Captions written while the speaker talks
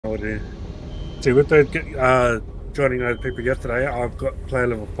Technology. See, with those joining those people yesterday, I've got player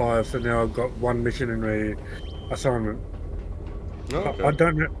level 5, so now I've got one mission in my assignment. Oh, okay. I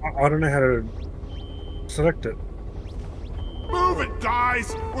don't know. I don't know how to select it. Move it,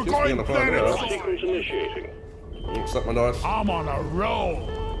 guys! We're Just going gonna find planet out. side. Sequence initiating. Suck my dice. I'm on a roll.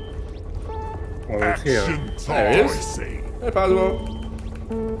 Oh, it's here. Action There it is. I see. Hey, Possible.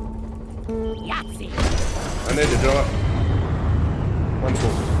 Yahtzee! I need to draw it.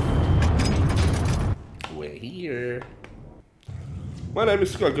 Wonderful. We're here. My name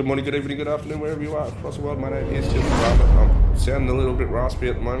is Scott. Good morning, good evening, good afternoon, wherever you are across the world. My name is Tim Robert. I'm sounding a little bit raspy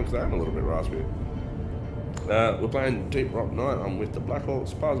at the moment because I am a little bit raspy. We're playing Deep Rock Night. I'm with the Black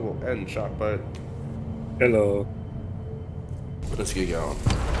Hawks, Possible, and Sharkboat. Hello. Let's get going.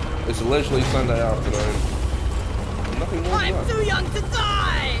 It's a leisurely Sunday afternoon. Nothing more than I'm that. too young to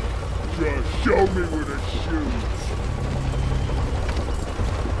die! Just show me where to shoot.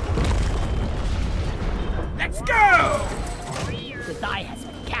 Let's go! The die has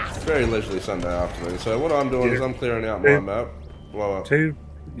been cast. Very leisurely Sunday afternoon. So what I'm doing is I'm clearing out my map. Well, Two,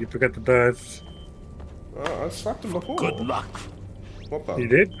 you forgot the dice. I slapped him before. Good luck. What the? You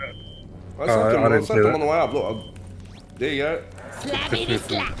did? I slapped him, I didn't do on the way up. Look, there you go. Slappity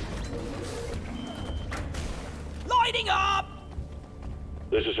slap! Lighting up!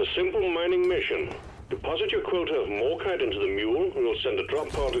 This is a simple mining mission. Deposit your quota of morkite into the mule, and we'll send a drop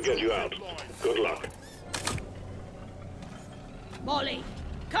pod to get you out. Good luck. Molly,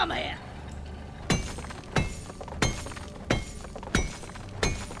 come here!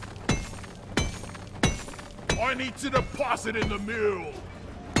 I need to deposit in the mule.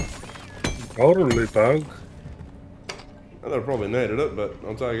 Totally, bug. I would have probably needed it, but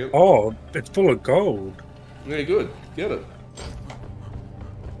I'll take it. Oh, it's full of gold. Yeah, good. Get it.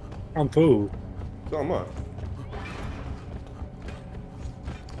 I'm full. So am I.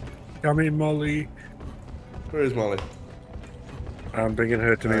 Come in, Molly. Where is Molly? I'm bringing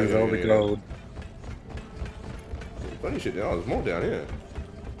her to me Oh, with yeah, all the yeah. gold. Funny shit. Oh, there's more down here.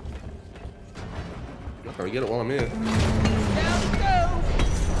 I can get it while I'm here. Down go!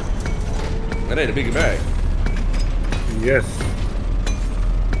 I need a bigger bag. Yes.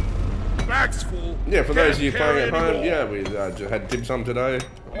 Bag's full. Yeah, for those of you Can't playing at carry home, anymore. yeah, we just had dim sum today.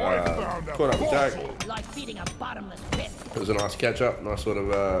 found a Caught up with Jack. bottle. Like feeding a bottomless pit. It was a nice catch up, nice sort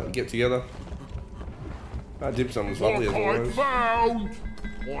of get together. Dim sum was lovely as Morkite always. found.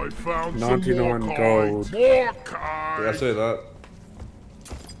 I found 99 some morkite. gold. Morkite. Yeah, I see that.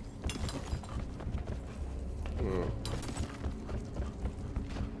 Oh.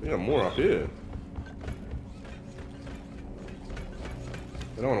 We got more up here.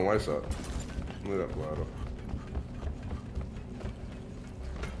 I don't want to waste that. Move that ladder.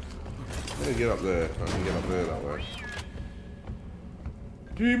 Let me get up there. I can get up there that way.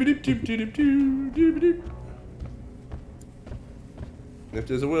 Doobie-doop-doop-doop-doop, doobie-doop. If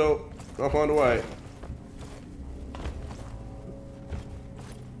there's a will, I'll find a way.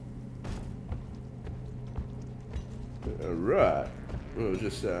 Alright. We'll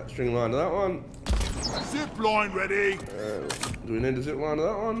just string line to that one. Zip line ready. Do we need to zip line to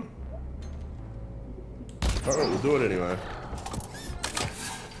that one? Alright, we'll do it anyway.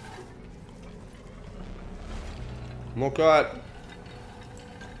 More kite.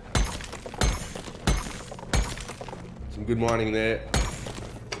 Some good mining there.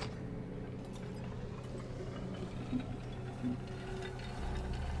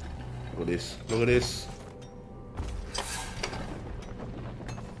 Look at this. Look at this.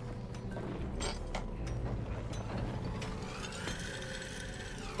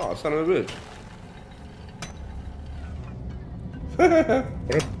 Oh, son of a bitch.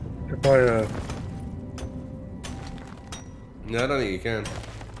 If I, No, I don't think you can.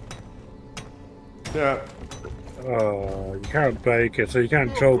 Yeah. you can't bake it, so you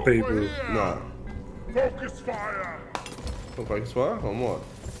can't troll people. No. Focus fire. Don't focus fire? On what?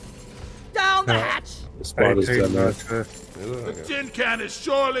 Down the No. hatch! The spider's 18 done that. nights, Is it? The Okay. tin can is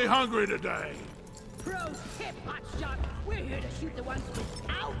surely hungry today. Pro tip, hotshot. We're here to shoot the ones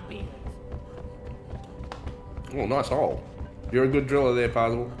without beards. Oh, nice hole. You're a good driller there,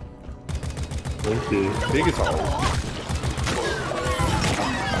 Puzzle. Thank you. Biggest hole.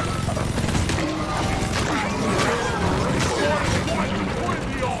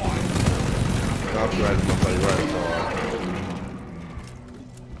 Upgrade my bloody road.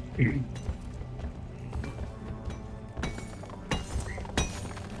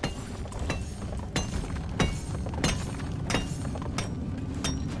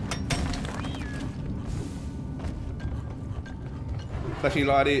 Flashy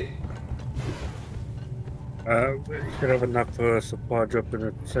lighty. You should have enough for a supply drop in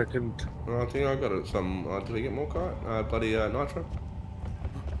a second. I think I got it. Some. Did we get more kite? Bloody nitro.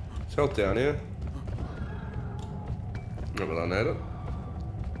 It's health down here. Not that I need it.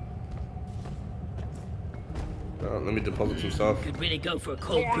 Let me deposit some stuff. Could really go for a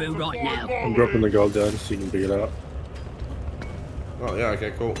cold brew right now. I'm dropping the gold down so you can dig it out. Oh yeah,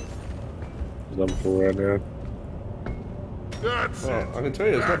 okay, cool. I'm full right now. That's Well, it. I can tell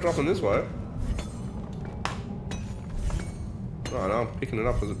you, it's not dropping this way. Oh no, I'm picking it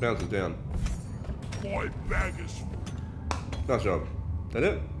up as it bounces down. My bag is Nice job. That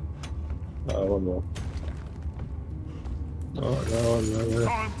it? One more. Oh, no.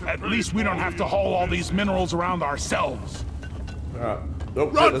 time to At least we don't have to haul all these minerals around ourselves. Alright.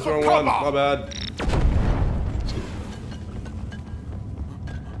 Nope, Run shit, that's the for wrong one. cover! My bad.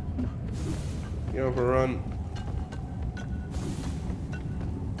 Go for a run.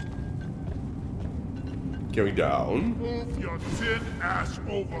 Going down. Move your tin ass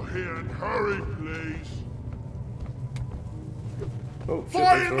over here and hurry, please. Oh, shit,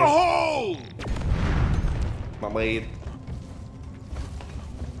 Fire that's in the wrong. hole! My blade.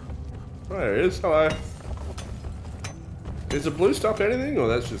 Oh, there it is. Hello. Is the blue stuff anything, or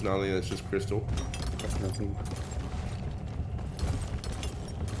that's just nothing? That's just crystal. That's nothing.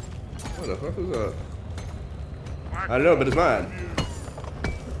 What the fuck is that? I don't know, but it's mine.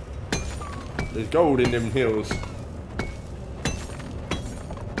 There's gold in them hills.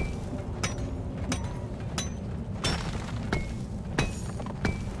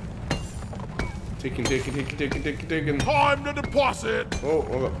 Ticking. Time to deposit! Oh,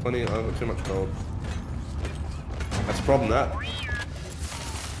 I've got plenty. I've got too much gold. That's a problem, that.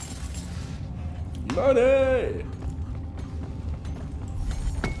 Money!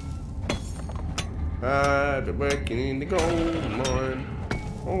 I've been working in the gold mine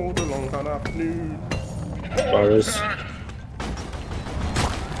all the long hot afternoon. Virus.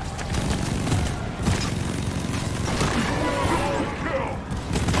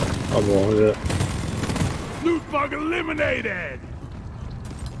 I'm wrong with it. Loot bug eliminated!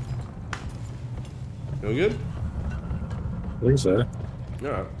 Feel good? I think so.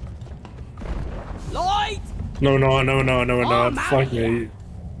 Yeah. Lloyd! No, I'm fuck outta here.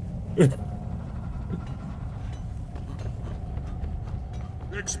 me.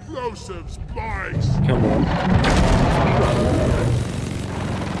 Explosives, spikes! Come on.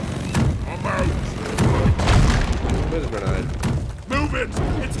 I'm out! Where's the grenade? Move it!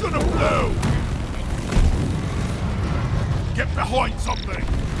 It's gonna blow! Get behind something!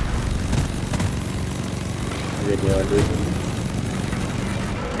 I get behind it.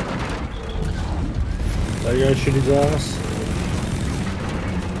 There you go, shoot his ass.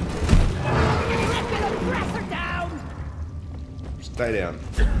 Ripping a presser down! Stay down.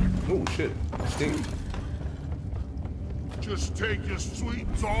 Oh shit. Stink. Just take your sweet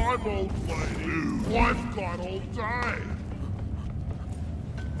time, old lady. I've got all day.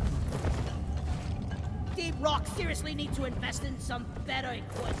 Deep Rock seriously need to invest in some better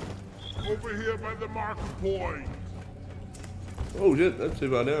equipment. Over here by the marker point. Oh shit, that's too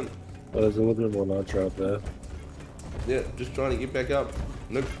far down. Oh, there's a little bit more nitro up there. Yeah, just trying to get back up.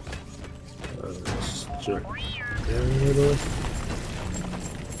 Nope. Let's check. Down here,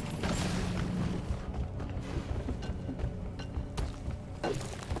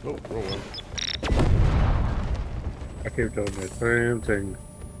 Oh, wrong one. I keep doing the same thing.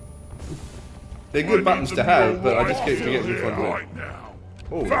 They're good buttons to have, but I just keep forgetting which one to do. Right now.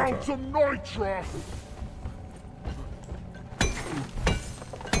 Oh, Found nitro. some nitro.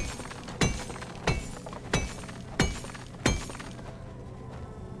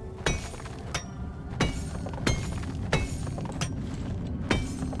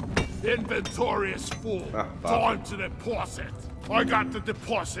 Inventory is full. Ah, Time to deposit. I got the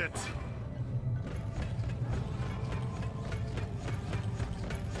deposit.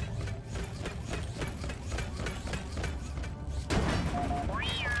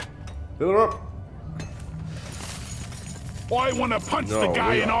 Fill her up. I want to punch No, the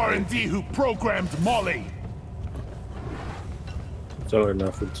guy we in are- R&D who programmed Molly. It's only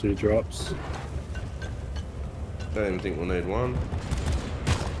enough for 2 drops. Don't even think we'll need one.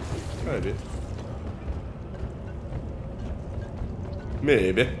 Maybe.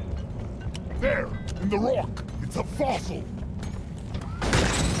 Maybe. There, in the rock. It's a fossil.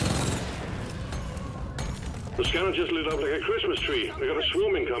 The scanner just lit up like a Christmas tree. We got a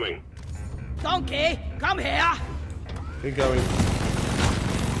swarm incoming. Donkey, come here! Keep going.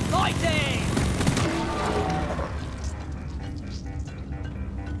 Lighting!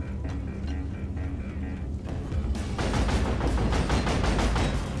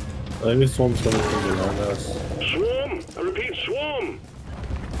 Maybe swarm's coming from behind us. Swarm! I repeat, swarm!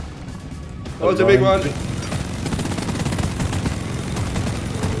 Oh, it's a big one.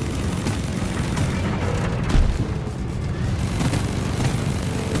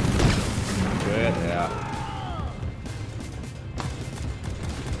 Good, yeah.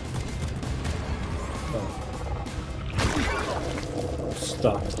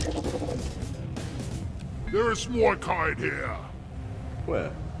 Stuck. There is more kind here.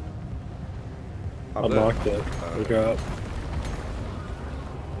 Where? I Up there. marked it. Look up.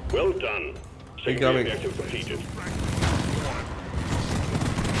 Well done. Secondary Incoming. objective completed.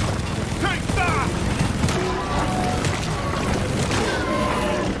 Take that!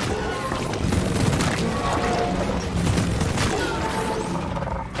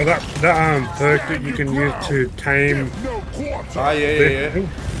 Oh, that perk that you can use to tame. No quarter. Ah, yeah.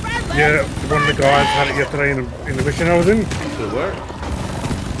 Yeah, one of the guys had it yesterday in the mission I was in. Good work.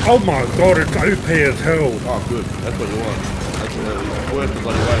 Oh my god, it's OP as hell. Oh, good. That's what you want. That's what worth the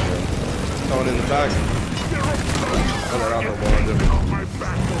bloody weight, man. Throwing in the bag. Oh, they're out there behind him. On my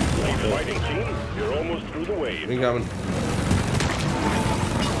back. Keep fighting, team. You're almost through the wave. Incoming.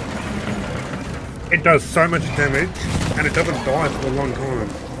 It does so much damage, and it doesn't die for a long time.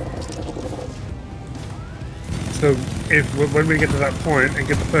 So, when we get to that point and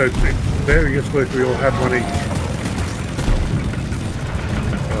get the perks, it's very useful if we all have one each.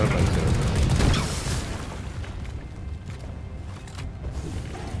 Oh, that makes sense.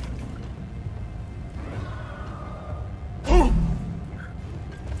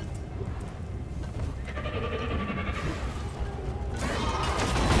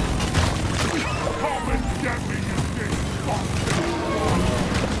 Come and get me, you big fuck.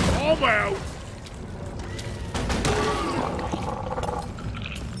 I'm out.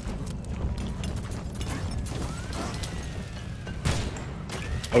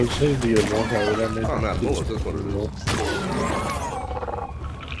 I would say the immortal. Oh, no, bullets, that's what it is.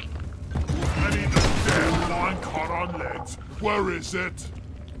 I need the damn line caught on legs. Where is it?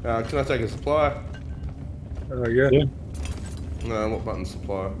 Can I take a supply? Yeah. Yeah. No, what button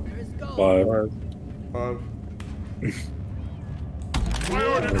supply? Five. 5. I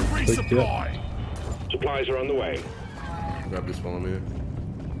ordered a resupply. Supplies are on the way. Grab this while I'm here.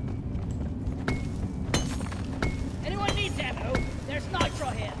 Anyone needs ammo? There's nitro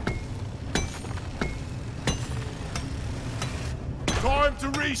here. Time to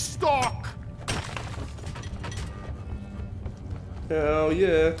restock. Hell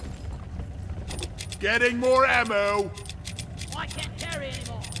yeah. Getting more ammo. I can't carry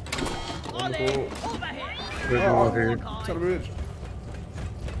anymore. Wonderful. Ollie, over here. There's Oh, more here. son of a bitch.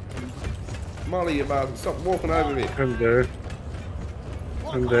 Molly, you bastard, stop walking over me. I'm there.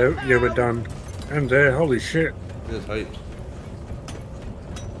 I'm there. Yeah, we're done. I'm there. Holy shit. There's heaps.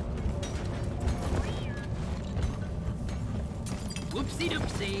 Whoopsie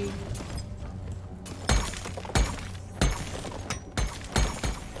doopsie.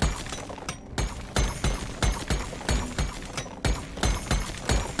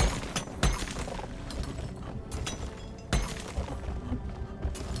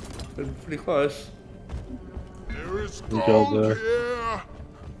 They're pretty close. There is We go gold there. here.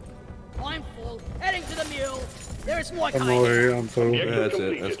 I'm full. Heading to the mule. There's more I'm kind all here. here. I'm full. Yeah, that's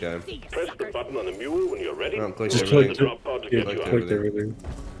it. That's game. See ya, Press the suckers. button on the mule when you're ready. Click Just everything. click The drop pod to Yeah, get you out. clicked everything.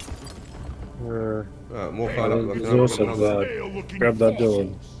 More fire up. There's also that. Stale looking Grab that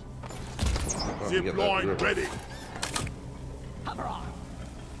Dylan. Zip line ready. Cover arm.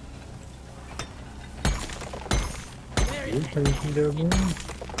 You thinking there, man?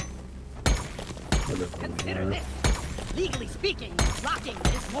 Consider this. Legally speaking, rocking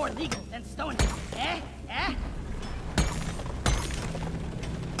is more legal than stoning. Eh? Eh?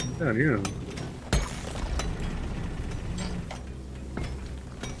 Down here.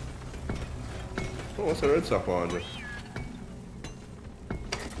 Oh, what's the red stuff behind you?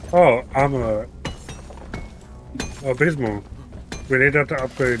 Oh, I'm abysmal. We need that to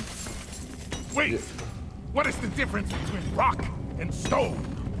upgrade. Wait. What is the difference between rock and stone?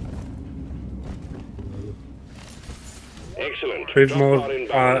 Excellent. Abysmal Drop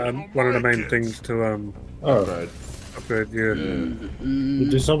pod are inbound. one of the main things to Oh, Right. upgrade. Yeah.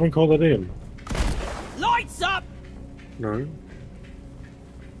 did someone call that in? Lights up! No.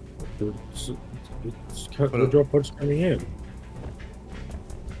 The drop pod's coming in.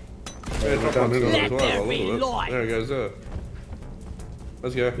 Yeah, drop done on it. as Let well. there Look be at it. light. There it goes there.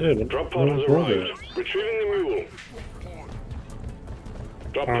 Let's go. Yeah, but Drop pod no has one called arrived. it. Retrieving the mule.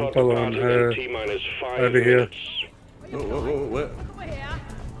 Drop I'm pod following departing her in T-minus 5 over here. minutes. Where? Over here.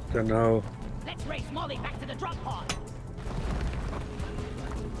 Don't know. Let's race Molly back to the drop pod.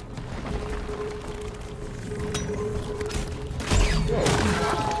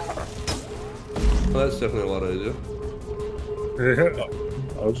 Well, that's definitely a lot easier. Yeah.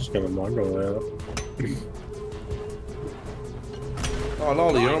 I was just gonna mine all out. Oh,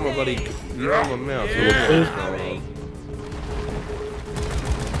 Lolly, you're on my bloody... You're on my mouse. Yeah.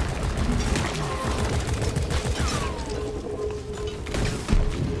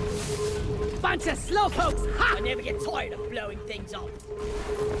 Bunch of slowpokes! Ha! I never get tired of blowing things up.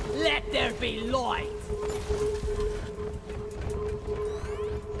 Let there be light.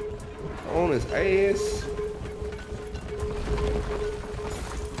 On his ass.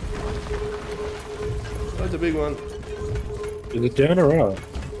 That's a big one. Is it down or up?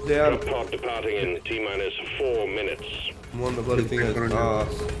 Down. Drop pod departing in T-minus 4 minutes. I'm on the bloody thing has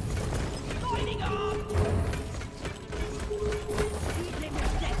ass. Lighting up!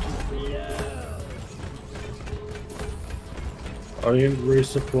 I need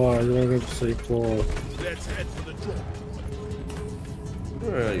resupply. I don't have C4. Let's head for the drop.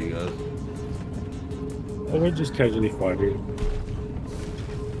 Where are you guys? Oh, we're just casually fighting.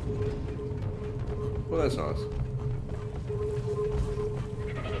 Well, that's nice.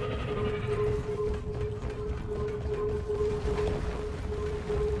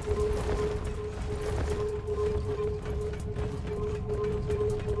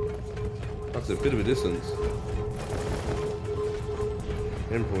 That's a bit of a distance.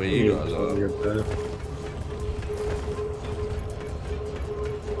 And from where you guys are.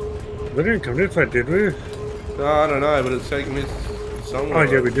 We didn't come this way, did we? No, I don't know, but it's taking me somewhere.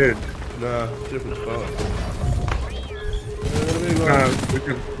 Oh, yeah, we did. Nah, different spot. We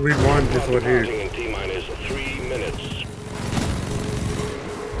can rewind this one here. Departing in T-minus 3 minutes.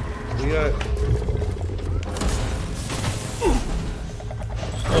 Yeah.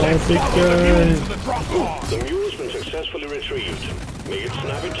 Oh, big guy. The mule's been successfully retrieved. Make it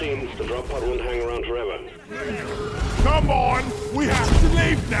snappy, team. The drop pod won't hang around forever. Come on, we have to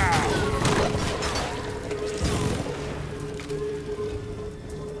leave now.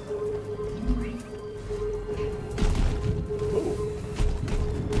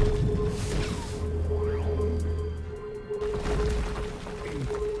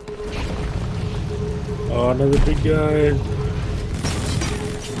 Oh, another big guy.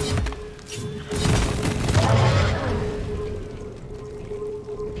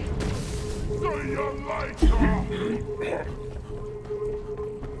 See you later.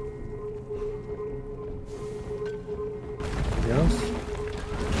 Anything else?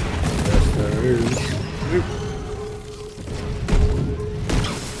 Yes, there is.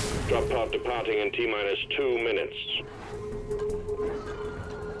 Drop pod departing in T-minus 2 minutes.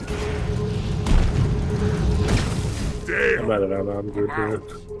 I'm out of ammo. I'm good here.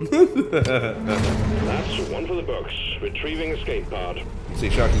 That's one for the books. Retrieving escape pod. See,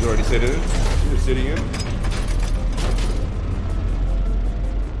 Sharky's already set in. He's sitting in.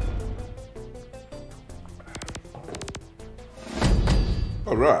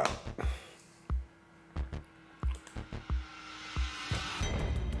 All right.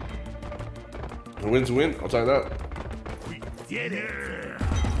 A win's a win. I'll take that. We did it.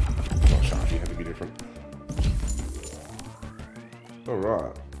 Oh, Sharky had to be different. All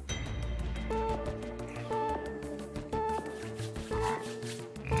right.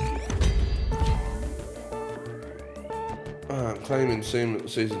 Claiming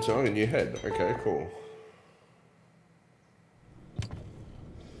season 2 in your head. Okay, cool.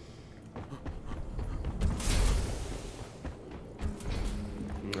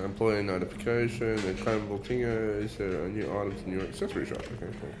 Employee notification and claimable pinger. Is there new items in your accessory shop?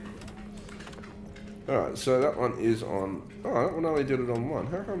 Okay, cool. Alright, so that one is on. Oh, that one only did it on one.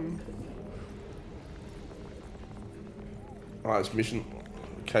 How come? Oh, it's mission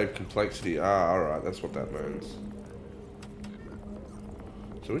cave complexity. Ah, alright, that's what that means.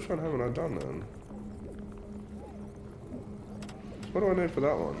 So which one haven't I done then? What do I need for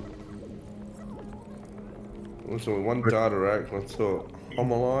that one? Also, one data rack, let's talk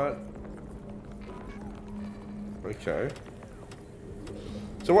homolite. Okay.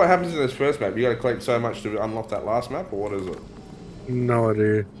 So what happens in this first map? You gotta collect so much to unlock that last map, or what is it? No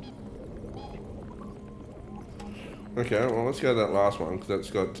idea. Okay, well let's go to that last one, because that's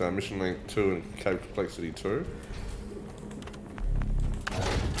got Mission Link 2 and Cave Complexity 2.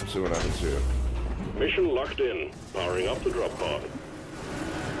 Let's see what happens here. Mission locked in. Powering up the drop pod.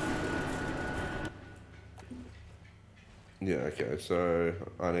 Yeah, okay, so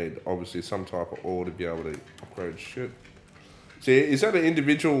I need obviously some type of ore to be able to upgrade shit. See, is that an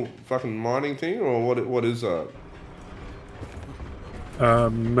individual fucking mining thing, or what is that?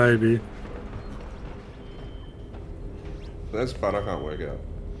 Maybe. That's the part I can't work out.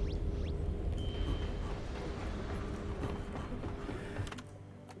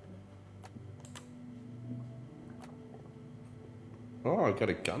 Oh, I got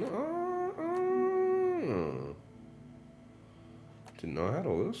a gun. Didn't know I had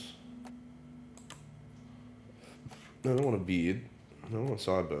all this. No, I don't want a beard. I don't want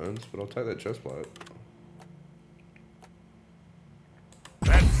sideburns, but I'll take that chest plate.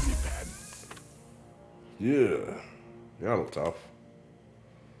 Fancy pants. Yeah. Yeah, I look tough.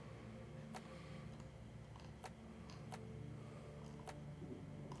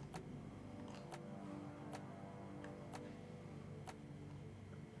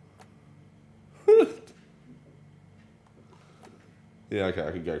 Yeah, okay,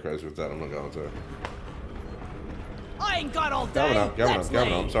 I could go crazy with that. I'm not going to. I ain't got all day. Going up.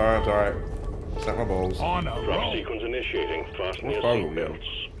 I'm sorry. Snap my balls. On a Drop roll. sequence initiating. Fasten your What's wrong with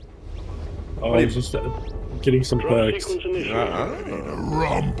seatbelts. Oh, I was just getting some Drop perks. sequence initiating.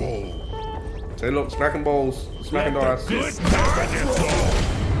 Rumble. See, look, smacking balls, smacking dice. Good targets all.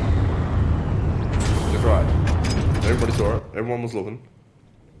 That's right. Everybody saw it. Everyone was looking.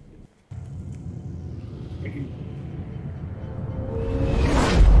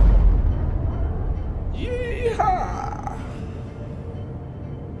 Yeehaw!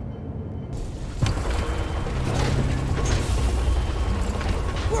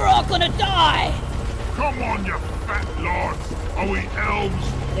 We're all gonna die. Come on, you fat lords. Are we elves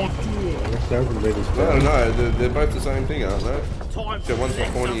or dwarves? That would make us I don't know, they're both the same thing, aren't they? Time Except one's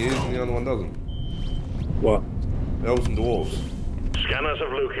got pointy ears and the other one doesn't. What? Elves and dwarves. Scanners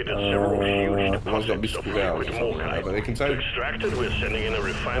have located several huge One's got deposits of mystical powers liquid or something like that, but they morkite. can To say... extract it, we're sending in a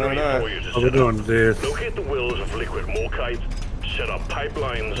refinery know. for you to What set we're up. doing this. Locate the wells of liquid morkite, set up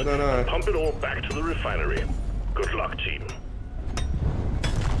pipelines, I don't know. and pump it all back to the refinery. Good luck, team.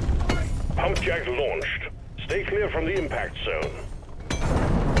 Pump jack launched. Stay clear from the impact zone.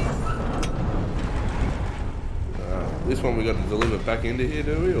 This one we got to deliver back into here,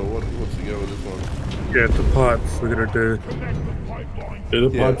 do we? Or what's the go with this one? Yeah, the pipes we're gonna do. Connect the pipeline. Yeah, the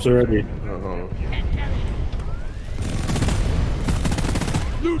Yeah. pipes are ready. Hold on.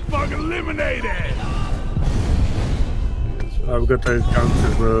 Loot bug eliminated. We've got those guns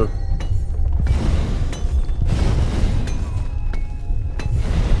as well.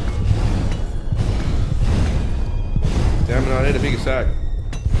 Damn it, I need a bigger sack.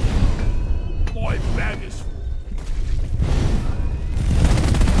 My bag is.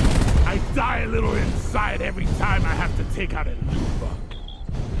 I die a little inside every time I have to take out a loot bug.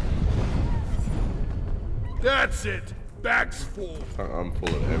 That's it. Bag's full. I'm full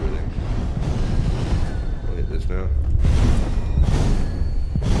of everything. I'll hit this now.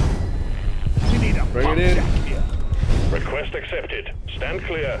 We need a Bring it pump in. jack here. Request accepted. Stand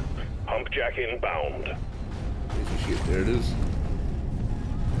clear. Pump jack inbound. Piece of shit, there it is.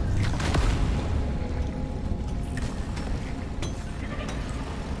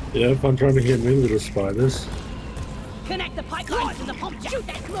 Yeah, fun trying to hit me, little spiders. Connect the pipeline to the pump jack. Shoot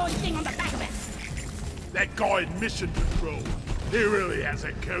that glowing thing on the back of it. That guy in mission control. He really has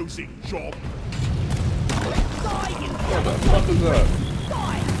a cozy job. Die, you What the fuck is that?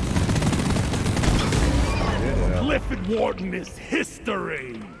 die. Yeah. Clifford Warden is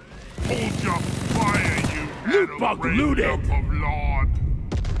history. Hold your fire, you Loot bug animal looted. of Lord.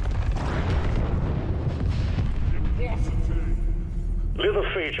 Impossible.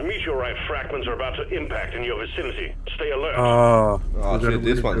 Leatherphage meteorite fragments are about to impact in your vicinity. Stay alert. Oh we're gonna shit, this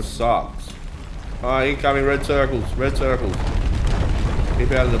really one do- sucks. Oh, incoming red circles, red circles.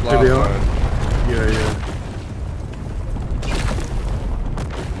 Keep out of the blast Maybe on. zone. Yeah.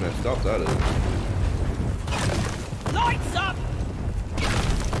 Messed up, that is. Lights up.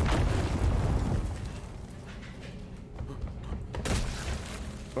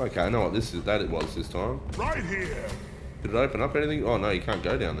 Okay, I know what this is. That it was this time. Right here. Did it open up anything? Oh no, you can't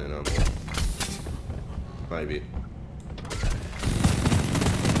go down there no more. Maybe.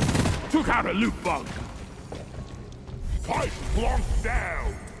 Took out a loot bug. Pipe blocked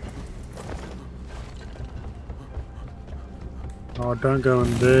down. Oh, don't go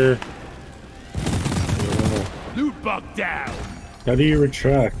in there. Loot bug down. How do you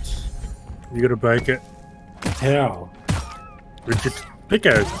retract? You gotta break it. How? With your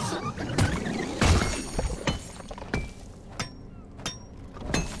pickaxe.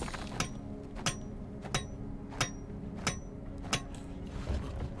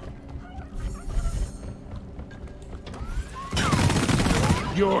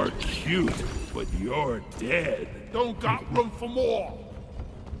 You're cute, but you're dead. Don't got room for more.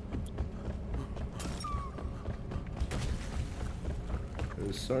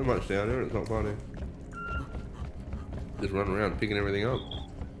 There's so much down there, it's not funny. Just running around picking everything up.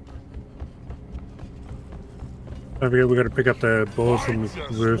 Don't forget we gotta pick up the balls from I the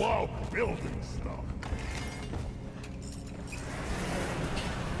just roof. love building stuff.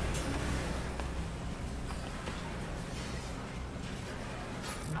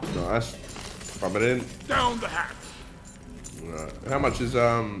 Nice. Pump it in. Down the hatch. Right. How much is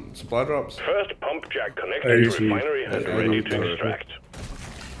supply drops? First pump jack connected to Easy. refinery and ready to extract.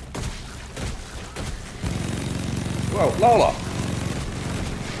 Whoa, Lola.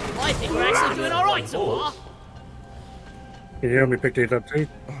 I think we're actually doing alright so far. Can you help me pick these up too?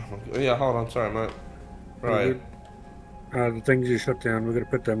 Yeah, hold on. Sorry, mate. Right. The things you shut down, we're gonna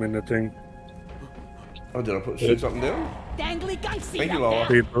put them in the thing. Oh, did I shoot something down? Dangly gunseat Thank you, up Lola.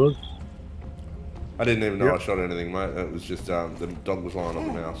 there. People. I didn't even know Yep. I shot anything, mate. It was just the dog was lying on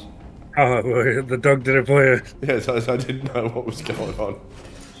the mouse. Oh, well, the dog did it for you. Yeah, so I didn't know what was going on.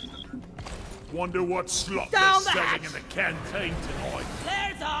 Wonder what slot Down they're the selling hatch. in the canteen tonight.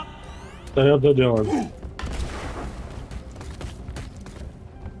 Flares up. What the hell they doing?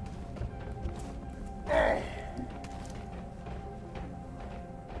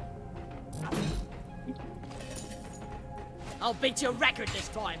 I'll beat your record this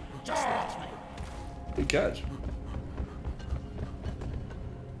time. Just watch me. Good catch.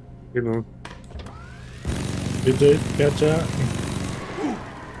 You know. You did catch that?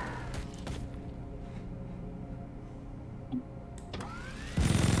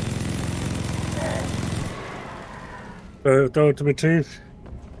 Throw it to my teeth.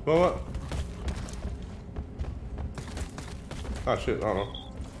 What? Oh shit, hold on.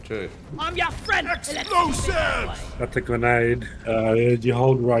 Gee. I'm your friend. Explosives! That's a grenade. You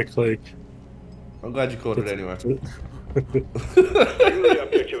hold right click. I'm glad you caught it anyway. The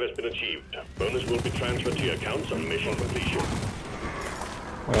objective has been achieved. Bonus will be transferred to your accounts on mission completion.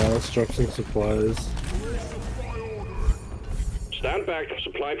 Let's drop some supplies. Stand back,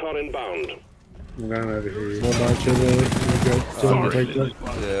 supply pod inbound. I'm going over here. More nacho there. You go. Sorry, Take that.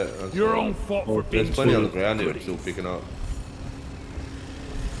 Yeah, that's Your own fault for being there's plenty on the ground here I'm still picking up.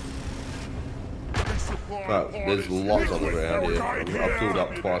 But there's lots on the ground here. I've filled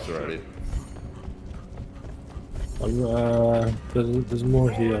up twice already. There's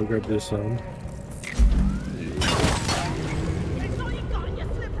more here. I'll grab this one. That's all you got in your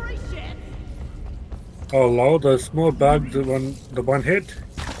slippery shit. Oh lol, the small bugs, the one hit.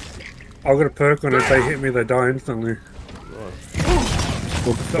 I've got a perk on it. If they hit me, they die instantly.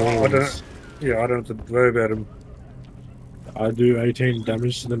 So I don't. Yeah, I don't have to worry about them. I do 18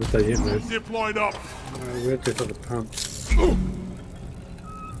 damage to them if they hit me. zip line up. We're just for the pump.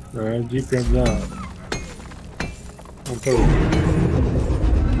 Alright, you grab that. I'm cool.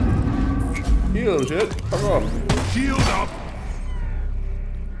 You little shit, fuck off. Shield up.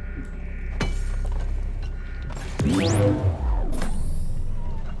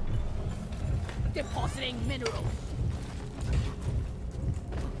 Depositing minerals.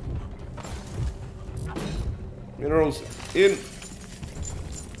 Minerals in.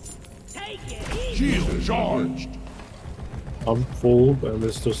 Take it easy. Shield charged. I'm full, but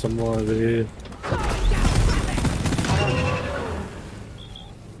there's still some more over here.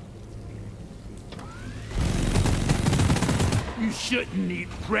 You shouldn't eat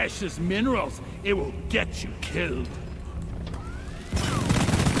precious minerals. It will get you killed.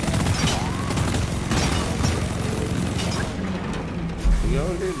 You go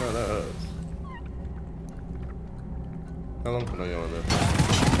again? No. How long can I go in there?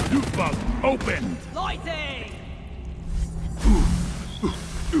 Loot bug open. Lighting.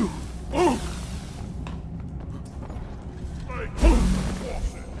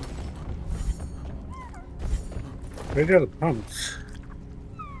 Where are the pumps?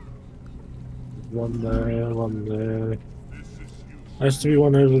 One there. Has to be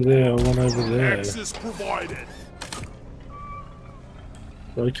one over there, one over there. Access provided.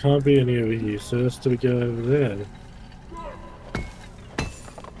 There can't be any over here, so it has to go over there.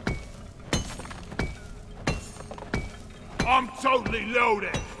 I'm totally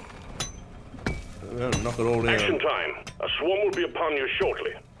loaded. Knock it all Action down. time. A swarm will be upon you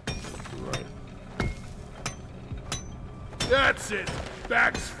shortly. Right. That's it.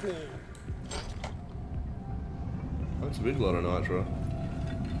 Bag's full. That's a big lot of nitro.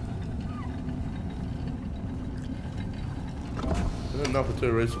 Is enough for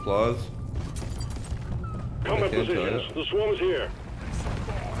 2 resupplies? Combat Okay, positions. sorry. The swarm is here.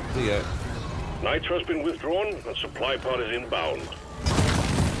 There you go. Nitro's been withdrawn and supply pod is inbound.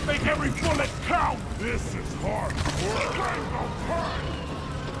 Make every bullet count. This is hard work.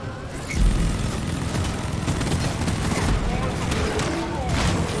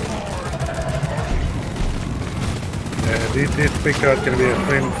 Yeah, this big guy's gonna be a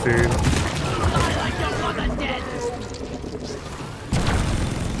thing soon. I don't want the dead.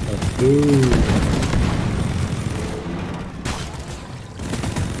 Ooh.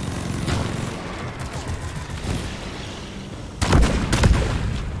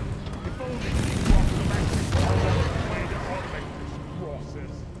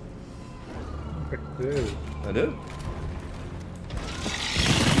 Dude. I do.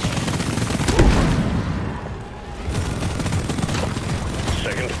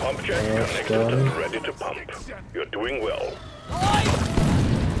 Second pump jack connected and ready to pump. You're doing well.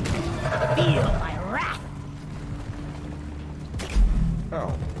 Feel my wrath.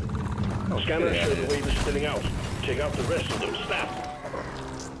 Oh. Scanner show the wave is spinning out. Take out the rest of them. Snap.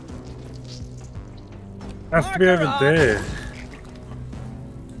 Has to be over there.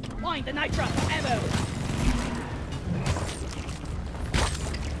 Wind the nitro ammo.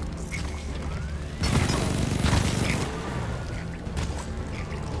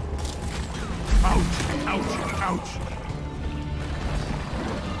 Ouch, ouch, ouch.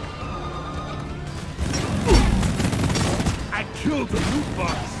 I killed the loot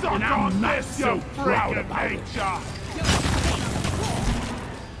box, and I'm not so proud about it.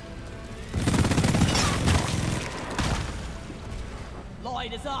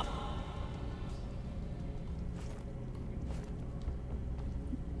 Lloyd is up.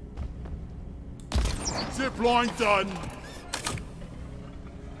 Zip line done.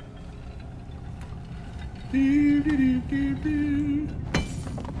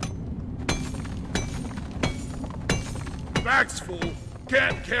 Bag's full.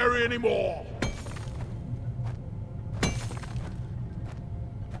 Can't carry anymore.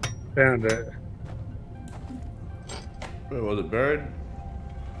 Found it. Wait, was it buried?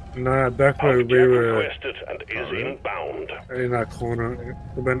 No, back where Pump we jack were requested and is inbound. in that corner.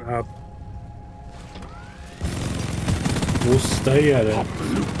 It went up. We'll stay at it,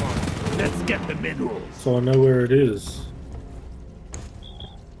 Let's get the minerals. so I know where it is.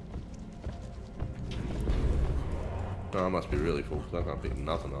 No, I must be really full because I can't pick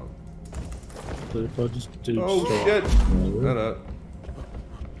nothing up. So if I just do Oh stop. shit! No, no.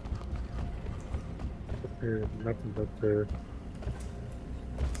 Here, nothing but there.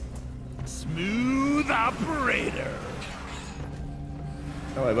 Smooth operator.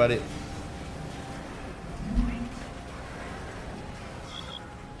 Hello, buddy.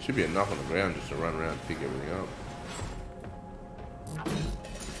 Should be enough on the ground just to run around and pick everything up.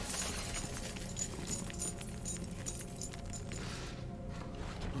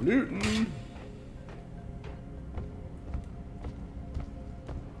 Looting.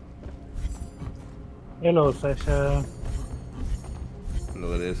 Hello, Sasha.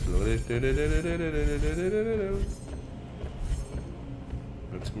 Look at this. Look at this.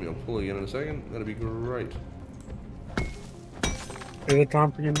 It's gonna be on full again in a second. That'll be great. Is it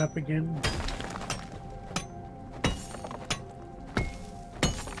time for your nap again?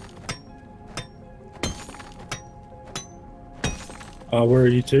 Where are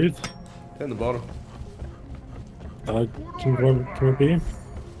you, Tooth? Down the bottom. Can you come up here?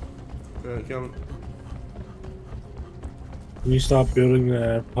 Coming. Can you start building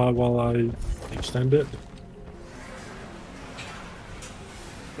the part while I extend it?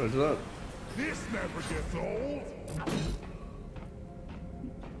 What's that? This never gets old.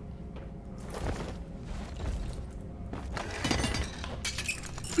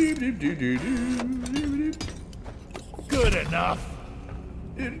 Good enough.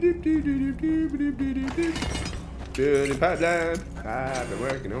 Building pipeline. I've been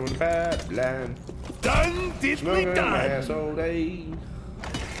working on the pipeline. Done, diddly Smoking on my done. ass all day.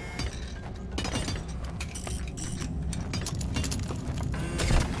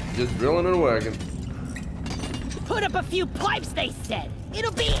 Just drilling and working. Put up a few pipes, they said.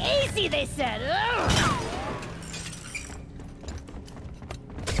 It'll be easy, they said. Ugh.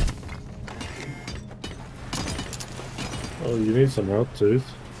 Oh, you need some help, Tooth.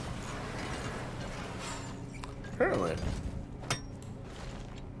 Apparently.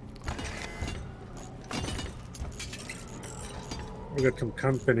 We got some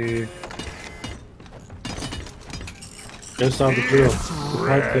company. Let's start the drill. The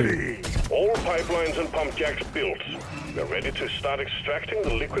pipe thing. All pipelines and pump jacks built. We're ready to start extracting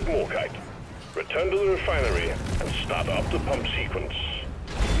the liquid morkite. Return to the refinery and start up the pump sequence.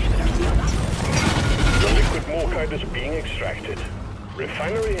 The liquid morkite is being extracted.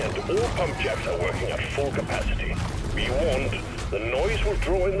 Refinery and all pump jacks are working at full capacity. Be warned, the noise will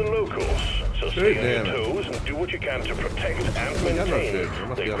draw in the locals, so stay on your toes and do what you can to protect and maintain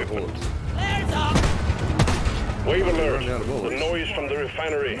the equipment. There's up. Wave alert! The noise from the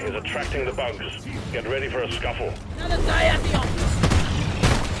refinery is attracting the bugs. Get ready for a scuffle. Another guy at the office.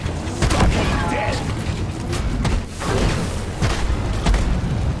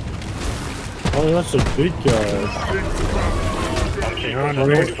 Oh, that's a big guy.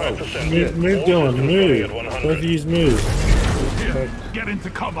 Move, Dylan, move. Both of these move. Get into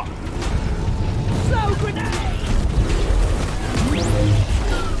cover. Throw grenade.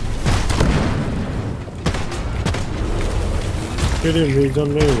 Get him, he's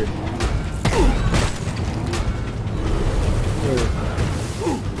on me.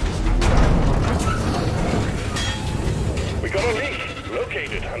 We got a leak.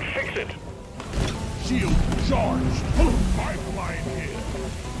 Locate it and fix it. Shield charged. Pipeline here.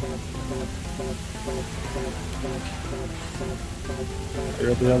 I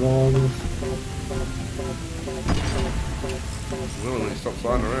got the other one. Well, when he stops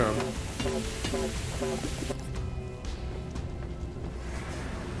flying around.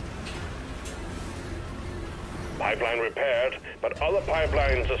 Pipeline repaired, but other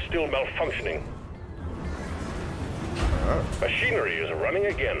pipelines are still malfunctioning. Machinery is running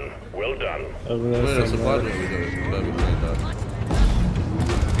again. Well done. Over there. Where the supply drop we got it cleaned up.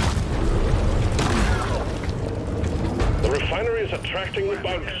 The refinery is attracting the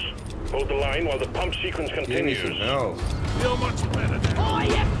bugs. Hold the line while the pump sequence Give me continues. some health. Feel much better now.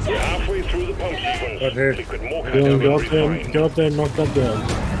 We're halfway through the pump sequence. Okay. Liquid more Go, has been go up there, refined. go up there and knock that down.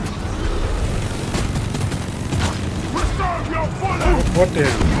 Preserve your footing. What the?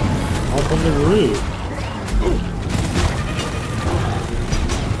 Up on the roof.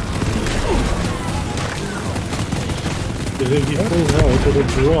 Because if you full health, it'll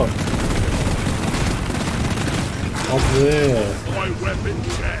drop. Up there. My weapon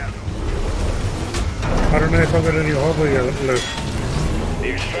jam. I don't know if I've got any hover left. The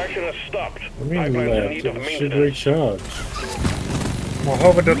extraction has stopped. I mean Pipelines in left, need of it should maintenance. recharge. My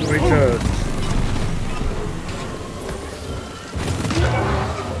hover doesn't recharge.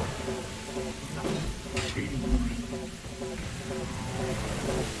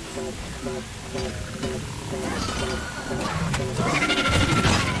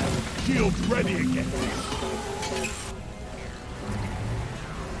 Shields ready again.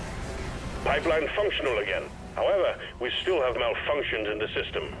 Pipeline functional again. However, we still have malfunctions in the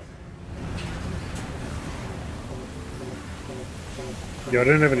system. Yeah, I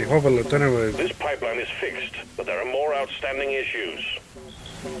don't have any hover left anyway. This pipeline is fixed, but there are more outstanding issues.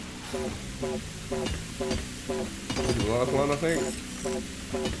 The last one, I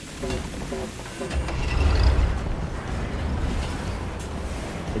think.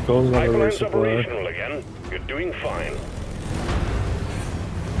 The gold another Pipeline's resupply. operational again. You're doing fine.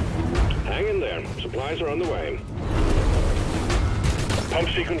 Hang in there. Supplies are on the way. Pump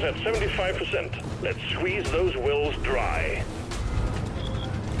sequence at 75%. Let's squeeze those wells dry.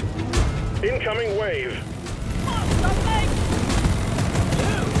 Incoming wave.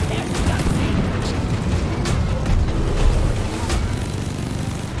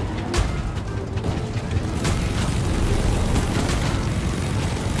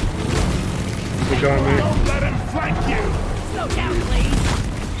 You got me. Don't let him flank you. Slow down, please.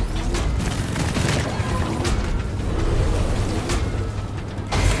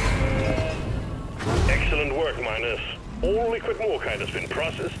 Excellent work, miners. All liquid morkite has been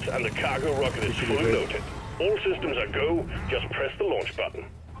processed and the cargo rocket is fully loaded. All systems are go. Just press the launch button.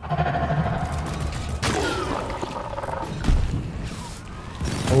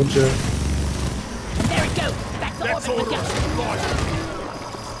 Hold you. There it goes. Back to That's orbit we order. go. Launch.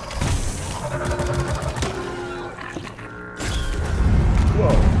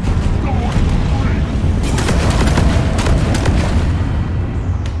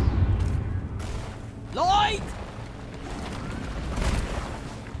 Lloyd!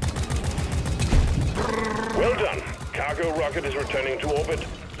 Well done. Cargo rocket is returning to orbit.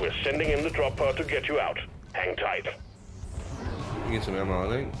 We're sending in the drop pod to get you out. Hang tight. You get some ammo, I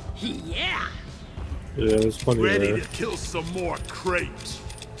think. Yeah! Yeah, there's plenty Ready there. to kill some more crates.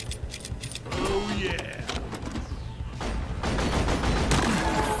 Oh yeah.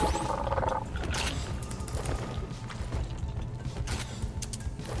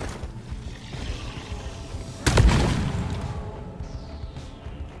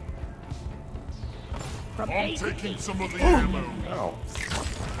 From I'm A to taking B. some of the ammo. Ow.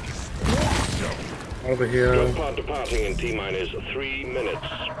 Over here. Drop pod departing in T-minus 3 minutes.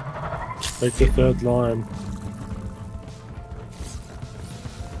 Take the third line.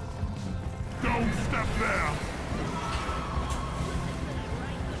 Don't step there.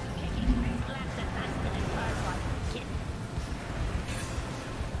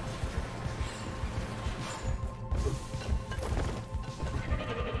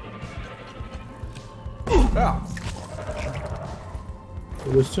 Ah!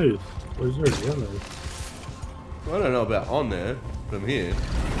 Well, there's two. Where's there? Yellow. Well, I don't know about on there, but I'm here.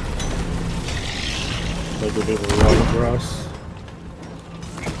 Like a bit of a run for us.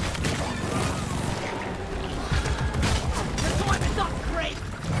 Deployment's up, great!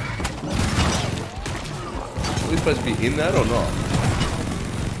 Are we supposed to be in that or not?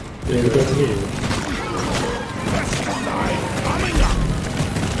 Yeah, we got here. Pesticide coming up!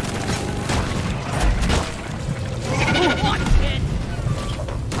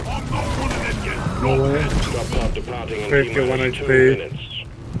 I'm not one of them yet. Nowhere. Drop pod departing in First T get one minus 2 HP. minutes.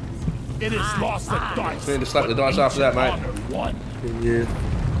 It is lost the dice. Need to slap the dice after that, mate. One. Yeah.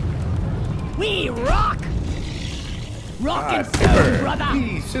 We rock! Rock and stone, brother!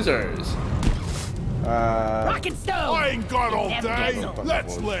 Hey, scissors. Rock and stone! I ain't got all Never day. gets old.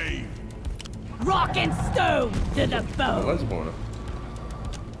 Let's leave. Rock and stone to the bone! Loads of corner.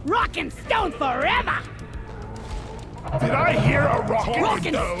 Rock and stone forever! Did I hear a rock and Rock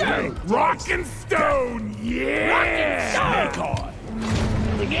and stone? stone. Rock and stone. Yeah. Rock and Snake on.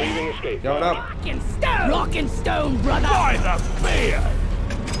 Retrieving escape Going pod. up. Rock and stone! Rock and stone, brother! By the beard.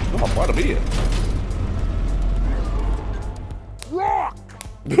 Oh, quite a bit. Rock.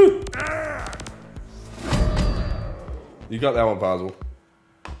 You got that one, Basil.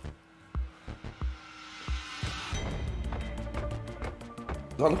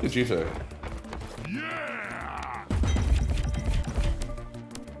 Oh, look at you two. Yeah.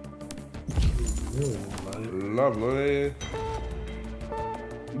 Lovely.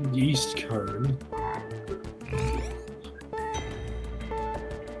 Yeast cone.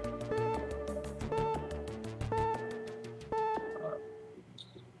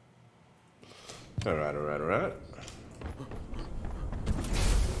 Alright.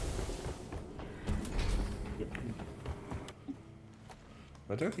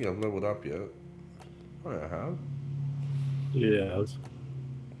 I don't think I've leveled up yet. Oh, I have. Yeah.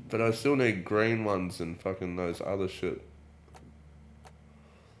 But I still need green ones and fucking those other shit.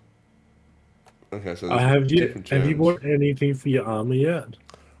 Okay, so there's Have you different have you gems. bought anything for your armor yet?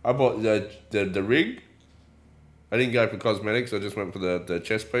 I bought the rig. I didn't go for cosmetics, I just went for the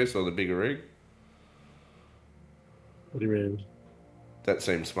chest piece or the bigger rig. What do you mean? That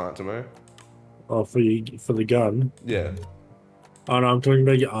seems smart to me. Oh, for the gun. Yeah. Oh no, I'm talking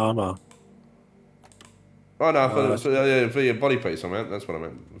about your armor. Oh no, for your body piece I meant. That's what I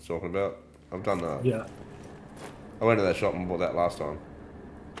was talking about. I've done that. Yeah. I went to that shop and bought that last time.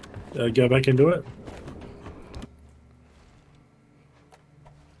 Go back into it.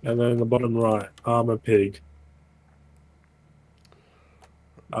 And then the bottom right, armor pig.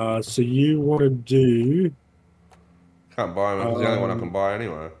 So you want to do... Can't buy them. It's the only one I can buy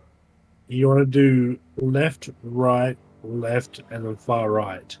anyway. You want to do left, right, left, and then far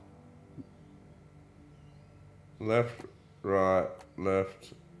right. Left, right,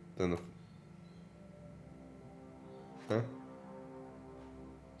 left, then the... Huh?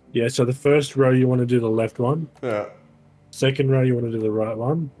 Yeah, so the first row you want to do the left one. Yeah. Second row you want to do the right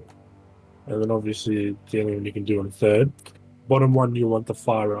one. And then obviously the only one you can do on the third. Bottom one you want the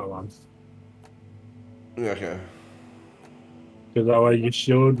far right one. Yeah, okay. Because that way your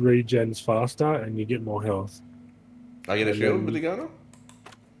shield regens faster and you get more health. I get a And shield then- with the gunner?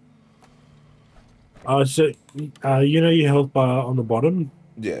 You know your health bar on the bottom?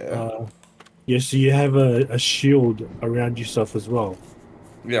 Yeah. Yeah, so you have a shield around yourself as well.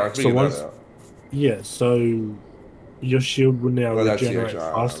 Yeah, I figured once- that out. Yeah, so your shield will now Well, that's the regenerate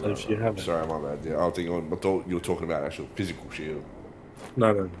actual... faster if you have it. Sorry, my bad. Yeah, I thought you were talking about actual physical shield.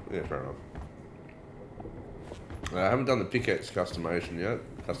 No. Yeah, fair enough. I haven't done the pickaxe customization yet.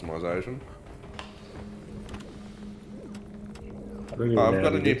 Customization. I don't even Oh, know I've how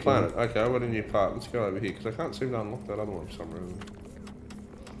got a to new get planet. Okay, I've got a new part. Let's go over here because I can't seem to unlock that other one for some reason.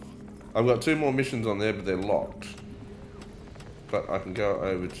 I've got 2 more missions on there, but they're locked. But I can go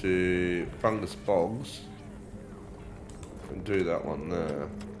over to Fungus Bogs and do that one there.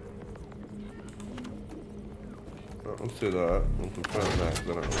 Right, let's do that. We'll confirm that because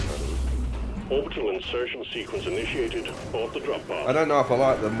I don't know what that is. Orbital insertion sequence initiated. Board the drop pod. I don't know if I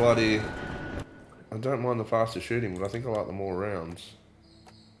like the bloody... I don't mind the faster shooting, but I think I like the more rounds.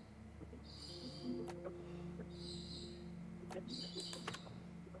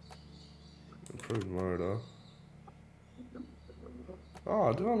 Improved motor.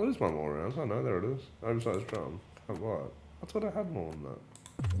 Oh, did I lose my more rounds? Oh no, there it is. Oversized drum. Can't buy it. I thought I had more than that.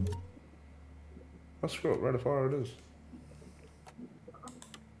 Oh, screw it. Rate of fire it is.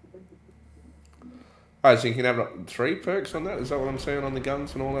 Oh, so you can have like 3 perks on that? Is that what I'm saying on the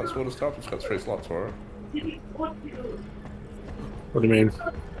guns and all that sort of stuff? It's got 3 slots for it. What do you mean?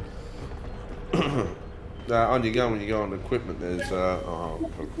 On your gun, when you go on equipment, there's see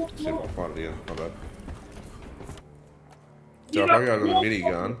if I can find it again. My bad. So if I go to the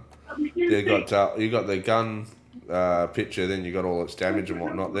minigun, you got the gun picture, then you got all its damage and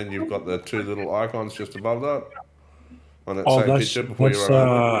whatnot. Then you've got the 2 little icons just above that on that same picture before you run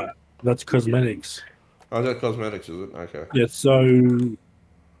over. That's cosmetics. Oh, is that cosmetics? Is it? Okay. Yeah, so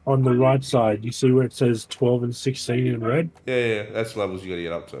on the right side, you see where it says 12 and 16 in red? Yeah, that's levels you gotta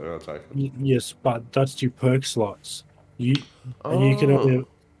get up to. I'll take it. Yes, but that's your perk slots. You can Oh. only Well,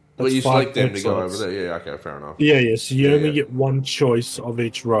 that's you 5 select them perk to go slots. over there. Yeah, okay, fair enough. Yeah, so you Yeah, only yeah. get one choice of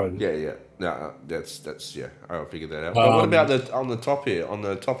each row. Yeah. No, that's yeah. I figured that out. But what about on the top here, on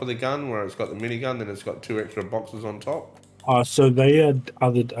the top of the gun where it's got the minigun, then it's got 2 extra boxes on top? So they are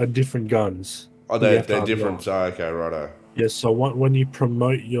different guns. Oh, they're different. Oh, okay, righto. Yes, so when you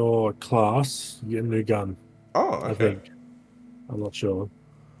promote your class, you get a new gun. Oh, okay. I think. I'm not sure.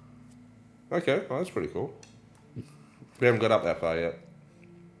 Okay, well, that's pretty cool. We haven't got up that far yet.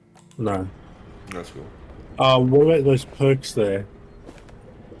 No. That's cool. What about those perks there?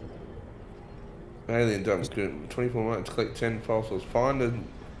 Alien dump 24 months, collect 10 fossils. Find a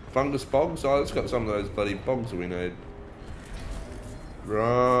fungus bogs. Oh, it's got some of those bloody bogs that we need.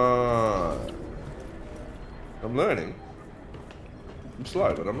 Right. I'm learning. I'm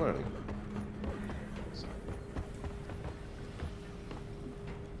slow, but I'm learning.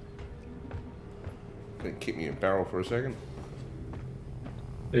 Gonna kick me a barrel for a second.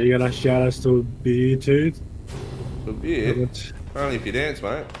 Are you gonna shout us to a beer too? A beer? Only if you dance,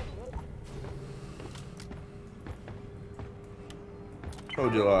 mate. What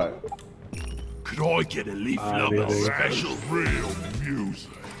would you like? Could I get a leaf lover special? Real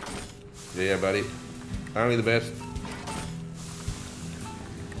music. Yeah, buddy. Only the best.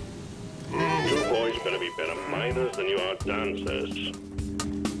 You boys better be better miners than you are dancers.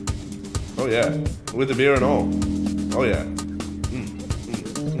 Oh yeah, with the beer and all. Oh yeah.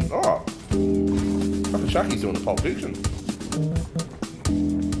 Oh, Papa Shacky's doing the Pulp Fiction.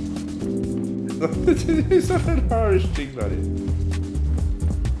 He's not an Irish chick, buddy.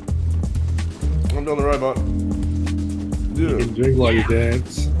 I'm doing the robot. You can drink while you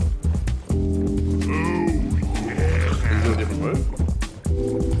dance. Can you do a different move?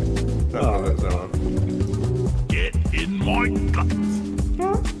 No, that's that one. Get in my guts.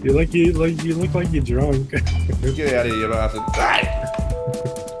 You look like you're drunk. Get out of here, you bastard.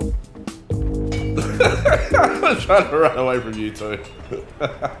 I'm trying to run away from you two. I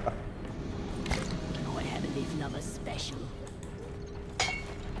have a leaf lover special.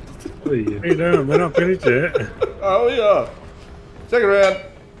 What are you? Hey, no, we're not finished yet. Oh yeah. Second round.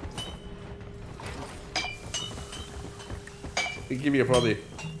 He'll give you a probably.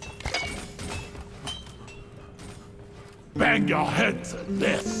 Bang your head to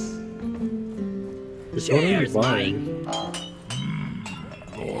this. What are you Cheers, buying?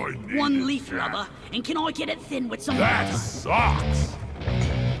 One leaf lover, and can I get it thin with some That water? sucks.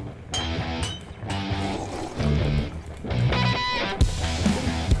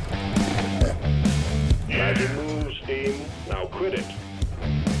 Magic moves, team. Now quit it.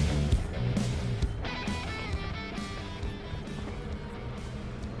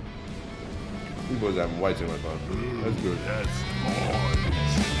 You boys are having way too much fun. That's good. That's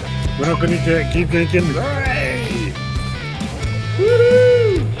nice. We're not finished yet. Keep drinking. Hooray!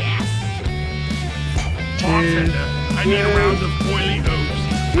 Bartender, I need a round of oily oats.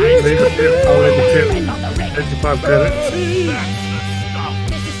 I'll leave the tip. 55 credits.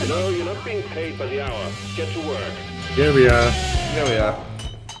 That's the stuff. No, you're not being paid by the hour. Get to work. Here we are. There we are.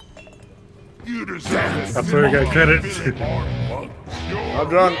 You deserve it. That's where we got credits. I'm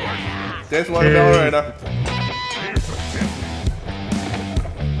drunk. Dance like a ballerina.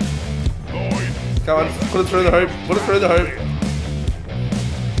 Come on, put it through the hoop. Put it through the hoop.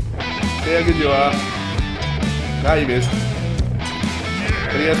 See how good you are. Now you missed.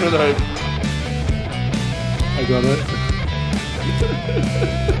 Can you get through the hoop? I got it.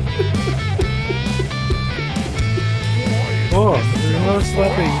 Oh, another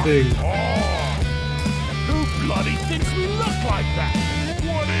slapping thing. Who bloody thinks we look like that?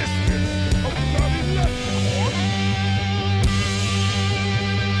 What is this? A bloody leprechaun?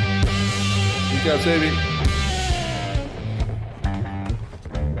 You can't save me.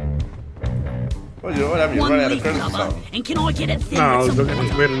 What happened? You One run out of leaf credits or lover, something? and can I get it thin No, I with was some looking,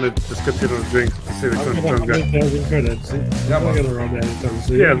 water? reading the description of the drink to see which I've one's got going to go. 100,000 credits. I'm not man. gonna run out anytime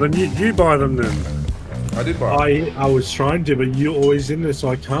soon. Yeah, then you buy them then. I did buy it. I was trying to, but you're always in there, so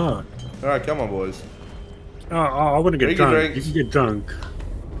I can't. Alright, come on, boys. Oh, I wouldn't get Drink your drunk. drinks. You can get drunk.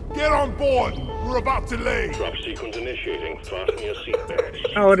 Get on board. We're about to leave. Drop sequence initiating. Fasten your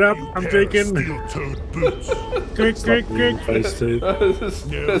seatbelts. Oh, it up. I'm drinking. Steel-toed boots. Quick, quick, quick. Face too. Just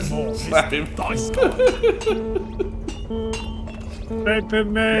slap him. Dice gun. Back to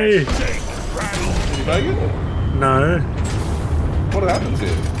me. Shake, rattle. Did you make it? No. What happens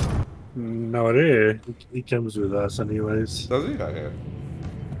here? No idea. He comes with us, anyways. Does he? Okay.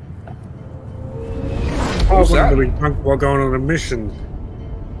 I Who's wanted that? to be drunk while going on a mission.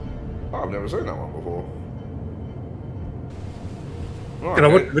 Oh, I've never seen that one before. Oh, And I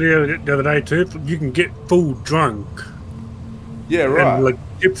watched a video the other day too. You can get full drunk yeah, right. and like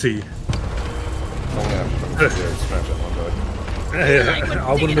tipsy. Oh, yeah, smash that one day. Yeah,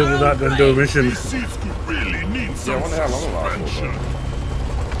 I wouldn't do that than do a mission. These seats could really need Yeah, I some wonder how long it lasts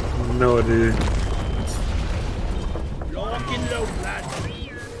for. No idea. Lock and load, lads.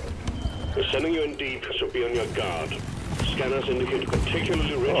 We're sending you in deep, so be on your guard. Scanners indicate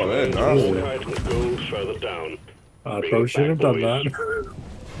particularly rich Oh, veins of nice. bauxite and gold further down. I Bring probably it should have back, done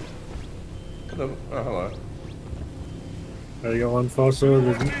that. Oh, hello. There you go, one fossil.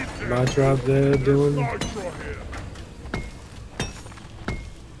 There's Nitro out there doing. nitro here.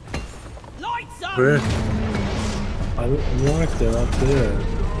 Lights up! Where? I like that up there.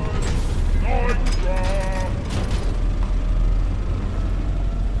 Nitro.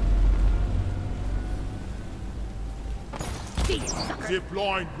 These suckers. Zip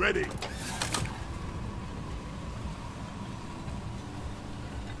line ready.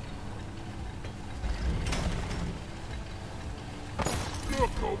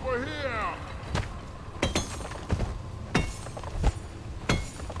 Look over here.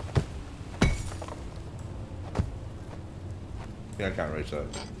 Yeah, I can't reach that.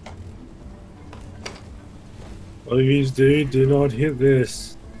 Please, dude, do not hit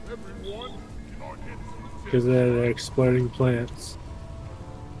this. Everyone, cannot hit Because they're exploding plants.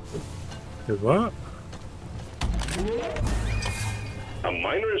 What? A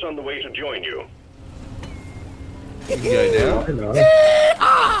miner is on the way to join you. You can go down. I know.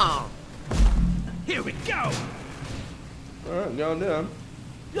 Ah! Here we go! Alright, going down.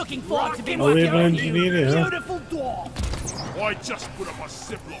 Looking forward to being I'll leave working on engineer you, now. beautiful dwarf! I just put up a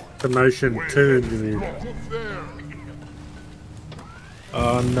zip line. Promotion Where's 2 that engineer. block up there?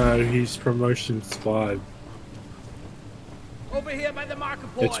 Oh no, he's promotions 5. Over here by the marker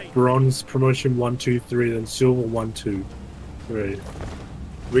It's point. bronze promotion 1, 2, 3, then silver 1, 2, 3.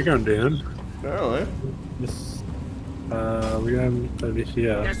 We're going down. Apparently. This, we're going over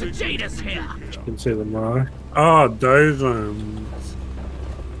here. There's a Jadis here. You can see the mark. Oh, those ones.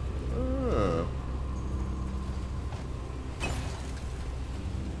 Oh.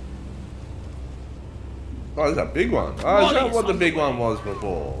 Oh, there's a big one. Oh, is that what the big one was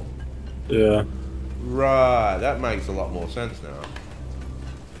before? Yeah. Right, that makes a lot more sense now.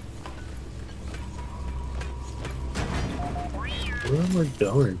 Where am I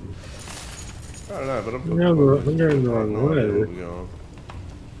going? I don't know, but I'm going the wrong no idea where way. we're going.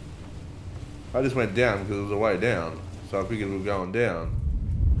 I just went down because it was a way down, so I figured we were going down.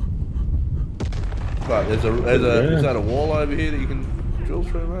 But is that a wall over here that you can drill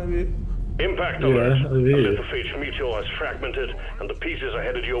through maybe? Impact Yeah, alert. over A here. lithophage meteor has fragmented and the pieces are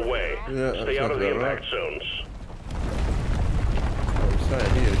headed your way. Yeah, Stay that out of the sounds about impact zones. I'm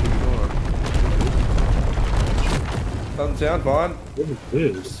saying here, keep going. Doesn't sound fine. What is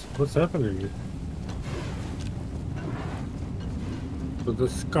this? What's happening? With the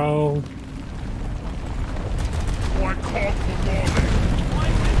skull. I called for morning.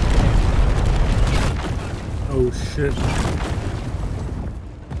 Oh shit.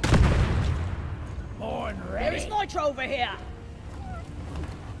 Born ready. There's Nitro over here.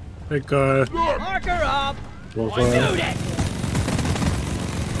 Hey guy. Marker up. Well, I knew that.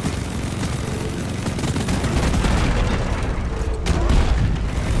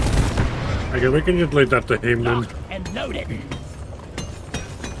 Okay, we can just leave that to him then. Lock and load it.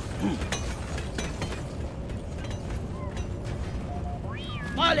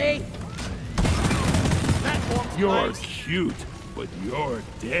 Molly. Platform's You're close. cute, but you're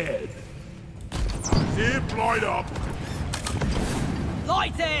dead. Zip line up.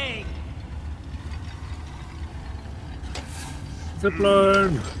 Lighting.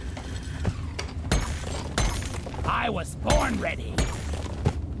 Zipline. I was born ready.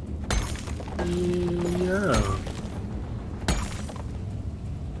 Yeah.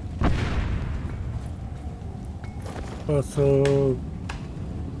 Also,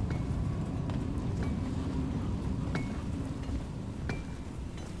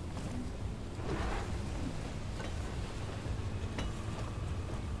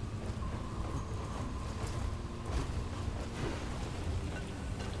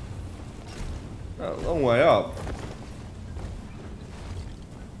 Oh, long way up.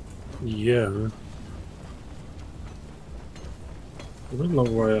 yeah. We're a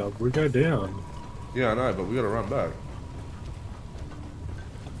long way up. We go down. Yeah, I know, but we gotta run back.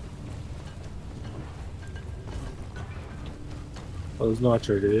 Oh, there's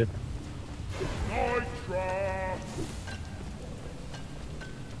Nitro here. Nitro.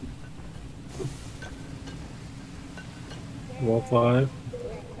 Wall 5.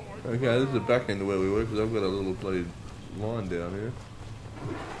 Okay, this is the back end of where we were because I've got a little bloody line down here.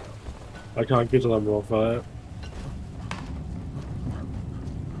 I can't get to that more fire.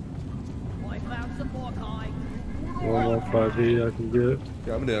 I found some more kind. One more fire here I can get.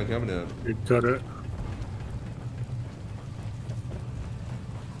 Coming down, coming down. You got it.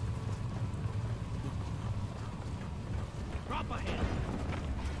 Drop ahead.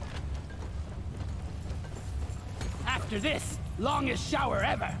 After this, longest shower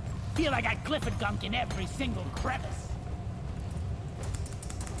ever. Feel like I Clifford gunk in every single crevice.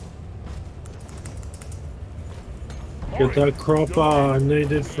 Get that cropper, I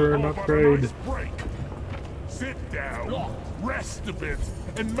need it for an How about a upgrade. nice break? Sit down, rest a bit,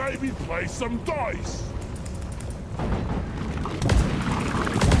 and maybe play some dice.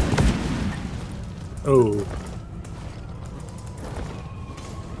 Oh,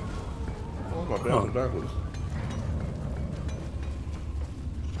 Oh, my bouncing backwards.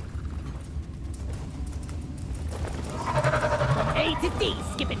 A to D,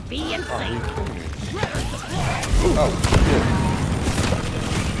 skipping B and C. Oh, shit.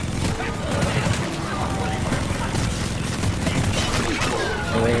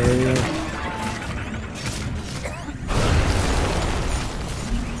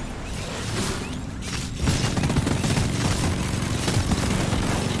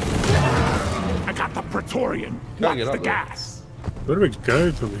 I got the Praetorian. Can't Watch get the up there. gas. where do we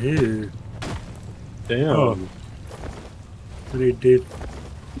go from here? Damn. Oh. We did.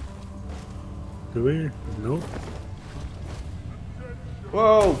 Do we? Nope.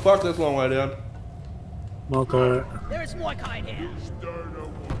 Whoa, fuck, that's a long way down. Okay. There's more kind here.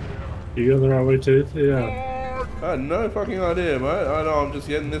 You going the right way too? Yeah. I had no fucking idea, mate. I know I'm just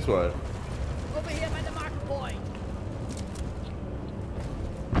getting this way. Over here by the marker point.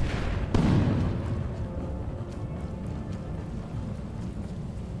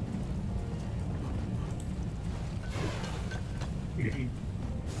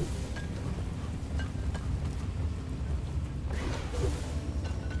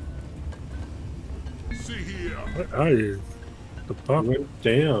 See here. Where are you? The fuck? Went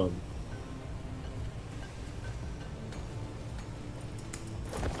down.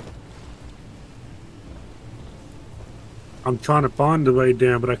 I'm trying to find the way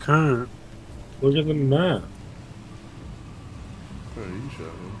down, but I can't. Look at the map. Where are you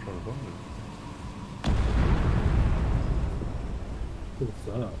shot? I'm trying to find it. What's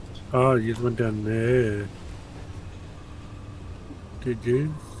that? Oh, you just went down there. Did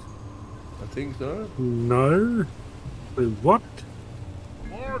you? I think so. No. Wait, what?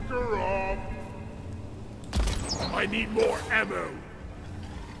 Marker up. I need more ammo.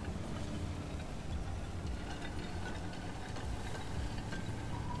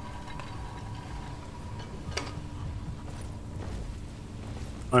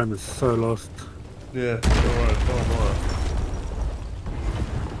 I'm so lost. Yeah, alright, fine,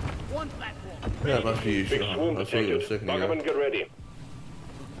 One platform. Yeah, it must be you, Big Sean. swarm I saw you a detected. second Buggerman, ago. get ready.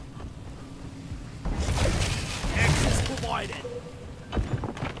 Access provided.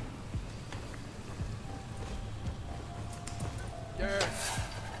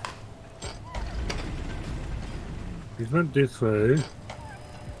 He's went this way.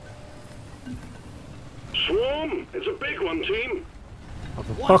 Swarm! It's a big one, team. Oh,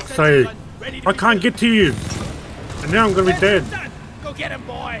 for fuck's sake. I can't get to you. And now I'm gonna be dead. Go get him,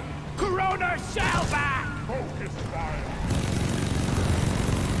 boy. Corona shell back. Focus fire.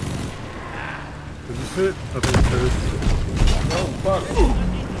 Is this it? I think so. Oh, fuck.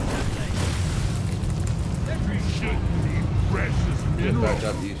 Shit need precious Get back minerals.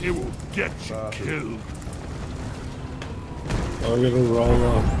 up, you It will get you bastard. killed. I'm gonna roll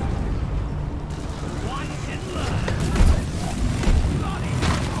off.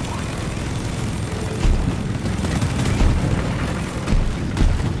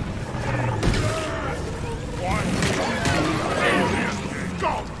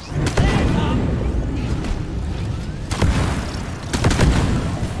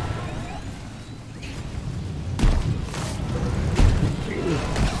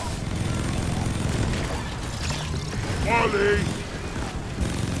 Ollie!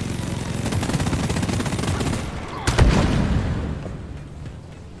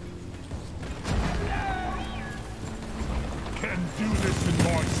 Can do this in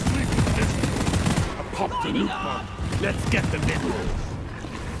my sleep. I popped a loot bomb. Let's get the minerals.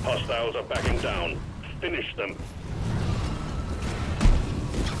 Hostiles are backing down. Finish them.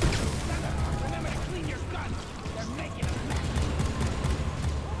 Remember to clean your guns. They're making a mess.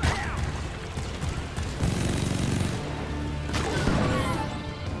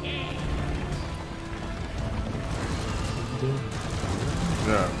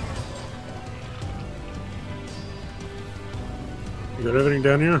 Yeah. You got everything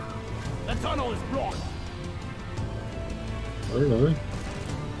down here? The tunnel is blocked. I don't know.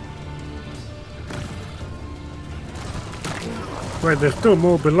 Wait, there's still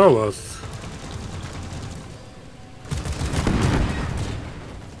more below us.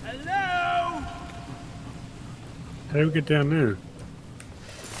 Hello? How do we get down there?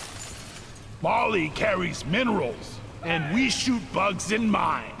 Molly carries minerals, and we shoot bugs in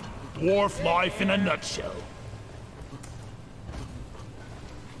mine. Dwarf life in a nutshell.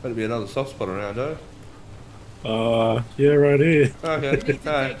 Better be another soft spot around, eh? Yeah, right here. Okay,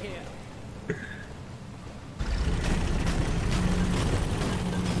 alright.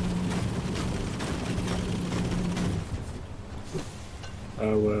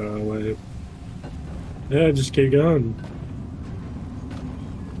 Oh, wait. Yeah, just keep going.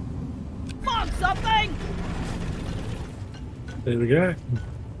 Find something! There we go.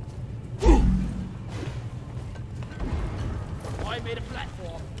 I made a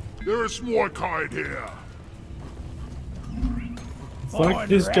platform. There's more kind here. Fuck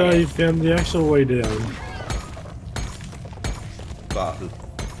this guy, he found the actual way down. Bastard.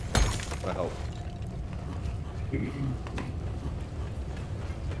 My help.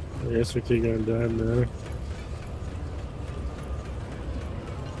 I guess we keep going down there.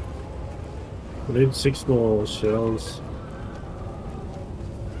 We need 6 more shells.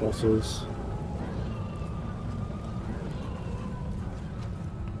 Fossils.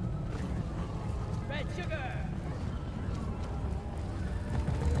 Red sugar!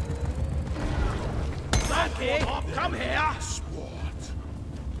 Okay, come here. What?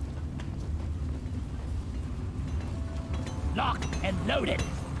 Locked and loaded.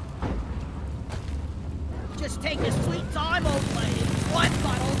 Just take your sweet time, old lady. I've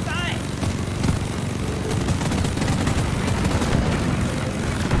got all day.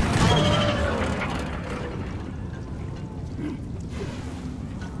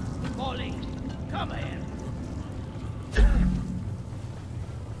 Molly, come here.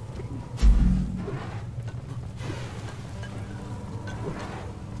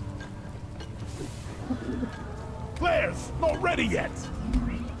 Claire's not ready yet.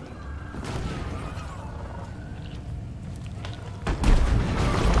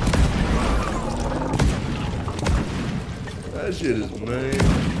 That shit is mean.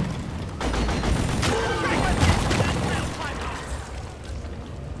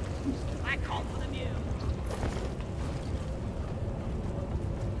 I called for the mule.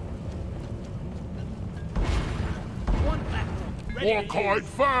 One platform. Ready More to kind use.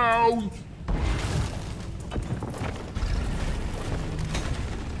 found.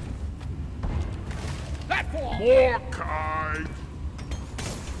 Platform. More kind.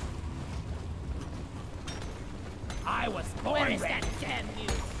 I was born is that damn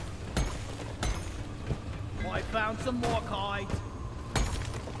mule? I found some more kites.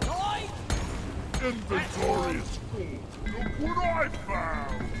 Kites? Inventory is full. Look what I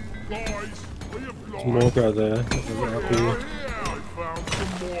found. Guys, we have got... Some more guy there. Up Oh, here. yeah, I found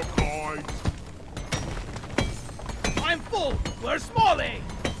some more kind. I'm full. Where's Smalley?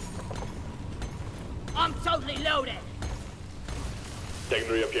 I'm totally loaded.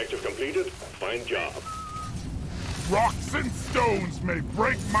 Secondary objective completed. Fine job. Rocks and stones may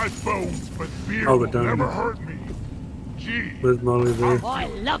break my bones, but beer Oh, will we're done. never hurt me. Gee, Where's Molly there? I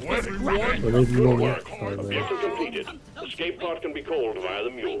love this Wait, racket. We need Good more work. left. Oh, man. Objective completed. Escape pod can be called via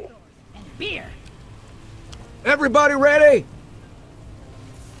the mule. And beer. Everybody ready?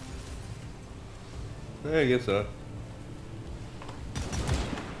 Yeah, I guess so.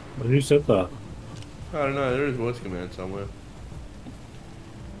 Well, who said that? I don't know, there is voice command somewhere.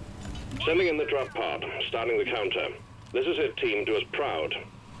 Sending in the drop pod. Starting the counter. This is it, team. Do us proud.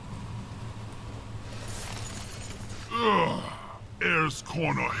 ugh, air's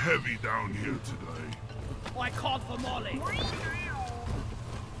kinda heavy down here today. I called for Molly.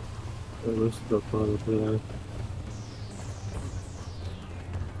 Oh, this is the part of there.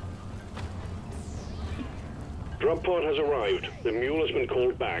 Drop pod has arrived. The mule has been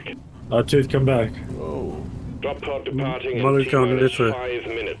called back. Tooth, come back. Whoa. Drop pod departing in Molly's going T-minus this way. 5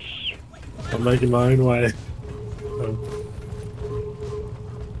 minutes. I'm making my own way.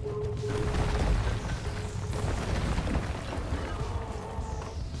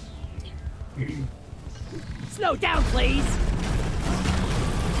 Slow down, please.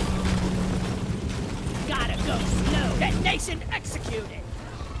 Gotta go slow. Detonation executed.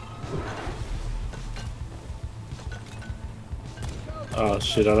 Oh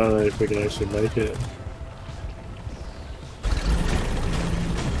shit, I don't know if we can actually make it.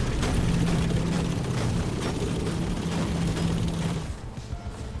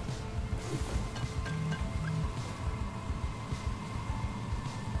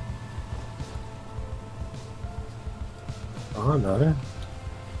 I know.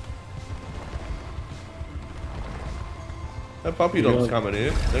 That puppy dog's coming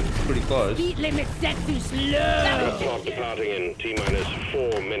here. That's pretty close. Speed limit set to slow. Aircraft departing in T-minus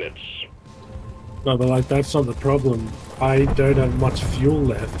 4 minutes. No, but like that's not the problem. I don't have much fuel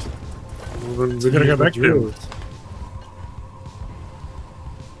left. Well, then we're gonna go back there. What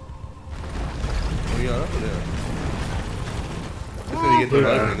do you got up there? Just gonna get the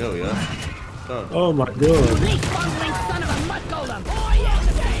opening, there we go. Done. Oh my god. Release bungling son of a mud golem. Oh yeah.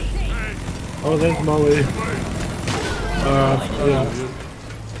 Oh, there's Molly. Yeah.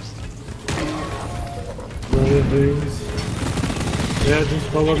 Molly things. Yeah, just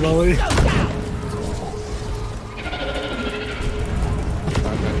follow Molly.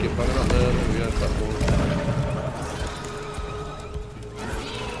 Keep running up there. There we go. Platform.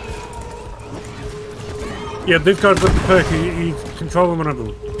 Yeah, this guy's got the perk. He's controlling one of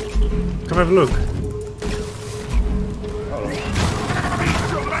them. Come have a look.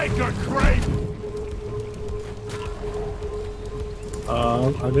 Jamaica crepe!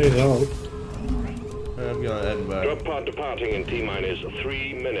 I need help. I'm going head back. Drop pod departing in T-minus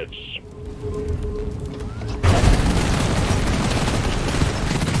 3 minutes.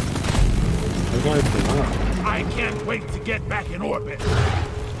 I'm going for that. I can't wait to get back in orbit.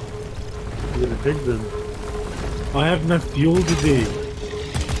 I'm gonna dig them. I have no fuel to dig.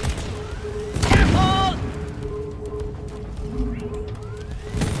 Careful!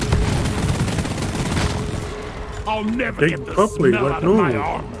 I'll never Dig get the properly, smell like out of my normal.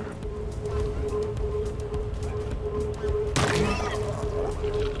 armor.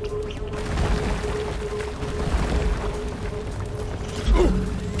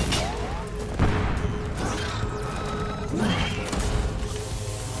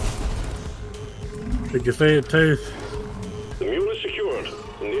 Did you see it too? The mule is secured.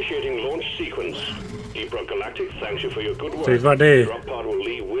 Initiating launch sequence. Keeper Galactic thanks you for your good work. So he's right there. Drop pod will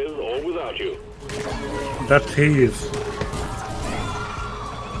leave with or without you. That's his.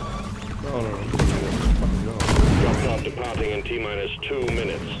 Drop pod departing in T-minus 2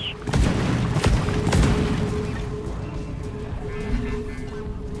 minutes.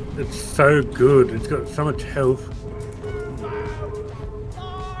 It's so good. It's got so much health.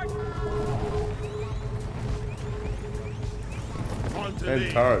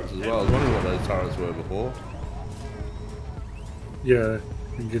 And turrets as well. I was wondering what those turrets were before. Yeah,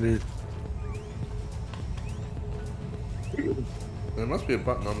 engineer. There must be a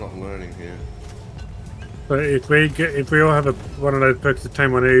button I'm not learning here. So if we all have one of those perks to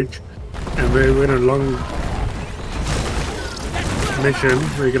tame on each, and we're in a long mission,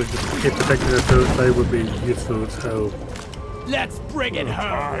 we're gonna just keep protecting ourselves. They would be useful as hell. Let's bring it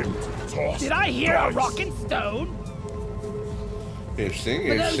home. Did I hear a rockin' stone? Interesting,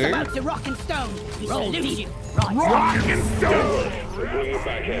 For those interesting. about to rock and stone, we salute you. Right. Rock and stone! Bring you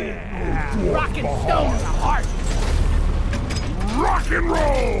back in. Rock and stone the heart. Rock and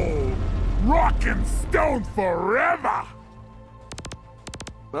roll! Rock and stone forever!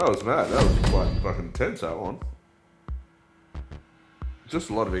 That was mad. That was quite fucking intense, that one. Just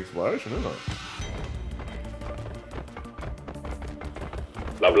a lot of exploration, isn't it?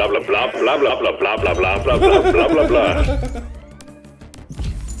 Blah blah blah blah blah blah blah blah blah blah blah blah blah blah blah.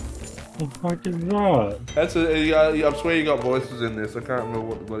 What the fuck is that? That's I swear you got voices in this. I can't remember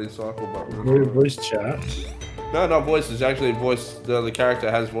what the bloody cycle button was. Voice chat. No, not voices. Actually, voice. The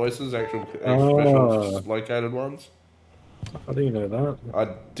character has voices. Actual special located ones. I didn't know that.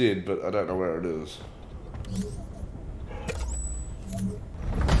 I did, but I don't know where it is.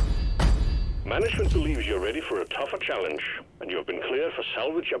 Management believes you're ready for a tougher challenge, and you have been cleared for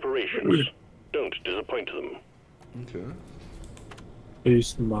salvage operations. Don't disappoint them. Okay.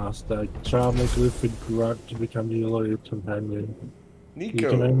 Beastmaster, charm a glyph with grunt to become your loyal companion.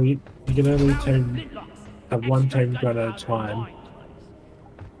 Nico. You can only have one tamed grunt at a time.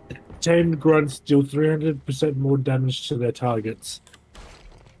 Tamed grunts deal 300% more damage to their targets.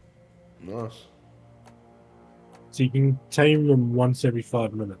 Nice. So you can tame them once every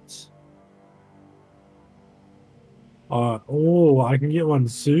 5 minutes. Oh, I can get one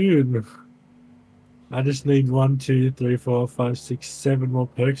soon. I just need 1, 2, 3, 4, 5, 6, 7 more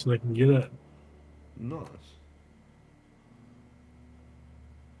perks and I can get it. Nice.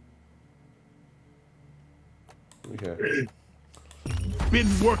 Okay. Been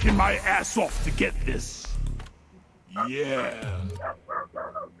working my ass off to get this. Yeah.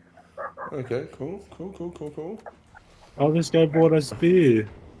 Okay, cool. Oh, this guy bought a spear.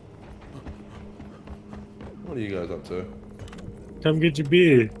 What are you guys up to? Come get your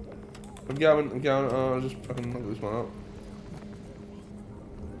beer. I'm going. I'll just fucking knock this one up.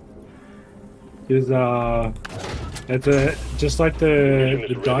 There's It's just like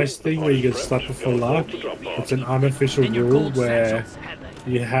the dice thing where you get stuck for luck. It's an unofficial rule where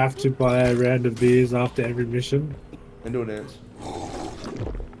you have to buy a round of beers after every mission. And do a dance.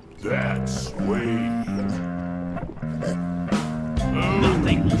 That's sweet.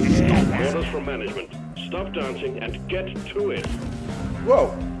 Nothing will stop us. Orders from management. Stop dancing and get to it.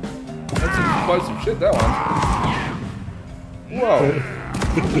 Whoa. That's some explosive shit, that one. Whoa.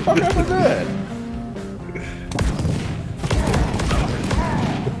 What the fuck happened there?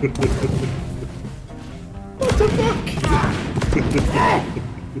 What the fuck?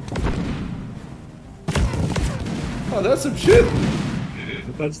 Oh, that's some shit.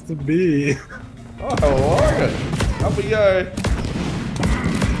 That's the bee. Oh, I like it. Up we go.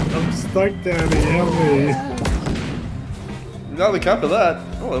 I'm stuck down here, help me. Another cup of that.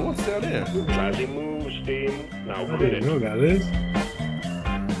 Oh, what's down here? Classy moves, team. Now I quit didn't it. know that is.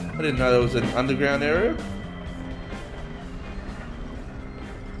 I didn't know there was an underground area.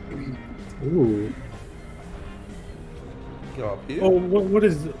 Ooh. Go up here. Oh, what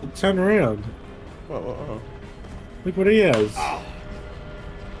is... Turn around. Whoa. Look what he has.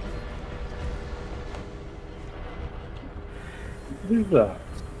 What is that?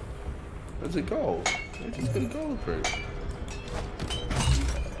 That's a gold. They just got a gold fruit.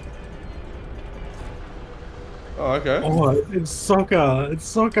 Oh, okay. Oh, it's soccer. It's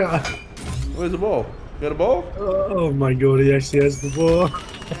soccer. Where's the ball? You got a ball? Oh my god, he actually has the ball. How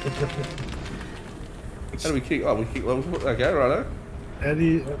do we kick? Oh, we kick level 4. Okay, righto. And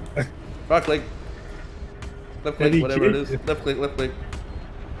he... Right click. Left click, Any whatever it kick? is. Left click, left click.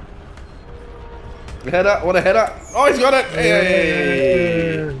 Header, what a header. Oh, he's got it!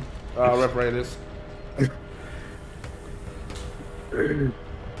 Hey! Oh, referee this.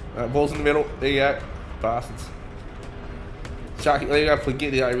 Ball's in the middle. There you go. Bastards. Sharky, there you go.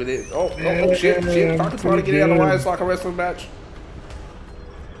 Forget it over there. Oh, shit. Fucking trying to get out of the way. It's like a wrestling match.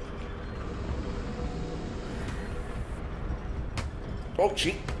 Oh,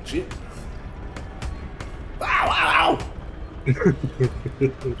 shit. Ow.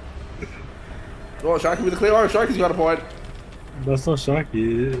 Oh, Sharky with the clear. Oh, Sharky's got a point. That's not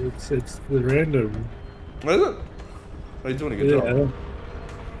Sharky, it's the random. What is it? Oh, he's doing a good job.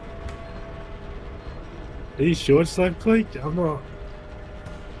 Are you sure it's left click? I'm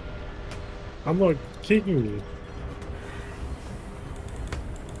not kicking you.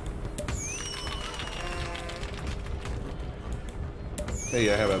 There you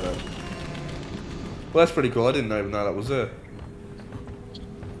go, how about that? Well, that's pretty cool. I didn't even know that was there.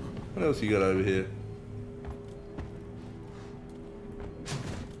 What else you got over here?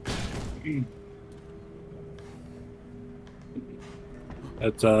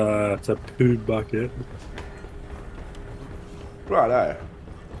 It's a poo bucket. Righto.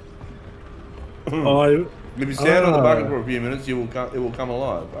 Oh, If you stand on the bucket for a few minutes, it will come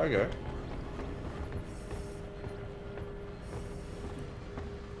alive. Okay.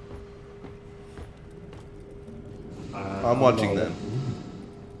 I'm watching then.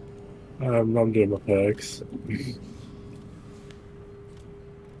 I'm doing my perks.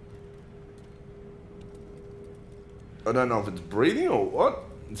 I don't know if it's breathing or what.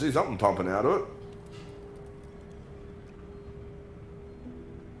 I see something pumping out of it.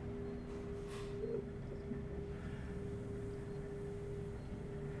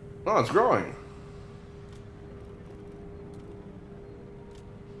 Oh, it's growing.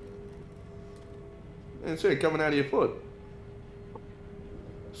 And see it coming out of your foot.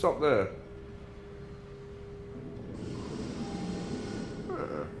 Stop there.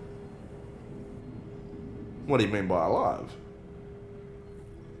 What do you mean by alive?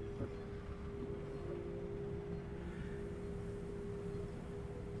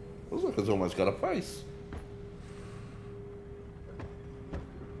 Looks like it's almost got a face.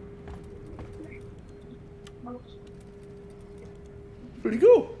 Pretty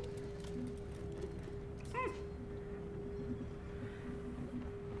cool.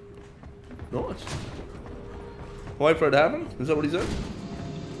 Nice. Wait for it to happen? Is that what he said?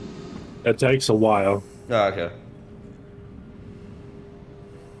 It takes a while. Ah, okay.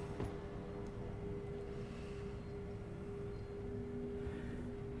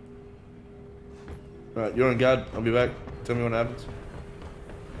 Alright, you're on guard. I'll be back. Tell me what happens.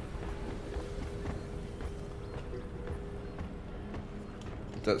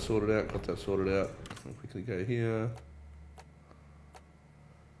 Got that sorted out. Got that sorted out. I'll quickly go here.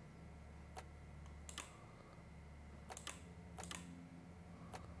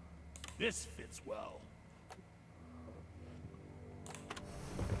 This fits well.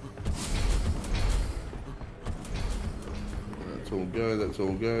 That's That's all go, that's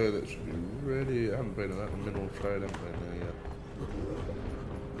all go. That should be ready. I haven't been to that in mineral trade, haven't been there yet.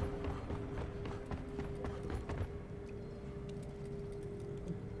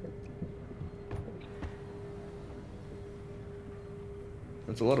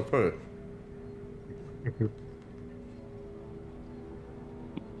 That's a lot of poo.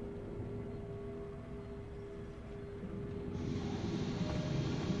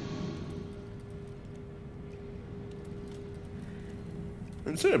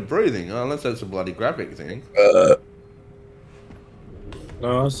 Instead of breathing, unless that's a bloody graphic thing.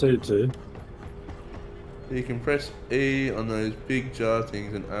 No, I see it too. You can press E on those big jar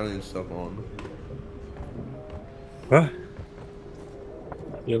things and alien stuff on. What?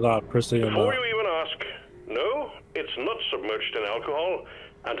 You're not pressing on Before that. you even ask, no, it's not submerged in alcohol,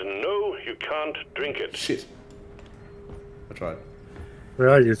 and no, you can't drink it. Shit. I tried. Where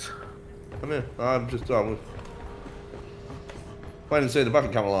are you? Come here. I'm just done with. Wait and see the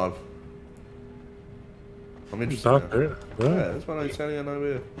bucket come alive. I'm interested now. Bucket? Yeah, What? that's why I'm standing on over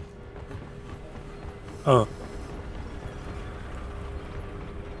here. Oh.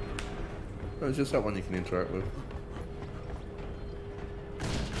 No, it's just that one you can interact with.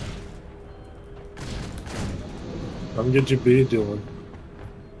 Come get your beer, Dylan.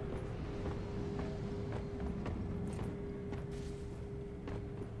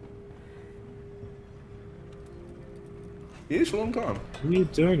 Yes, for a long time. What are you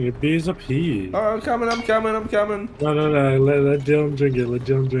doing? Your beer's up here. Oh, I'm coming, I'm coming, I'm coming. No, no, no. Let Dylan drink it. Let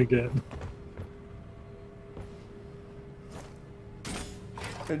Dylan drink it.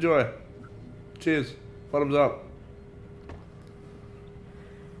 Enjoy. Cheers. Bottoms up.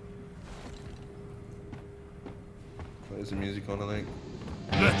 There's the music on, I think.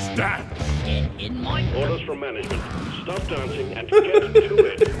 Let's dance. Get in my Orders from management. Stop dancing and get to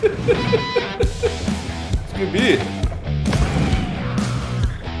it. It's good beer.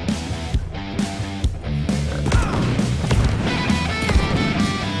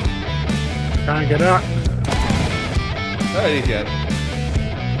 Can't get out. Oh, you can.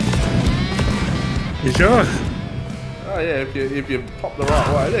 You sure? Oh yeah, if you pop the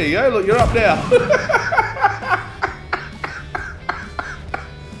right way. There you go. Look, you're up now.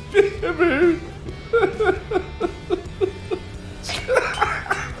 Peekaboo.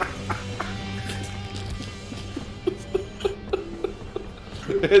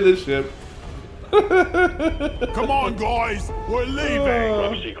 In the ship. Come on, guys. We're leaving.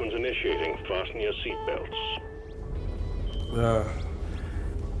 Drop sequence initiating. Fasten your seatbelts.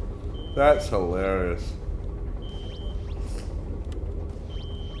 That's hilarious.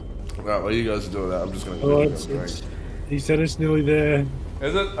 Right, well, you guys are doing that. I'm just gonna. Oh, it's, he said it's nearly there.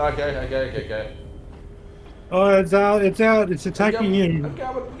 Is it? Okay. Oh, it's out. It's out. It's attacking him. I'm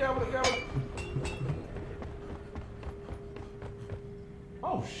coming.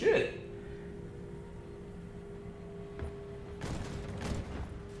 Oh shit.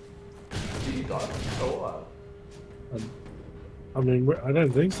 Did he die? Oh, what? I mean, I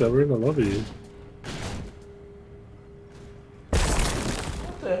don't think so. We're in the lobby.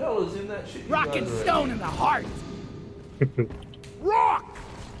 What the hell is in that shit? you rock guys and are stone in the heart. Rock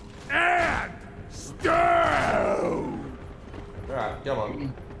and stone. Alright, come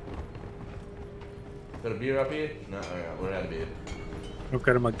on. Got a beer up here? No, alright, we're out of beer. Look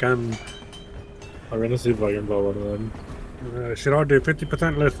at my gun. I'm gonna see if I can buy one of them. Should I do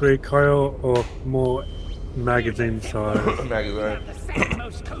 50% less recoil or more magazine size? Magazine. The second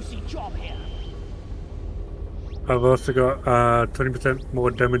most cozy job here. I've also got 20%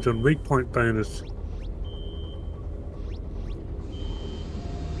 more damage on weak point bonus.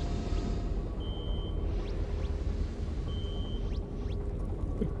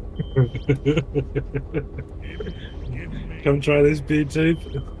 Come try this beer, tooth.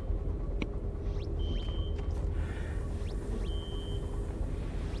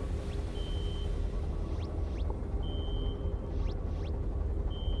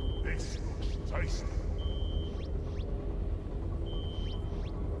 This looks tasty.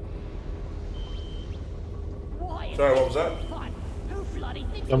 Why? Sorry, what was that? Fun. Who bloody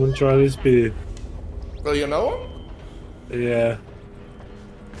thinks Come and try this beer. Oh, you know what? Yeah.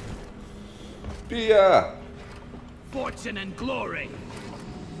 Beer! fortune and glory?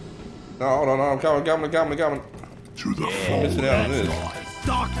 No, hold on, I'm coming. To the Missing out on this.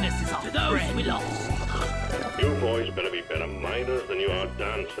 Darkness is to those we lost. You boys better be better miners than you are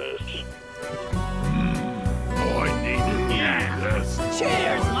dancers. I need this.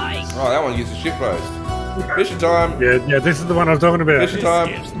 Cheers, Mike. Oh, that one gets a shit roast. Mission time. Yeah, this is the one I was talking about. Mission time.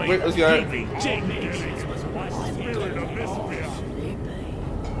 Quick, let's go.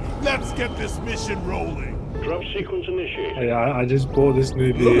 Let's get this mission rolling. Drop sequence initiated. Yeah, I just bought this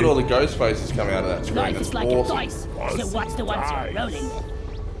new Look at all beer. the ghost faces coming out of that screen. Life That's is like awesome. a dice. So what's the ones you're rolling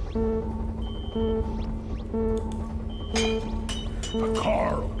with?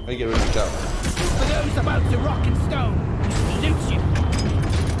 Carl. Hey, get rid of the cup. For those about to rock and stone, salute you.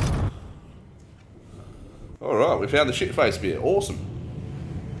 Alright, we found the shit face beer. Awesome.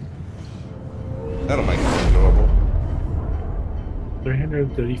 That'll make it more enjoyable.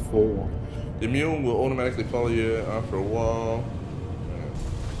 334. The mule will automatically follow you after a while.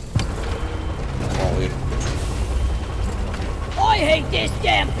 Molly. I hate this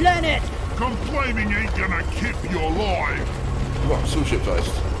damn planet! Complaining ain't gonna keep you alive. What? Still shit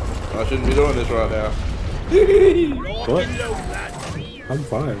faced. I shouldn't be doing this right now. What? I'm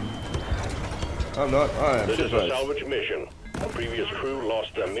fine. I'm not. I am This shit is a faced. salvage mission. A previous crew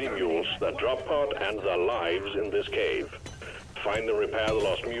lost their mini-mules, their drop pod, and their lives in this cave. Find and repair the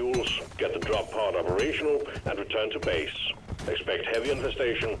lost mules, get the drop pod operational, and return to base. Expect heavy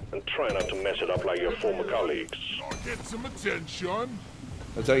infestation, and try not to mess it up like your former colleagues. I'll get some attention.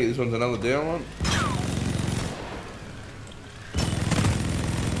 I take it this one's another down one.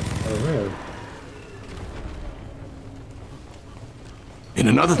 Oh, no. And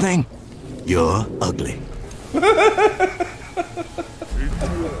another thing, you're ugly.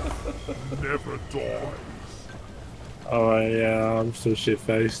 Never dies. Oh, yeah, I'm still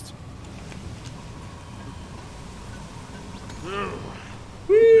shit-faced. Never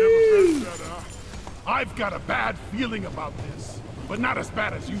been better. I've got a bad feeling about this, but not as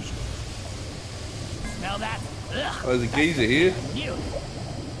bad as usual. Smell that? Ugh, Oh, there's a geezer here. you.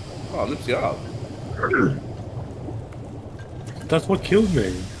 Oh, lips you up. That's what killed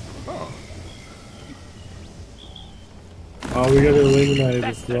me. Oh. Oh, we gotta eliminate the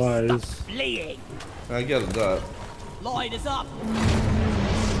Best to flies. stop fleeing. I get it, that. Line is up.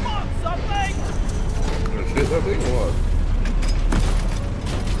 Want something? Gonna shoot that thing or what?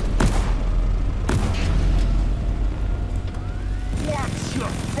 Watch your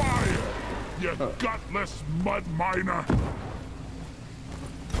fire, you gutless mud miner.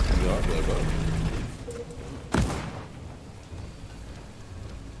 Yeah, I feel better.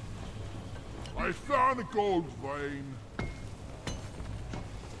 I found a gold vein.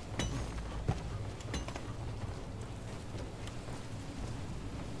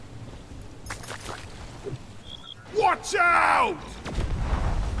 Watch out!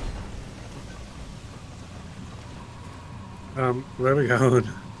 Where are we going?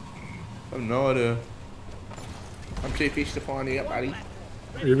 I have no idea. I'm too pissed to find out, buddy.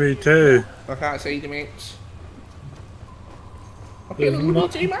 You me too. I can't see the mix. I There's feel a little bit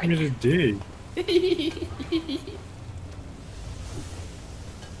nothing too for me much. to dig.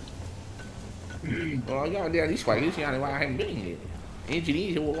 Well, I'm going down this way. This is the only way I haven't been here.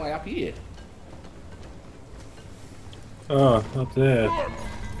 Engineers all the way up here. Oh, up there. Look!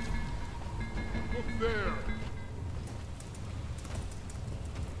 Look there.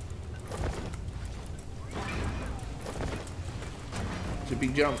 It's a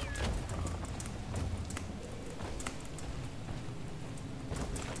big jump.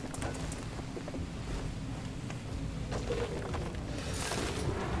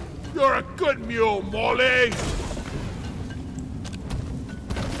 You're a good mule, Molly!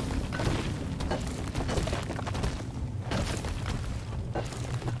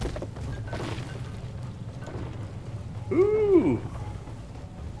 Ooh.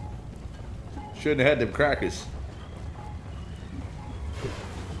 Shouldn't have had them crackers.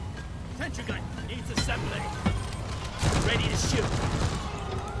 Sentry gun needs assembly. Ready to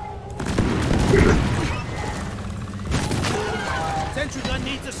shoot. Sentry gun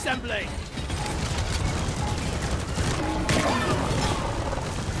needs assembly.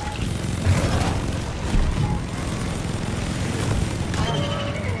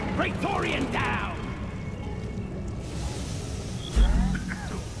 Praetorian down.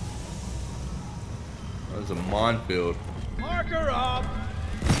 That was a minefield. Marker up.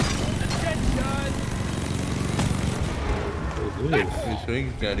 Attention. What is this? This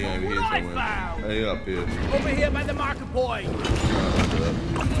thing's standing over here somewhere. Hey, up here. Over here by the marker point.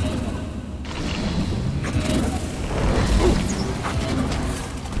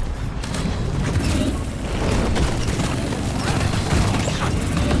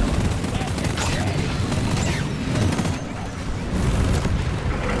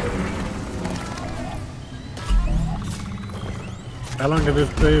 How long have this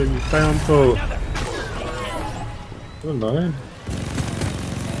been found for? I don't know.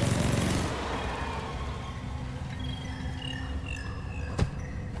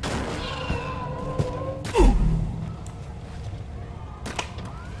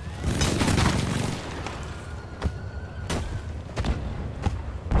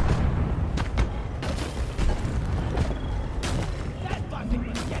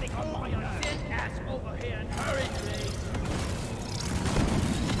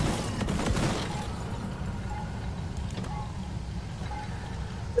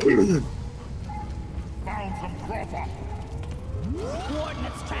 Found some cropper.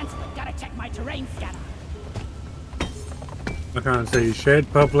 Coordinates transferred. Gotta check my terrain scanner. I can't see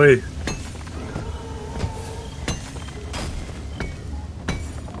shit properly.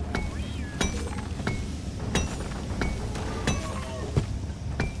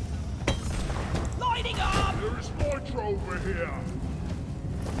 Lighting up! There's nitro over here.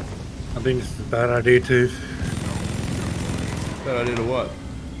 I think it's a bad idea to Bad idea to what?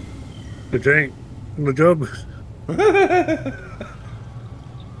 drink on the job.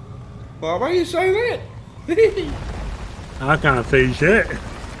 Well, why you say that? I can't see shit.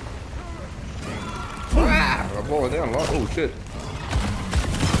 I'm blowing down a lot. Oh shit.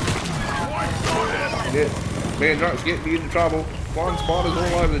 Yeah. Man, drunk's getting me into trouble. Flying spiders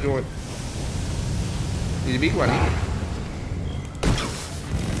all over the joint. He's a big one here.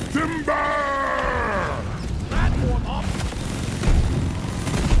 Timber! Platform up.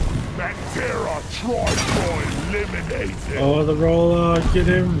 Bacteria tripod eliminated. Oh, the roller, get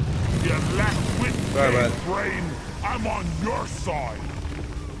him. You lack wit, Sorry, big man. brain. I'm on your side.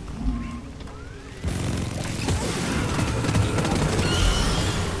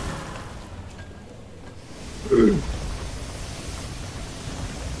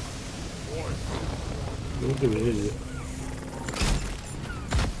 Look at it.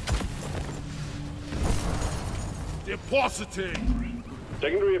 Depositing.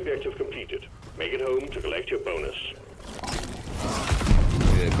 Secondary objective completed. Make it home to collect your bonus.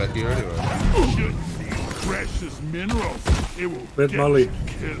 Yeah, back here anyway. Should need precious minerals. It will Where's get Molly? you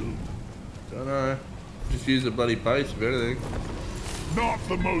killed. Don't know. Just use a bloody base if anything. Not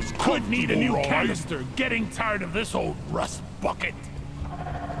the most Could need a new comfortable ride. canister. Getting tired of this old rust bucket.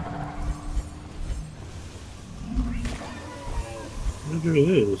 Look at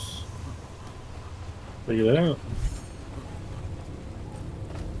this. Look at that.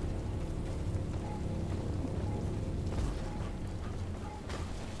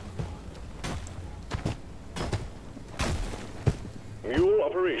 Mule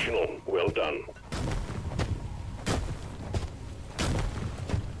operational. Well done.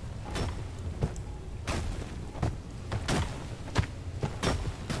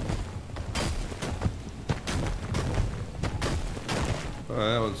 Alright,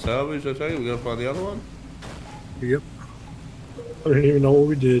 that one's salvaged, I tell you. We gotta find the other one. Yep. I don't even know what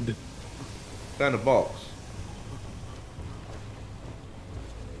we did. Found a box.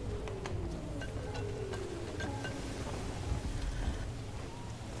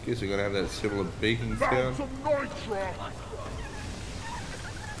 Guess we're gonna have that similar beacon Found sound. some nitro.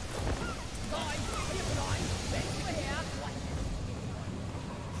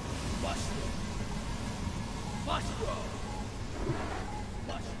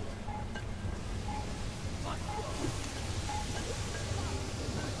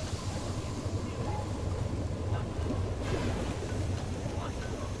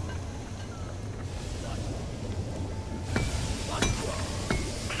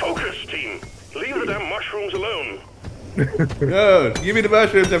 Focus, team. Leave the damn mushrooms alone. No, give me the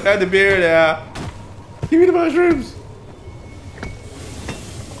mushrooms. I've had the beer now. Give me the mushrooms.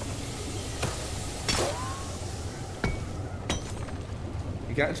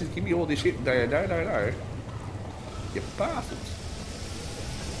 You can't just give me all this shit. No. You bastards.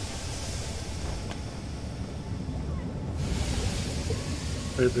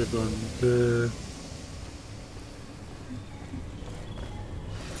 Where's everyone?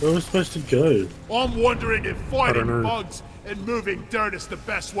 Where are we supposed to go? I'm wondering if I don't fighting know. bugs and moving dirt is the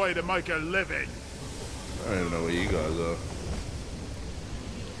best way to make a living. I don't even know where you guys are.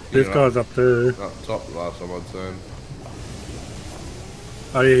 This You're guy's up there. up top last time I'd seen.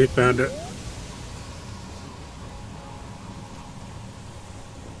 Oh yeah, he found it.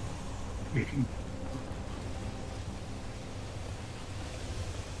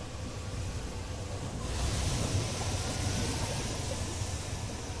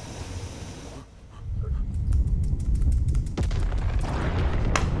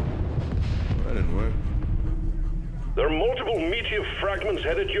 That didn't work. There are multiple meteor fragments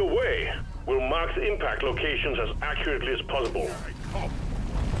headed your way. We'll mark the impact locations as accurately as possible.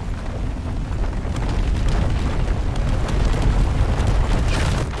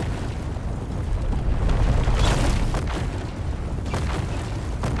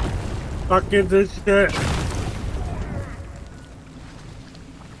 Fuck is this shit?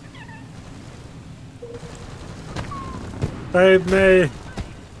 Save me!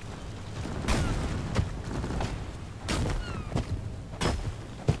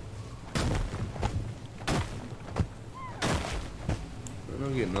 I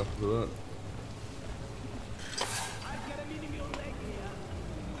don't get nothing for that.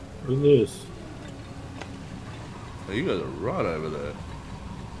 What is this? Oh, you guys are right over there.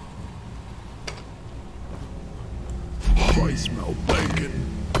 I smell bacon.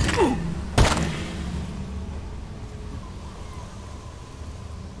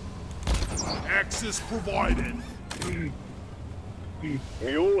 Access provided.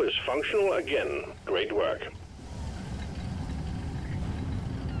 Mule is functional again. Great work.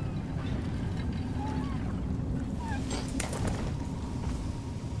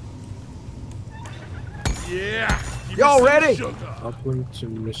 Yeah. Y'all ready? Uplink to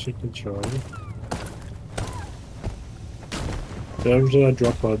mission control. Down to that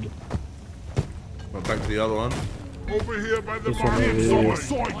drop pod. Went back to the other one. Over here by the This one market over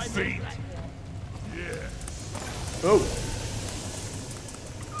soy seat. Yeah. Oh!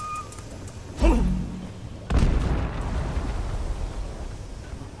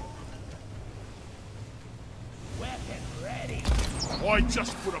 Weapon ready. I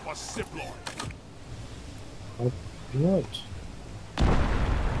just put up a zip line. What?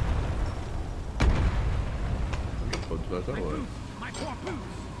 What's that other way? My corpus.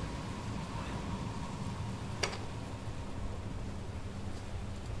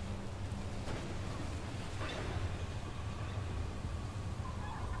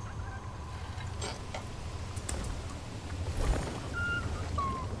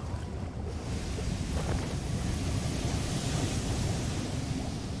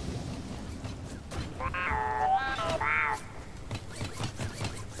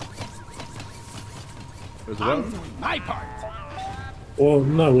 There's a I'm button. doing my part. Well,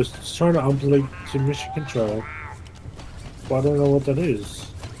 no, it's trying to uplink to mission control. But I don't know what that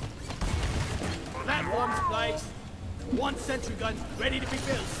is. Platforms placed. One sentry gun ready to be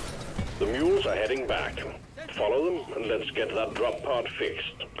built. The mules are heading back. Follow them and let's get that drop pod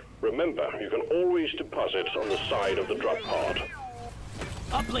fixed. Remember, you can always deposit on the side of the drop pod.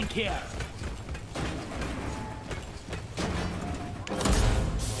 Uplink here.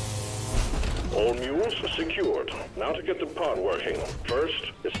 All mules secured. Now to get the pod working.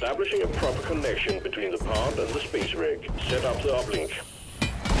 First, establishing a proper connection between the pod and the space rig. Set up the uplink.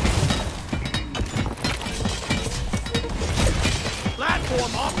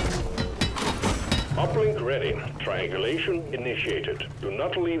 Platform up. Uplink ready. Triangulation initiated. Do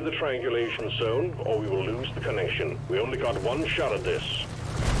not leave the triangulation zone or we will lose the connection. We only got one shot at this.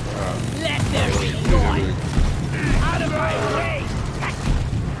 Let there be noise. Out of my way.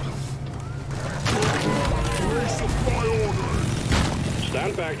 Resupply orders.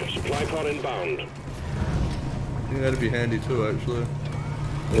 Stand back. Supply pod inbound. I think that'd be handy too, actually.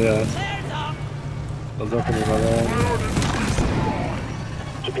 Yeah, There's up. I was looking at that.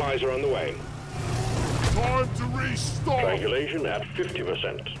 Supplies are on the way. Time to restock. Triangulation at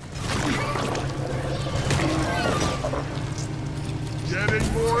 50%.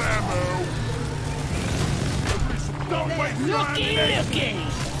 Getting more ammo. Don't wait for Looky, ammunition.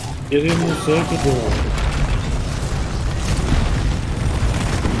 looky. Get in the circuit board.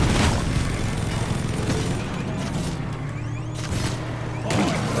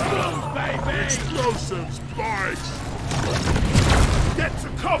 Explosives, spikes. Get to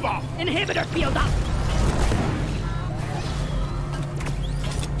cover. Inhibitor field up.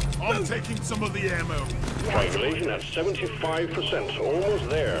 I'm taking some of the ammo. Triangulation at 75%. Almost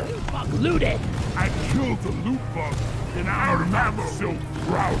there. Bug looted. I killed the loot bug, and I'm not so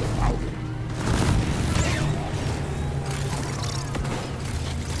proud about it.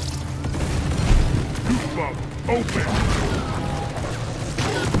 Loot bug, open.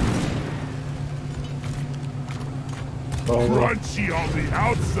 Crunchy on the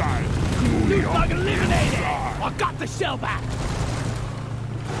outside, gooey Loot on bug the eliminated. inside. I got the shell back.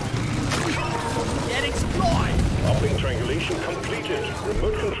 Get explored. Uplink triangulation completed.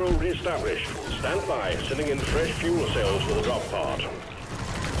 Remote control reestablished. Stand by. Sending in fresh fuel cells for the drop pod.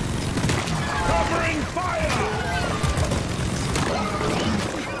 Covering fire!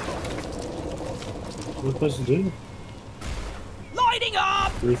 What am I supposed to do? Lighting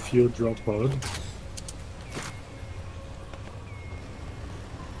up. Refuel drop pod.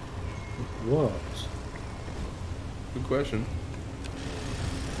 What? Good question.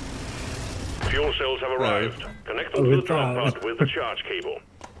 Fuel cells have arrived. Connect them Oh, to the it's drop on. pod with the charge cable.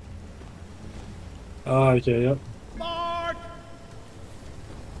 Oh, okay, yep. Mark.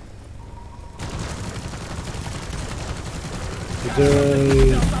 Is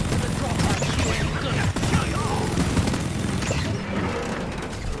there a...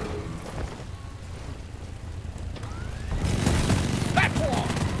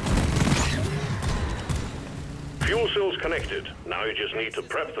 Fuel cells connected. Now you just need to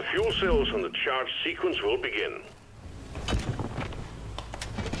prep the fuel cells and the charge sequence will begin.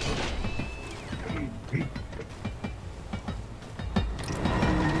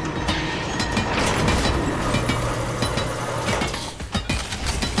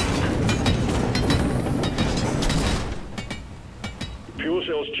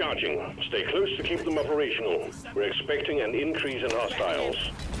 cells charging. Stay close to keep them operational. We're expecting an increase in hostiles.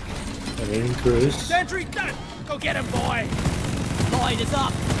 An increase. Sentry done! Go get him, boy! Lloyd is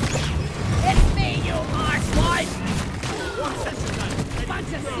up! It's me, you arsewide! One sentry gun!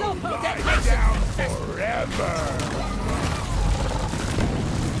 Bunch of slowpoke that Down forever.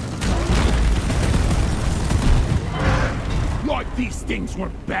 Like these things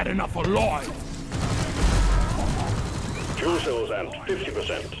weren't bad enough alive. Fuel cells at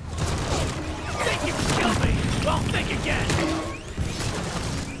 50%. Think you can kill me? Well, think again!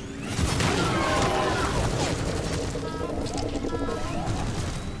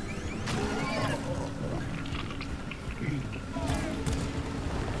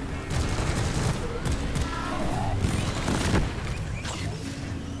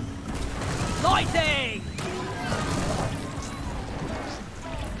 Lighting!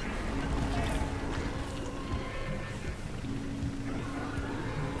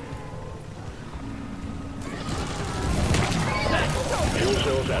 Fuel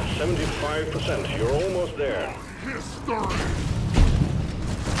cells at 75%. You're almost there. History.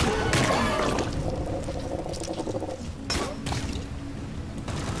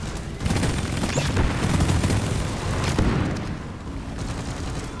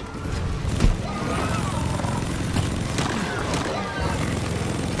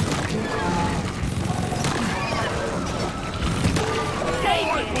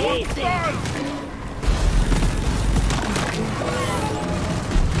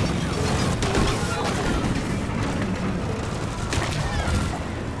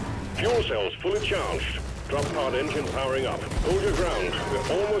 Fuel cells fully charged. Drop pod engine powering up. Hold your ground. We're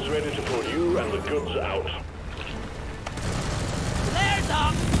almost ready to pull you and the goods out. Flares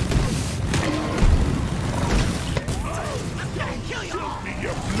up! I'm gonna kill you!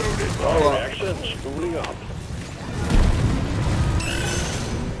 You bloated. Reactor spooling up.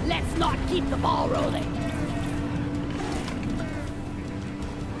 Let's not keep the ball rolling!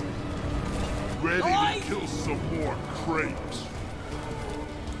 Ready Boys! to kill some more crepes.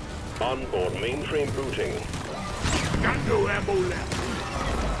 Onboard mainframe booting. Got no ammo left.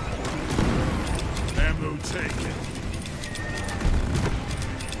 Ammo taken.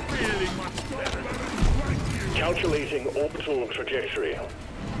 Really much better than right here. Calculating orbital trajectory.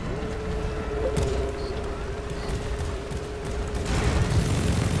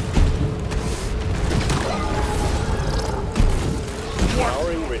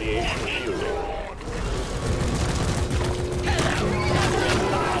 Powering radiation shielding.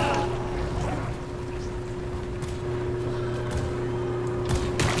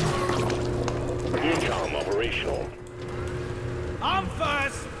 Intercom operational. I'm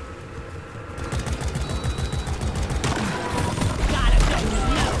first! Gotta go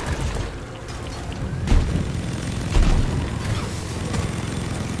slow!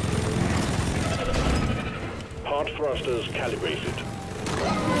 Hot thrusters calibrated.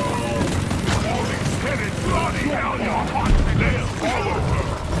 Headed bloody hell, you hot nail. Follow her.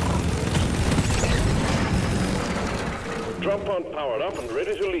 Drop pod powered up and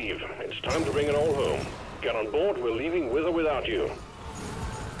ready to leave. It's time to bring it all home. Get on board, we're leaving with or without you.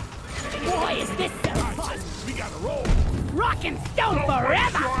 Boy, is this so fun! We gotta roll. Rock and stone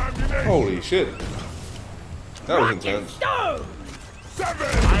forever! Holy shit. That was Rock and intense. stone! I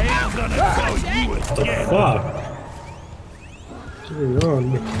am gonna tell you again. Fuck. What's going on?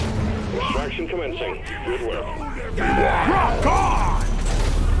 Extraction commencing. Good work. Rock on!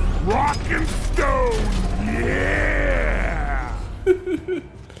 Rock and stone! Yeah!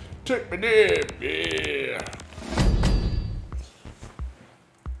 Check me name, yeah.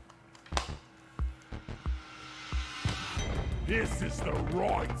 This is the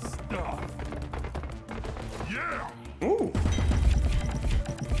right stuff. Yeah! Ooh.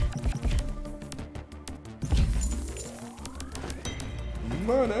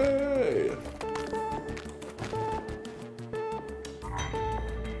 Money!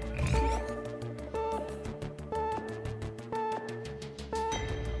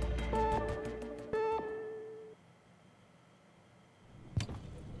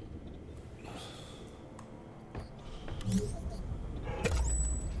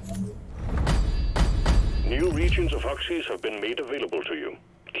 New regions of Huxies have been made available to you.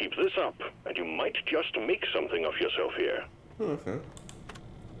 Keep this up, and you might just make something of yourself here. Okay.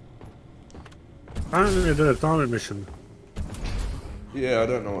 I don't think I did a diamond mission. Yeah, I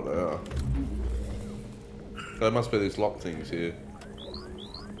don't know what they are. There must be these lock things here.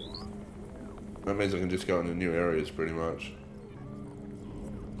 That means I can just go into new areas pretty much.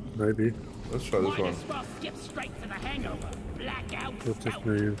 Maybe. Let's try this Might one. as well skip straight to the hangover. Blackout. What's this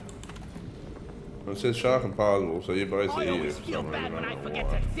move? It says shark impossible, so you're I basically here. always feel bad when I forget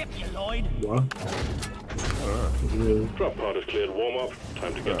to zip you, Lloyd. What? Drop pod is cleared. Warm up.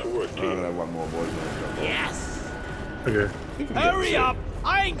 Time to get to work, I'm team. gonna have one more boys. Yes. Okay. Hurry up!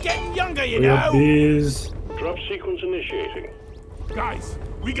 I ain't getting younger, you We got know. bees. Drop sequence initiating. Guys,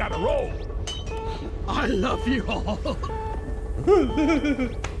 we gotta roll. I love you all.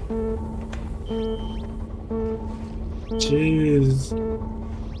 Jeez.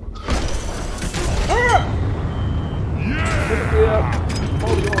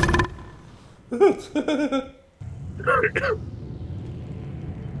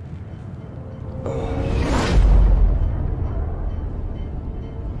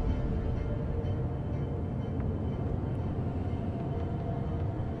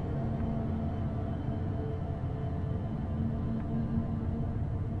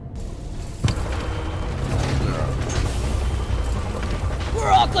 We're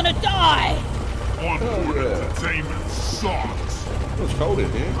all gonna die. On-board entertainment sucks. It's cold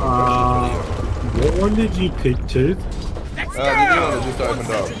in here. What one did you pick, Tooth? Let's The new go. one that just opened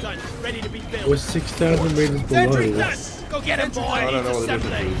up. Sensor gun ready to be filled. We're 6,000 meters Sentry below. done. Go get him, boy. I don't know what the Assembly.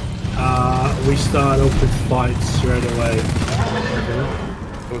 difference is. We start off with fights straight away.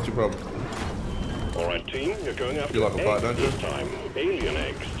 What's your problem? Alright, team, you're going after You like a fight, eggs don't you? this time. Alien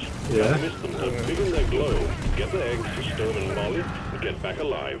eggs. Yeah. Miss them to biggen their glow. Get the eggs, stow them in Molly, and get back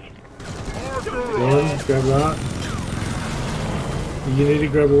alive. Go on, grab that. You need to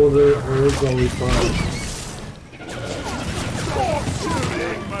grab all the orbs while we fight.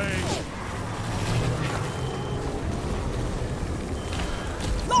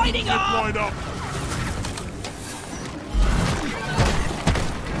 Lighting up. Line up.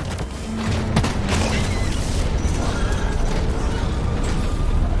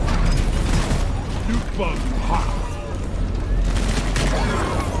 Nuke bug hot.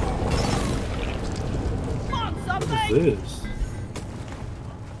 Come on, What's something. this?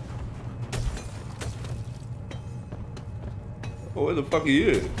 Oh, where the fuck are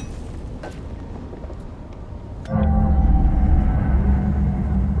you?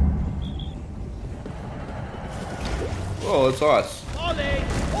 Oh, it's ice. Ollie,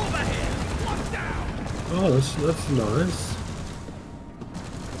 over here. Lock down. Oh, that's nice.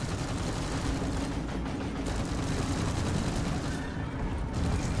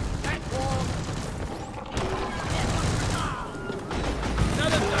 Platform.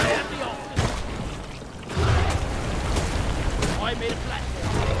 Another guy at the office. I made a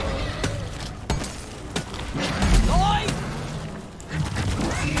platform. Lloyd!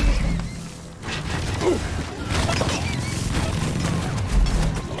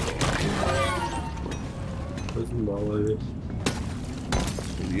 Where's Molly?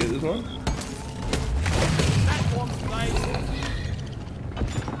 Did you get this one? Platform's place.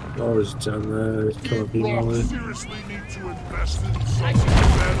 Oh, it's down there. It's gonna be Rock Molly. seriously need to invest in I something should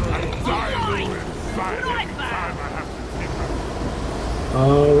better. Die a little inside every Right back. time I have to think of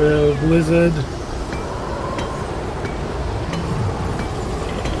Oh, we have Blizzard.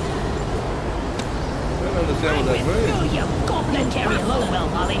 I don't understand what that Through means. you goblin carry along well,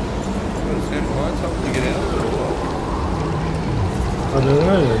 Molly. I don't understand why it's helping to get out of it or what? I don't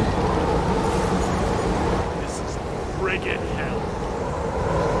know. This is friggin' hell.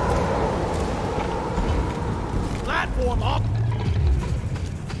 Platform up.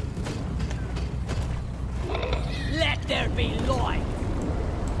 Let there be light.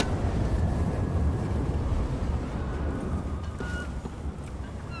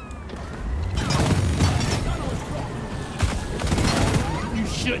 You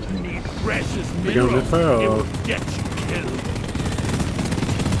shouldn't need precious We're gonna minerals. get It fell. will get you killed.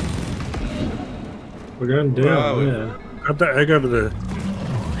 We're going Where are down, we? yeah. Grab that egg over there.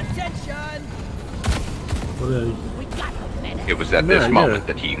 Attention. What are you? We got the minute. It was at Yeah, this yeah. moment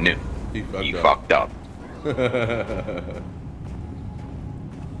that he knew. He He fucked up. fucked up.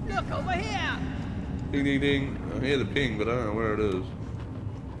 Look over here. Ding ding ding. I hear the ping, but I don't know where it is.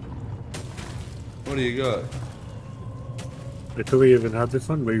 What do you got? Until we even had this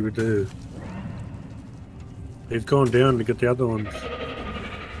one, we would do. He's gone down to get the other ones.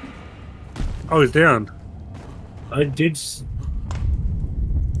 Oh, he's down. I did.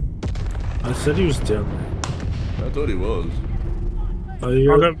 I said he was down there. I thought he was. Oh,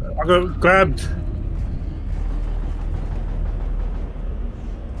 you I got grabbed.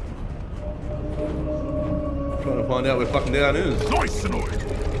 Trying to find out where fucking down is. Noisenoid.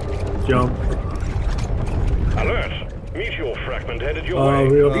 jump. Alert! Meteor fragment headed your Oh, way.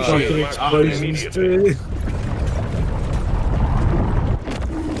 we have Oh, fucking yeah. explosions Immediately. too.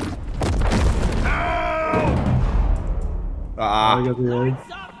 I Ah, got the egg.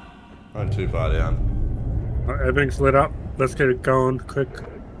 I'm too far down. Everything's lit up. Let's get it going quick.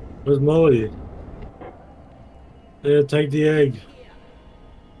 Where's Molly? Yeah, take the egg.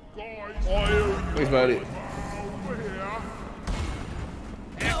 Thanks, buddy.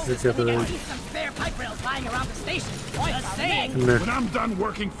 Let's get the egg. Some spare pipe rails lying around the station. When I'm done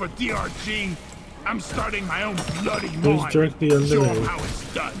working for DRG, I'm starting my own bloody Who's mine. directly Show 'em under how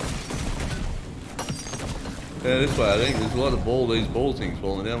it's done. Yeah, this way I think there's a lot of these ball things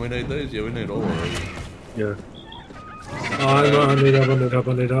falling down. We need these. Yeah, we need all of these. Yeah. Oh, I need up.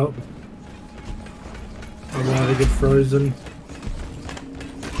 I'm allowed to get frozen.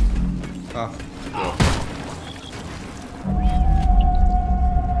 Ah.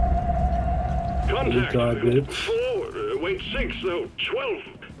 Contact. God, bitch. 6, 12.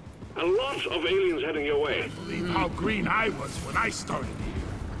 A lot of aliens heading your way. Believe how green I was when I started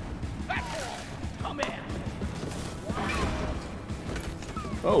here. Come here.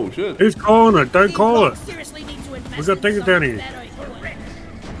 Oh shit. Who's calling it? Don't call it. Seriously need to invest We got things down here.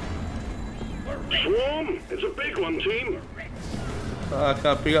 Swarm, it's a big one, team. I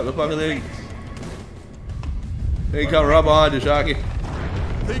can't pick up the fucking thing. He come right behind you, Sharky.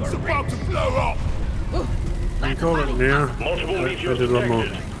 Things about to blow up. You call it now. Multiple meteors did a lot more.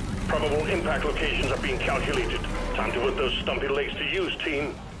 detected. Probable impact locations are being calculated. Time to put those stumpy legs to use,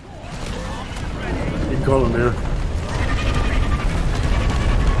 team. You can call it now.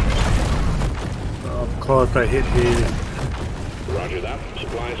 Of course, they hit here. Roger that.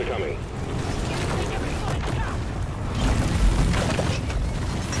 Supplies are coming.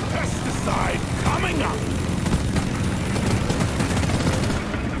 Pesticide coming up.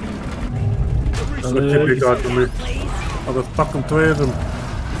 That's a tip you got for me. Oh, there's fucking 3 of them.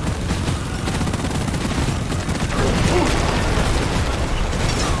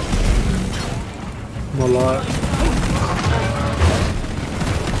 My life.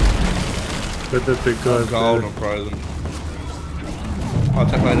 But the big guys. Gold and frozen. I'll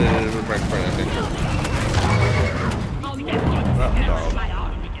take my break for it, I think.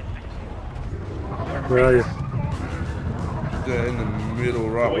 Where are you? Yeah, in the middle,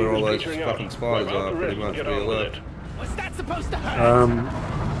 right where all those fucking spiders are, pretty much to your left. What's that supposed to hurt?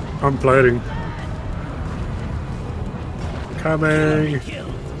 I'm floating. Coming.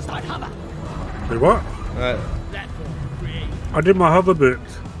 Start hover. Wait, what? Right. I did my hover bit.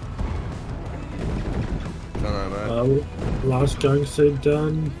 Don't know, mate. Last gang seed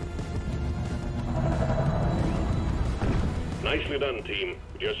done. Nicely done, team.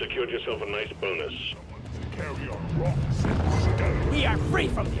 You just secured yourself a nice bonus. Carry on rocks and stone. We are free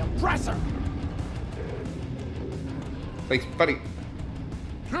from the oppressor. Thanks, buddy.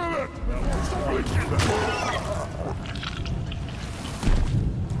 Kill it.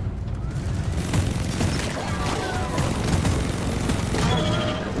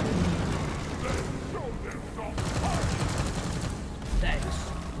 Thanks.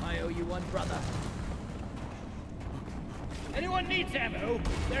 I owe you one, brother. Anyone needs ammo?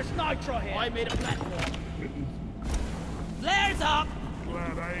 There's nitro here. I made a platform. Flares up!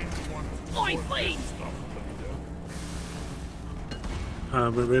 Glad I ain't one of Oi, please!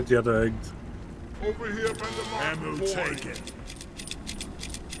 But where's the other eggs? over here by the ammo taken.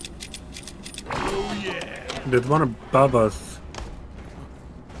 Oh yeah. There's one above us.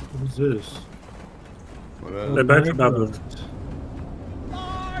 What's this? They're both above us.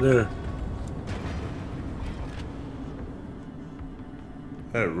 There.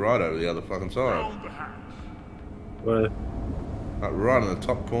 They're right over the other fucking side. Where? Like right in the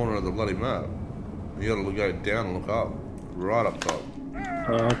top corner of the bloody map. You gotta go down and look up. Right up top.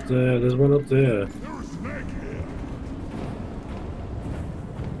 Up there. There's one up there.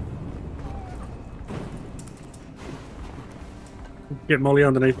 Get Molly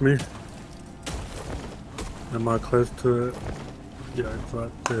underneath me. Am I close to it? Yeah, it's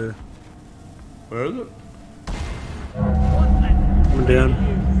right there. Where is it? Coming down.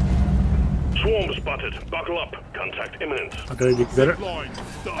 Swarm spotted. Buckle up. Contact imminent. Okay, you can get it. Line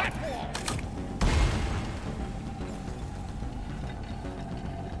done.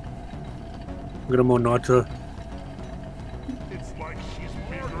 Get him more nitro. It's like she's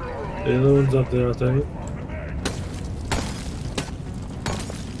bigger or The other one's up there, I think.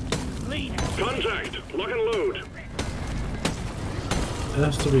 Contact. Lock and load. It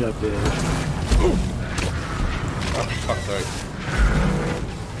has to be up there. Oh, fuck's sake.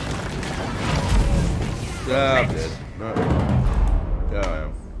 Yeah, I'm dead. No. Yeah, I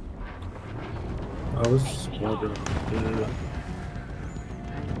am. I was spotted up there.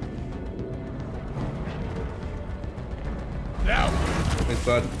 now. Thanks,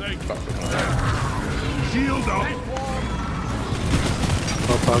 bud. Fuck. Shield up.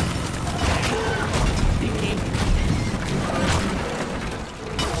 Oh fuck.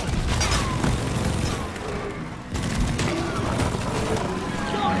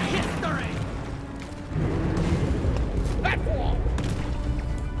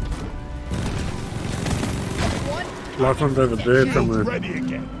 Last one's over there Shields somewhere. ready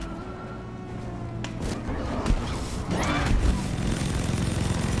again.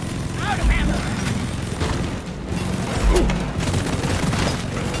 Out of ammo!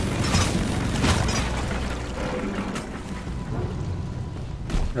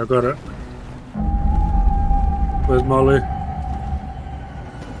 I got it. Where's Molly?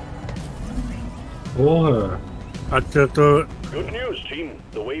 Oh, I just thought. Good news, team.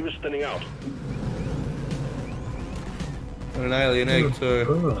 The wave is thinning out. And an alien egg too.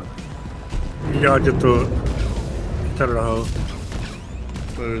 oh. Yeah, I just thought. Tell her the hole.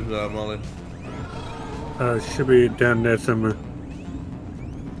 Where's Molly? Should be down there somewhere.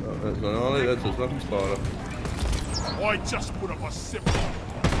 Oh, that's not Molly, that's a fucking spider. I just put up a simple.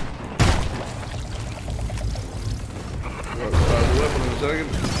 Right, start the weapon in a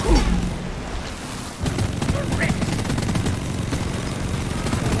second.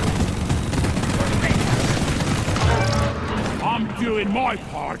 I'm doing my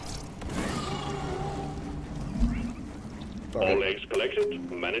part. All eggs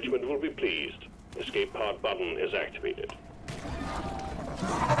collected. Management will be pleased. Escape pod button is activated.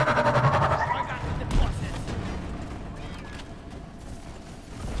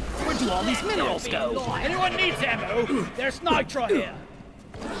 Where do all these minerals go? Anyone needs ammo? There's nitro here.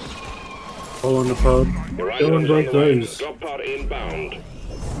 All on the pod. Your Go and items break on the way. those. Drop pod inbound.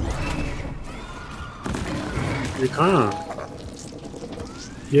 You can't.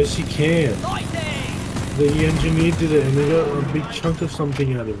 Yes, you can. Lightning! The engineer did it and they got a big chunk of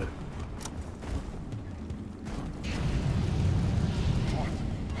something out of it.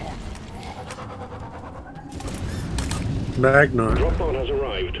 Magna. Drop pod has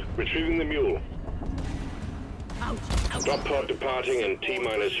arrived. Retrieving the mule. Ouch! Ouch! Drop pod departing in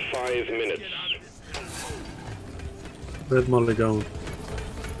T-minus 5 minutes. Where's Molly going?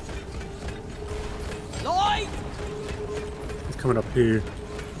 Light! It's coming up here.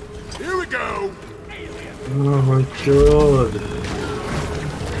 Here we go. Oh my god.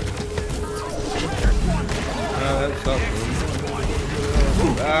 That's something.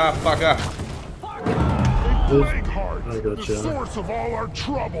 Ah, fucker. Plague heart, I the gotcha. source of all our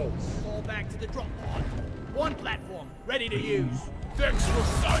troubles. Fall back to the drop pod. One platform, ready to use. Thanks for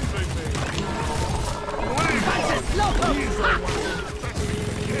saving me. Plague heart, he's the one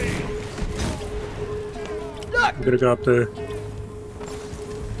who Look! I'm gonna go up there.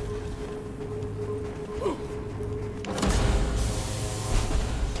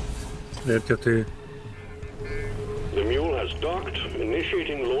 Yeah, just here. The mule has docked.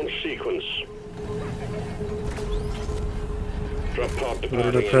 Initiating launch sequence. Drop pod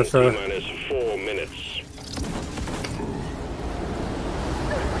departing in press her. T-minus 4 minutes.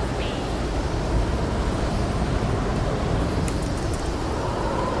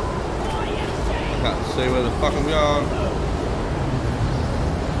 Can't see where the fuck I'm going.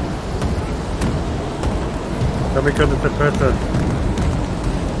 Let me cut the pressure.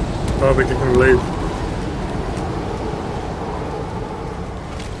 Oh, we can leave.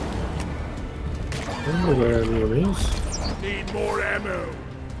 I don't know where everyone is. need more ammo.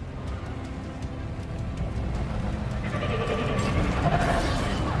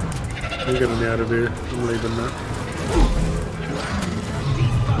 We're getting out of here. I'm leaving that.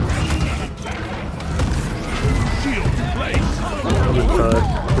 Shield in place. I'm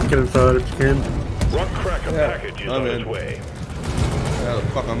inside. Just get inside if you can. Rock cracker package is I'm on in. its way. How the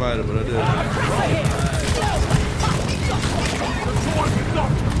fuck I made it, but I did.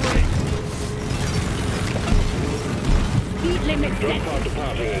 Speed limit Drop set. pod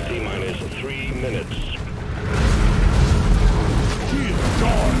departing in T-minus 3 minutes. Shield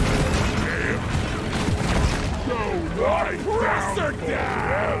gone. Go right down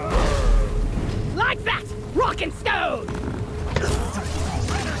forever. Like that! Rock and stone!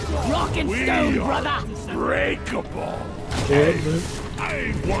 Rock and We stone, are brother! breakable. Yeah, I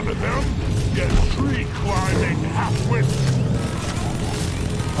ain't one of them. Get tree climbing halfwit.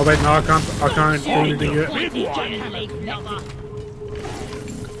 Oh wait, no, I can't do anything yet.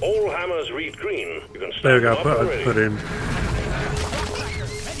 All hammers read green. You can start There we go, them up already. put in.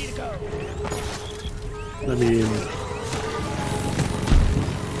 Ready to go. Let me in.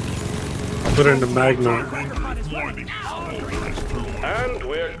 I'll put it in the magnet. And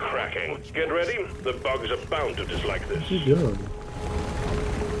we're cracking. Get ready. The bugs are bound to dislike this. what are you doing?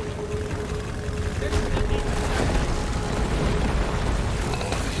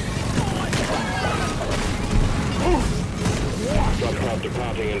 Drop pod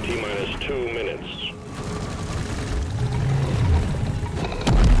departing in T-minus 2 minutes.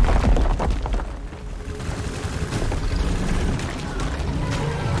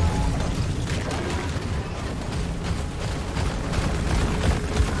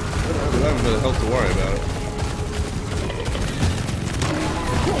 help to worry about it.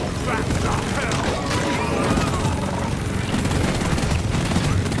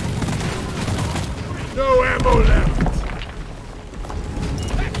 No ammo left.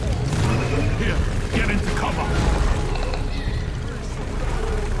 Here, get into cover.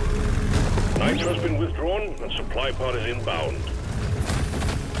 Nitro has been withdrawn and supply pod is inbound.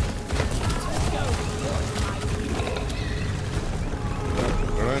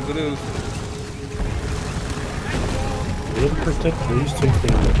 Alright, it is. We'll protect these two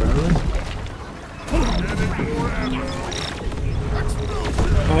things, apparently.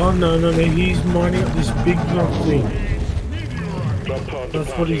 Oh no, he's mining up this big rock thing.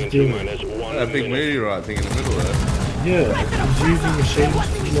 That's what he's doing. That big meteorite thing in the middle there. Yeah, he's using machines to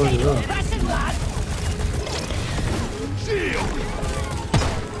mine it up.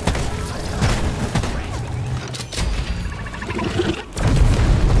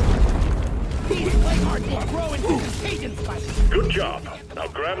 Good job. Now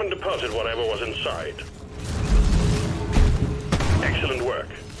grab and deposit whatever was inside. Excellent work.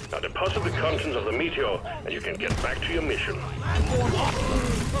 Now deposit the contents of the meteor and you can get back to your mission.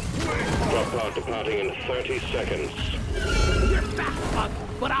 Drop pod departing in 30 seconds. You're fast, Bug,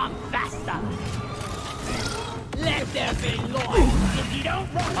 but I'm faster. Let there be noise. If you don't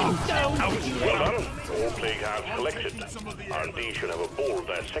run, you don't. Well done. All plague halves collected. R&D should have a ball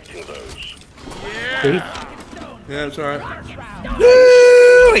dissecting those. Yeah, it's alright.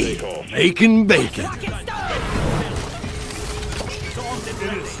 Bacon, bacon.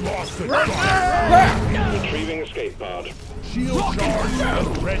 Retrieving escape pod. Shield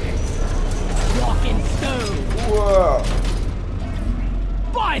charge ready. Walking stone. Whoa.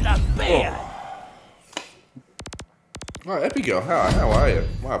 By the beard. Right, Epigirl, how are you?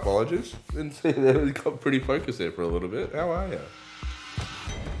 My apologies. Didn't see that. We got pretty focused there for a little bit. How are you?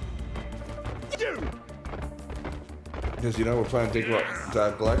 Because you know we're playing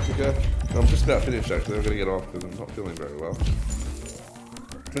Galactic. I'm just about finished actually. I'm going to get off because I'm not feeling very well.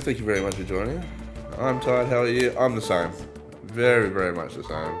 But thank you very much for joining. I'm tired. How are you? I'm the same. Very, very much the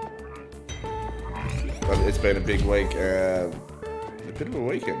same. But it's been a big week. A bit of a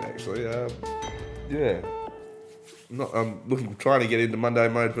weekend actually. Yeah. I'm trying to get into Monday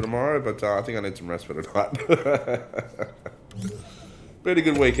mode for tomorrow, but I think I need some rest for tonight. Been a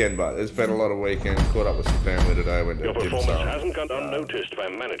good weekend, but there's been a lot of weekend. Caught up with some family today. Went to Your performance hasn't gone unnoticed by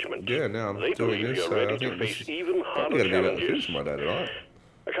management. Yeah, now I'm doing this. You're ready to face even harder I'm going to be able to challenges. finish my day tonight.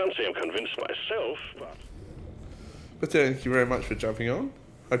 I can't say I'm convinced myself, But thank you very much for jumping on.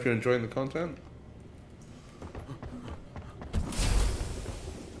 Hope you're enjoying the content.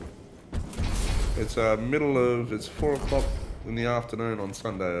 It's it's 4 o'clock in the afternoon on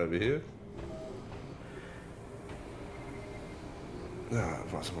Sunday over here.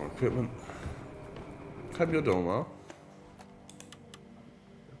 Buy some more equipment. Hope you're doing well.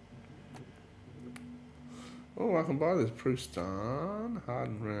 Oh, I can buy this proof stun,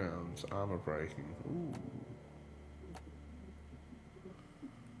 hardened rounds, armor breaking. Ooh.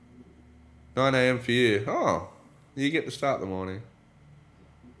 9 AM for you. Oh, you get to start the morning.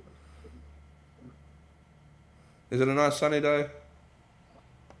 Is it a nice sunny day?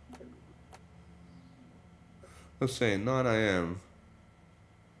 Let's see, 9 AM.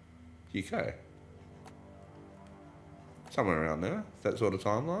 UK. Somewhere around there, that sort of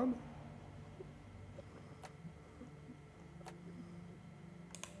timeline.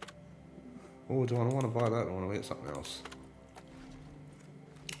 Oh, do I want to buy that or want to get something else?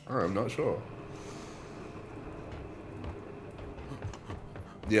 I'm not sure.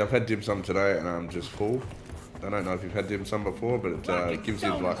 Yeah, I've had dim sum today and I'm just full. I don't know if you've had dim sum before, but it gives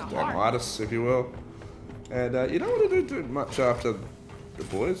you like itis, if you will. And you don't want to do much after the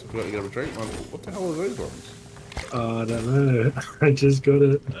boys. I forgot to get a drink. What the hell are these ones? I don't know. I just got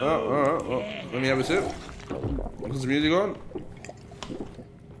it. Oh, alright. Well, let me have a sip. What's the music on?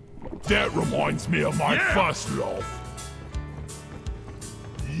 That reminds me of my first love.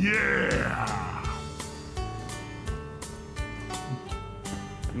 Yeah.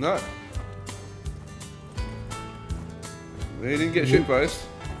 No. You didn't get shit faced.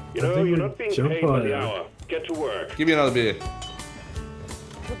 you know, you're not being paid by the hour. Get to work. Give me another beer.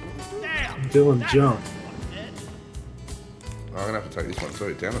 Dylan, jump. Oh, I'm gonna have to take this one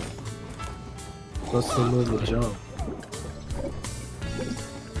too, damn it. What's the little jump?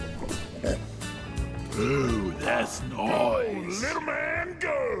 Ooh, that's nice. Little man,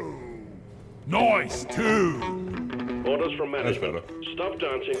 go. Nice too. Orders from That's management. better. Stop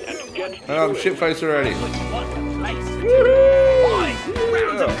dancing and get I'm shit faced already. What a place. Boy,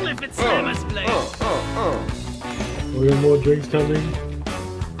 round the cliff at Slammers, please. We got more drinks coming.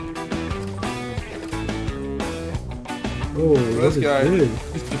 Oh, Let's what is go.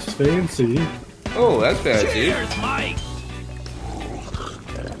 this? This is fancy. Oh, that's fancy. Cheers, Mike!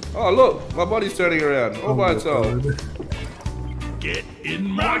 Oh, look, my body's turning around all by itself. Get in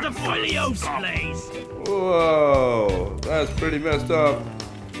my Round of Folios, please! Whoa, that's pretty messed up.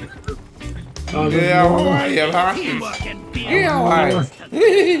 Oh, Yeah, no. why you bastards? Teamwork and beer. Yeah, why?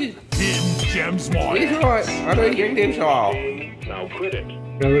 Tim Gems Mike. He's right. I don't get this all. Now quit it.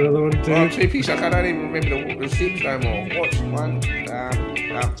 Grab another one, Oh, too. two pieces. I don't even remember the Sims no more. What's one?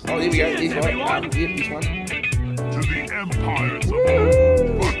 Oh, here we go. This one. This one. To the Empires of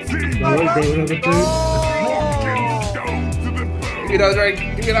old. For Team No, grab another, too. Walking stone to the bone. Give me another drink.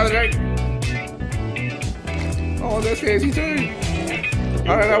 Give me another drink. Oh, that's fancy too. I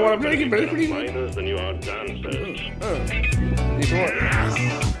don't know what I'm drinking, but it's pretty good. Miners than you are dancers. This one.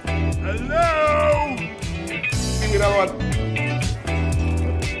 Hello. Give me another one.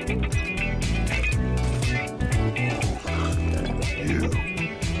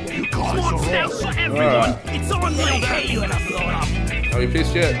 You guys are What's that awesome. for everyone? It's on me! Hey, you and a blow up! Are we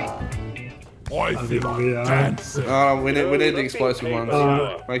pissed yet? I think we are. dancing. We need the explosive ones.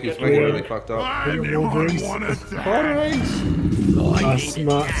 Make it really fucked up. I don't want to dance. Ah,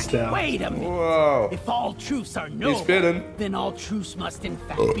 smart stuff. Wait a minute! Whoa. If all truths are He's known, spinning. then all truths must in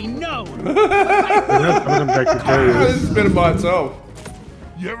fact be known. Yeah, I'm back to tell you. This is spinning by itself.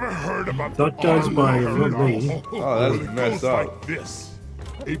 You ever heard about That the guy's barber buying it, heard not me. of? Oh, that's It messed goes up. like this.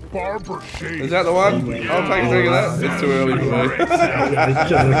 A barber shave. Is that the one? I'll take a drink of that. It's too early for me. I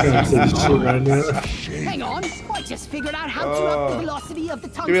can't say shit right now. Hang on, I just figured out how to up the velocity of the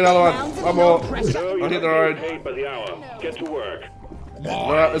tongue. Give me another one. rounds at One low more. pressure. No, you're I'll hit not the getting road. paid by the hour. Get to work.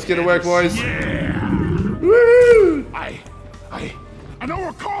 Alright, let's get to work, boys. Yeah. Woo! I know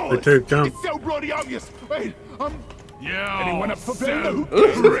we're calling. Hey, Ted, jump. It's so bloody obvious. Wait, Yeah. anyone up for bed?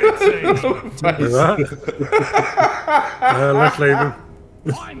 Let's leave him.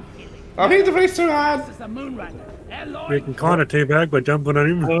 I hit the face too hard. This is the Moonrider. We can kind of teabag by jumping on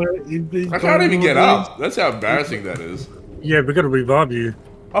him. I can't even get up. That's how embarrassing that is. Yeah, we gotta revive you.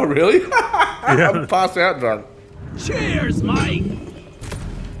 Oh, really? I'm passed out drunk. Cheers, Mike!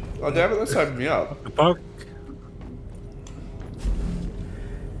 Oh, damn it, that's opened me up. The puck.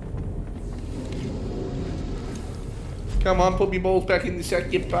 Come on, put me balls back in the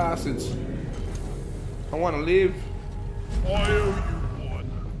sack, you bastards. I want to live. I owe you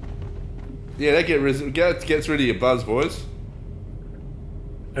one. Yeah, that gets rid of your buzz, boys.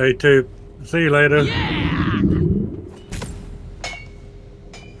 Hey, Tube. See you later.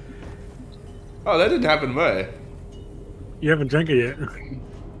 Oh, that didn't happen to me. You haven't drank it yet.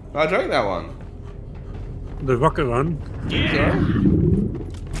 I drank that one. The rocket one. Sorry?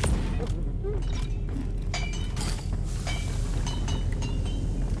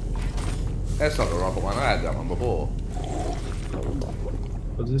 That's not the rocket one. I had that one before.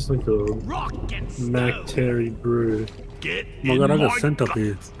 What's this like a Rock and Mac stone. Terry brew? Get Oh my in god, I my got sent up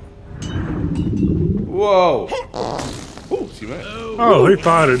here. Whoa! Oh, see mate. Oh, who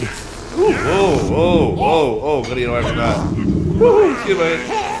farted? Oh, gotta get away from that. Woo, excuse me.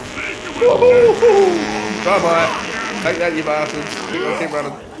 Bye bye. Take that, you bastards. Keep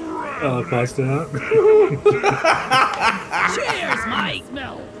running. Oh, I passed out. Cheers, Mike!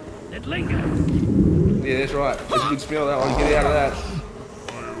 Smell. It lingers. Yeah, that's right. It's a good smell, that one. Get out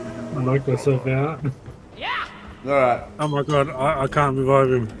of I knocked myself out. Yeah! that. Alright, Oh my god, I can't revive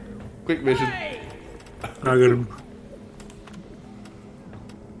him. quick mission. I got him.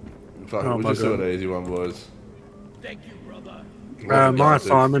 Fuck, Oh we'll my just do God. an easy one, boys. Thank you, brother. My Bastards, we're all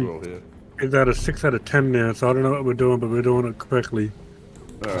assignment here. is at a 6 out of 10 now, so I don't know what we're doing, but we're doing it correctly.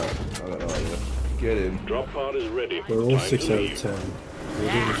 Alright, I got no idea. Get in. Drop pod is ready. We're all Time 6 to out leave. of 10.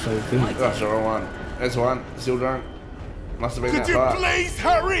 We're doing the same thing. That's the wrong one. That's one. Still drunk. Must have been Could that you far. please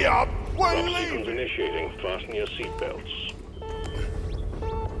hurry up? We're Drop sequence leaving. initiating. Fasten your seatbelts.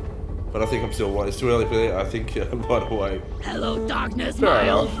 But I think I'm still white. It's too early for that. I think I'm wide awake. Hello, darkness, Fair my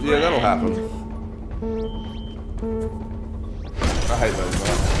enough. old Yeah, that'll friend. happen. I hate those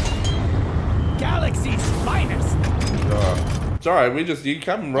guys. Galaxy's finest. Sorry, you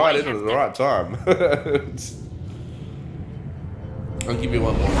come right in at the right time. I'll give you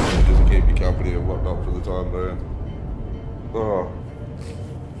one more just to keep you company and whatnot for the time being. Oh.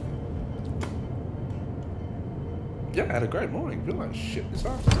 Yeah, I had a great morning. Feel like shit this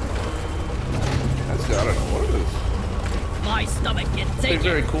afternoon. I don't know what it is. My stomach can It's take been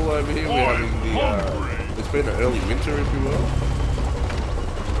very it. cool over here. We're having the it's been an early winter, if you will.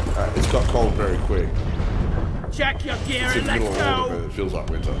 It's got cold very quick. Check your gear It's in and the let's middle of water, go. but it feels like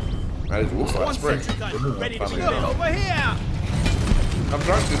winter. And it looks like One spring. sentry gun ready to Funny go. enough. Over here. I'm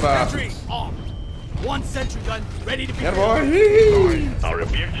drunk, you Entry bastards. off. One sentry gun, ready to be Yeah, filled. boy. Our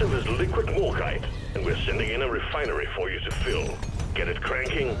objective is liquid morkite, and we're sending in a refinery for you to fill. Get it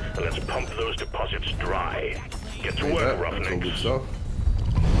cranking, and let's pump those deposits dry. Get to work, That's all good Roughnecks. stuff.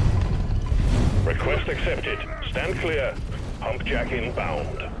 Request accepted. Stand clear. Pump jack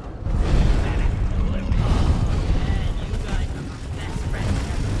inbound.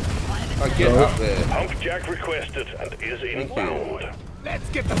 I get up there. Pump jack requested and is inbound. Let's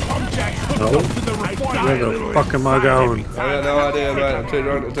get the pump jacks hooked up to the Where refinery. the fuck am I going? I got no idea, mate. I'm too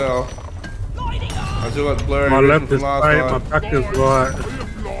drunk to tell. I still got the blurry My vision left from is last straight, my night. back is right.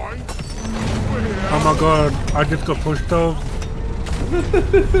 Oh my god, I just got pushed off.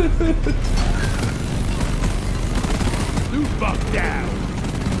 Loot buck down.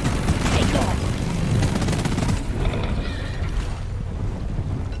 Take off.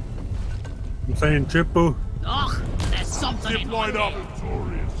 I'm saying triple. Ugh, there's something in Line up.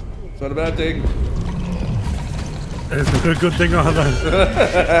 It's not a bad thing. It's a good thing either.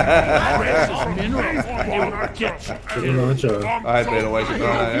 Good night, Joe. I had been awake at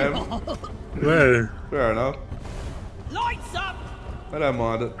 9 AM. Where? Fair enough. Lights up. I don't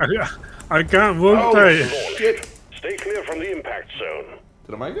mind it. I can't walk Oh, straight. Shit. Stay clear from the impact zone.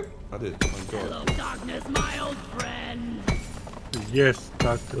 Did I make it? I did. Oh my god. Hello, darkness, my old friend. Yes,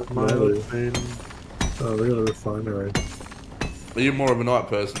 Dr. Miles. And Oh, we got a refinery. Are you more of a night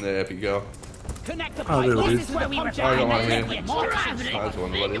person there, Epic Girl? Connect the Oh, pipe. there it This is. is where we I got one here. Gravity. Nice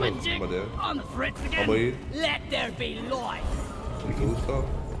one, buddy. What there? On the fritz How again. about you? Let there be light. Pretty cool stuff.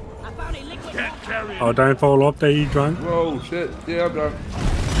 I found a liquid. oh, don't fall off there, you drunk. Oh shit. Yeah, I'm drunk.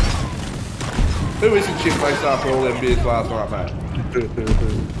 Who isn't shit faced after all them beers last night, mate?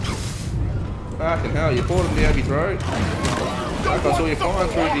 Fucking hell, you poured them down your throat. Like I saw you flying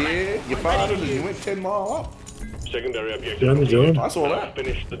through the air, you farted and you went 10 mile up. Secondary objective. Down the job. I saw that.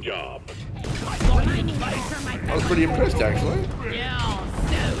 Finish the job. I was pretty impressed actually. Yeah,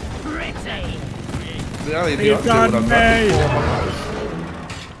 so pretty. The only thing You I could do got when I'm me. drunk is pour my nose.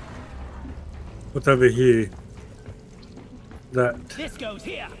 What's over here? That. This goes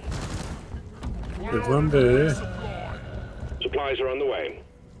here. There's one there. Supplies are on the way.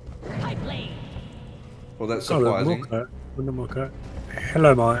 I play. Well, that's Oh, there's surprising. more cat. Wonder more cat.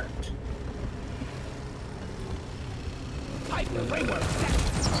 Hello, mate. Pipe the framework.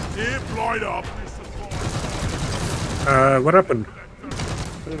 Hip line up. What happened?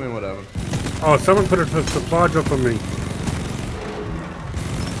 What do you mean, what happened? Oh, someone put a supply drop on me.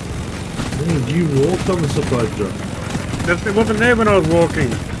 Dude, you walked on the supply drop. It wasn't there when I was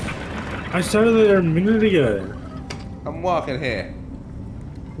walking. I started there a minute ago. I'm walking here.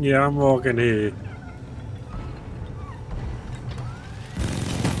 Yeah, I'm walking here.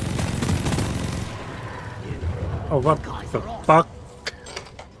 Oh, what the fuck?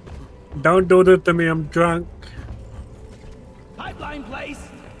 Don't do this to me, I'm drunk. Pipeline place.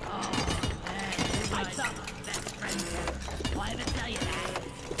 Pipes up, best friend. Why ever tell you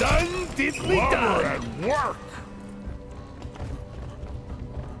that? Done, diddly done. And work.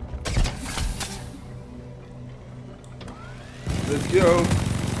 Let's go.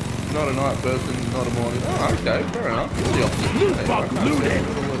 Not a night person, not a morning. Oh, okay, fair enough. You're the opposite. Loot Hey, bug, I can't loot say it.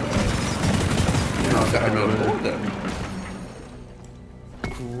 You're not saying you're on board then.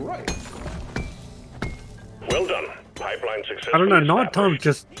 Great. Well done. Pipeline successful. I don't know, nighttime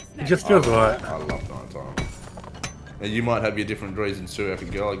just, it just feels right. I love night time. And you might have your different reasons too,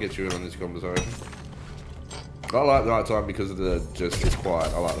 Epic Girl. I'll get you in on this conversation. I like night time because of the it's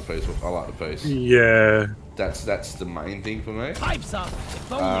quiet. I like the peace. I like the peace. Yeah. That's the main thing for me. Pipes up.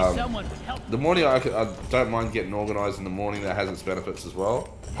 If only someone would help. The morning I don't mind getting organised in the morning. That has its benefits as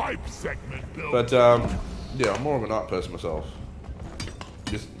well. Pipe segment built. But yeah, I'm more of a night person myself.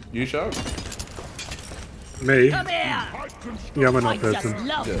 Just you, show. Me? Come here. Yeah, I'm a I night just person.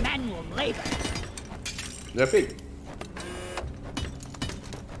 love Yeah. manual labor. Epic.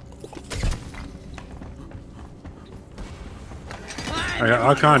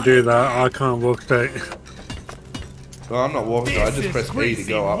 I can't do that. I can't walk straight. Well, I'm not walking. I just This press is E to greasy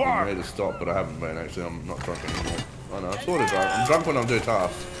go up work. and E to stop, but I haven't been actually. I'm not drunk anymore. I know, I'm sort of drunk. I'm drunk when I'm doing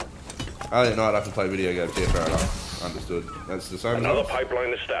tasks. Early at night I can play video games. Yeah, fair enough. Understood. That's the same. Another as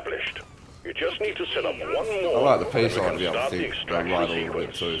pipeline established. You just need to set up one I more. like the P then we side can to be able to start the think extraction right a little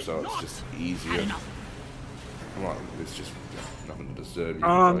bit sequence. too, so it's just easier. I'm like, it's just nothing to disturb you.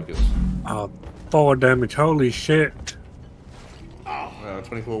 Focus. Oh, 4 damage. Holy shit.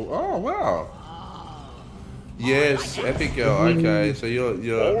 24. Oh wow. Yes, Epic Girl. Okay, so you're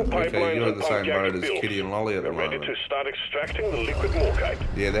All okay. pipelines You're in and the same pump mode jacks as built. Kitty and Lolly at the We're ready moment. to start extracting the liquid morkite.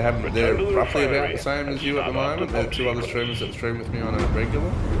 Yeah, they're Return to the roughly about refinery the same and as you at the start up moment. the There are pump 2 other sequence. streamers that stream with me on a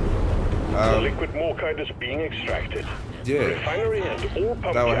regular. The liquid morkite is being extracted. Yeah. Refinery and all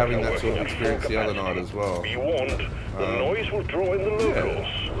pump They were jacks having are that sort of working at experience full the other night capacity. as well. Be warned, the noise will draw in the locals.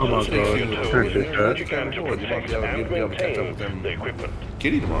 Oh my So take your God. tools Thank and you, do what you sir. can to You might protect be able to and catch up with maintain them. the equipment.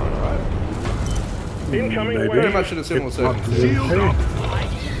 Kitty tomorrow, right? Incoming Maybe. Very wave. much in a similar circumstance. Shield up.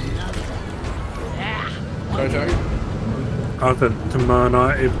 Sorry, Tony? I said tomorrow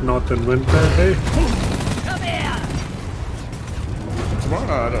night, if not, then Wednesday. Come here! Tomorrow night,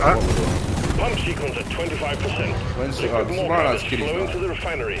 I don't know what we're doing. Pump sequence at 25%. Wednesday, Liquid tomorrow morkite night's is kitty flowing night. to the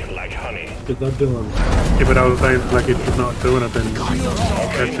refinery like honey. Get that done. Yeah, but I was saying, like, if you're not doing it, then catch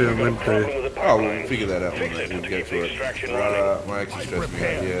it on Problem Wednesday. with the Oh, we'll pipeline. figure that out Fix when it we to get keep through the it. extraction running. My ex is stressing me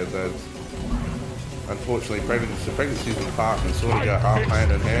out. Yeah, that's unfortunately pregnancies and partners sort of go half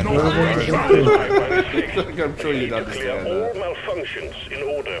hand in hand. Pipeline is fixed. I'm sure you'd Need to clear understand all that. malfunctions in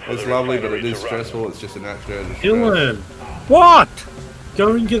order for It's the lovely, but it refinery is to run. stressful. It's just a natural. Dylan, What?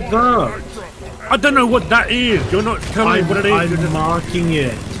 go and get that. I don't know what that is. You're not telling me what it is. You're I'm just- marking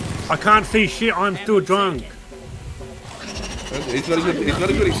it. I can't see shit. I'm still drunk. He's got a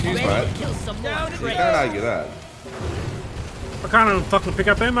good excuse, mate. Kill some more You traitors. can't argue that. I can't even fucking pick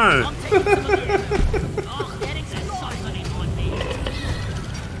up ammo. I'm taking some of the ammo. Oh, getting some somebody on me.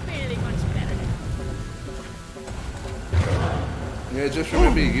 Feeling much better. Yeah, just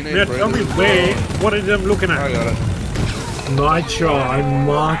remember, you need Yeah, tell me breathers. where. What is I'm looking I at? got it. Nitro, I'm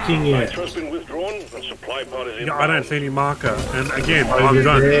marking it. Nitro's been withdrawn and supply pod is Yeah, I don't see any marker. And again, I'm Over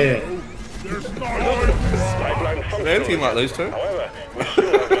drunk. there. Pipeline functional. Anything like these two? However, we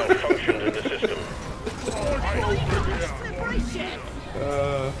still have malfunctions in the system.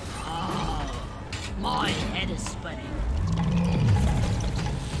 My head is spinning.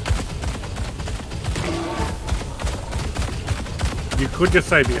 You could just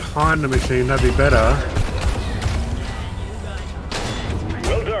say behind the machine. That'd be better.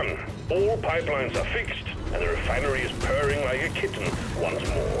 Well done. All pipelines are fixed, and the refinery is purring like a kitten once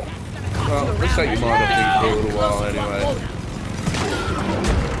more. Well, let's take your mind off things for a little while anyway.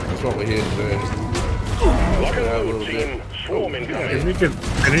 That's what we're here to do. Lock and Yeah, a load, little team. bit. Swarm If incoming. you could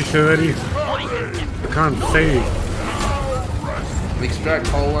finish already. I can't see. Extract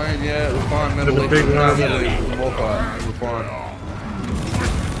coal lane, yeah, refine metal, With the big liquid, one. metal, morkite, refine.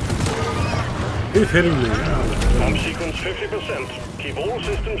 Who's hitting me? Pump sequence 50%. Keep all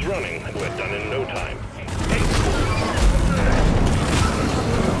systems running, and we're done in no time.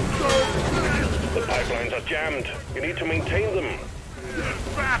 The pipelines are jammed. You need to maintain them.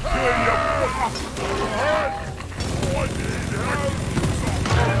 Back here,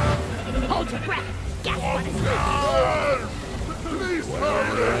 you Hold your breath. Gas one is Please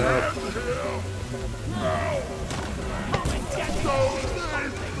hurry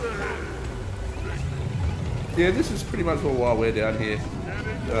Yeah, this is pretty much why we're down here.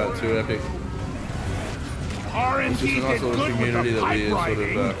 Too epic. It's just a RNG nice did little good with community the that pipe we sort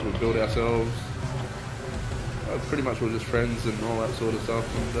riding. of we built ourselves. Pretty much we're just friends and all that sort of stuff,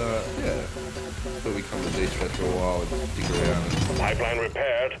 and yeah, so we come to de-stress for a while and dig around. And Pipeline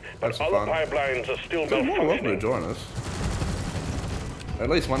repaired, but That's other fun. pipelines are still so more welcome to malfunctioning. join us. At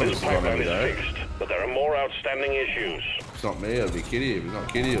least one of us This is on pipeline every is day. fixed, but there are more outstanding issues. If it's not me, it'll be Kitty. If it's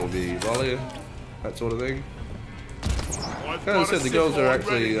not Kitty, it'll be Rolly. That sort of thing. As I said, the girls are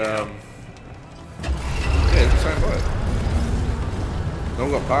actually, yeah, it's the same boat.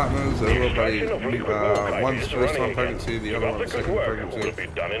 They've all got partners, they're all Extraction of liquid morkite one's is first running time again. pregnancy, the Keep other up the one's good second work. pregnancy. Will be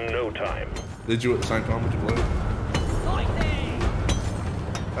done in no time. Did you at the same time, would you believe? lightning.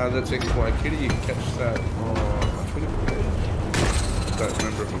 That's XY Kitty, you can catch that on my Twitter page. Don't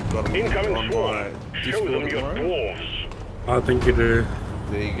remember if I've got them Incoming on swarm. my Show Discord them your tomorrow. dwarves. I think you do.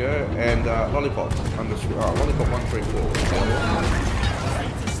 There you go, and Lollipop, Lollipop 134.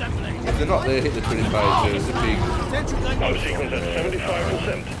 If they're not there, hit the Twitter page, there's a big Pump sequence at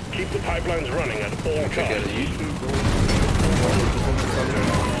 75%. Keep the pipelines running at all check out costs. of YouTube.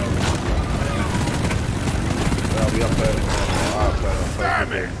 I'll be uploading on Facebook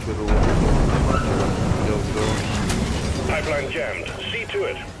and Twitter. Girls are doing. Pipeline jammed. See to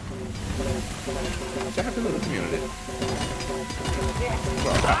it. It's a happy little community.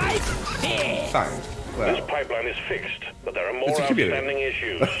 Same. This Well, pipeline is fixed, but there are more It's a community. outstanding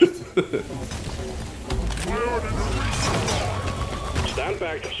issues. Stand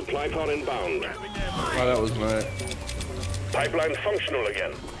back. Supply pod inbound. oh, that was my. Pipeline functional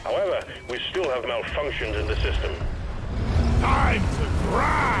again. However, we still have malfunctions in the system. Time to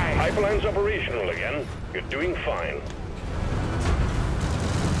grind! Pipeline's operational again. You're doing fine.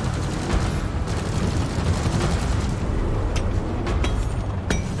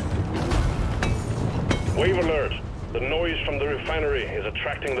 Wave alert. The noise from the refinery is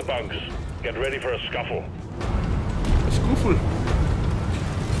attracting the bugs. Get ready for a scuffle. A scuffle.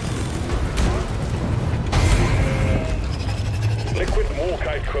 Liquid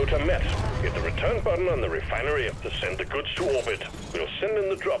Morkite quota met. Hit the return button on the refinery to send the goods to orbit. We'll send in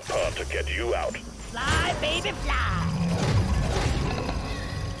the drop pod to get you out. Fly, baby, fly.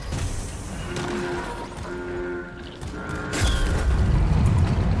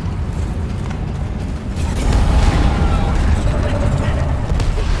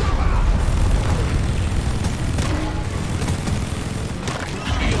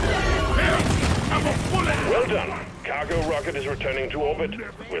 Well done. Cargo rocket is returning to orbit.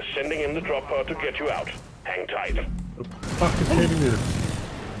 We're sending in the drop pod to get you out. Hang tight. Fuck is hitting you?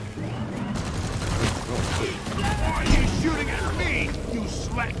 Why are you shooting at me, you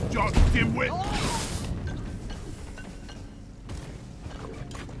slack-jawed dimwit?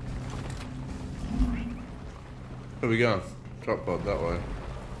 Where we going? Drop pod that way.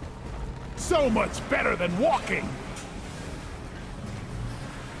 So much better than walking.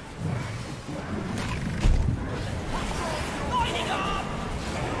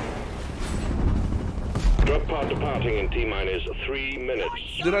 Drop pod departing in T-minus 3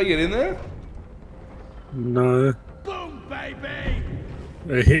 minutes. Did I get in there? No. Boom, baby!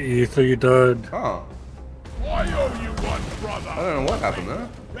 I hit you, so you died. Oh. I owe you one, brother. I don't know what happened there.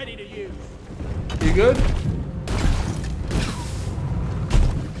 Ready to use. You good?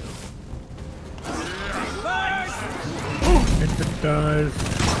 Hit the guys.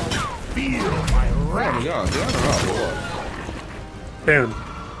 Feel my Where am I wrath. going? Down or up or what? Down.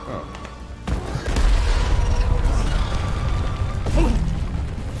 Oh.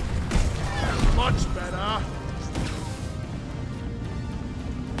 Much better.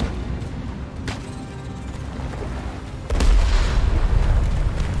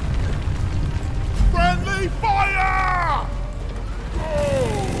 Friendly fire! Go!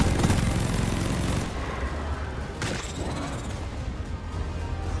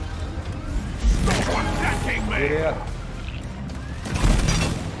 Stop attacking me! Get out.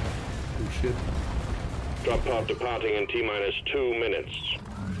 Oh shit. Drop pod departing in T-minus 2 minutes.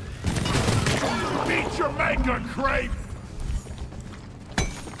 Meet your maker, Crepe!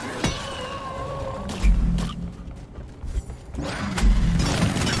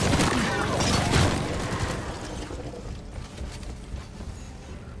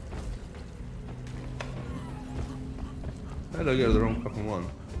 How did I go to the wrong fucking one?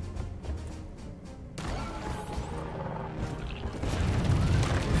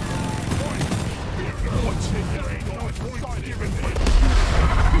 What's in your ain't no point giving me.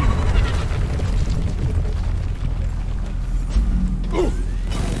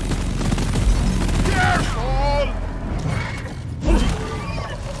 Careful!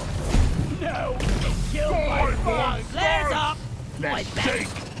 No! Kill my boy! Flares up! Let's shake,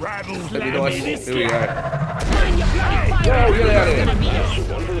 rattle, That'd be nice. Here we go. Find your bloody fire! Yo, get out of here. Gonna be a So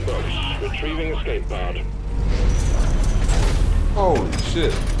one for the books. Retrieving escape pod. Holy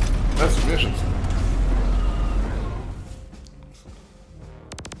shit. That's some missions.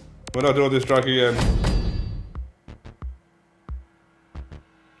 We're not doing this truck again.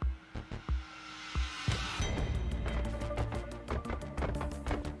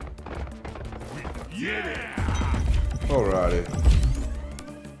 yeah! Alrighty.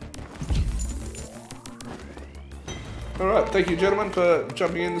 Alright, thank you gentlemen for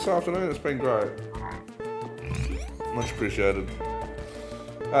jumping in this afternoon. It's been great. Much appreciated.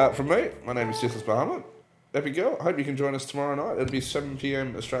 From me, my name is Sithless Bahamut. Epic Girl, I hope you can join us tomorrow night. It'll be 7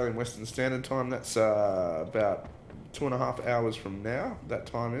 PM Australian Western Standard Time. That's about 2.5 hours from now, that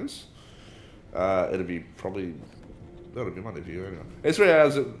time is. It'll be probably... That'll be Monday for you anyway. It's 3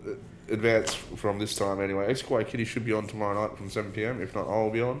 hours advance from this time anyway. X-Quay Kitty should be on tomorrow night from 7 PM. If not, I'll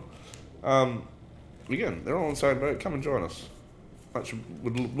be on. Again, they're all on the same boat. Come and join us.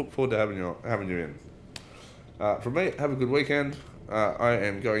 Would look forward to having you in. From me, have a good weekend. I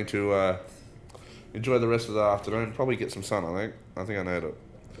am going to enjoy the rest of the afternoon. Probably get some sun, I think I nailed it.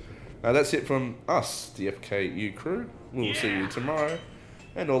 That's it from us, the FKU crew. We will see you tomorrow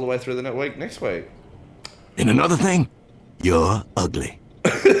and all the way through the week next week. In another thing, you're ugly.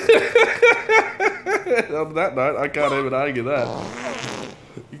 On that note, I can't even argue that.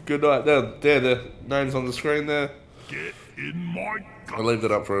 Good night. There, the names on the screen there. Get in my I'll leave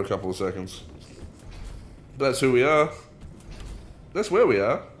that up for a couple of seconds. That's who we are. That's where we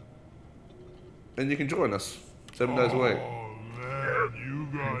are. And you can join us 7 days a week. Oh man, you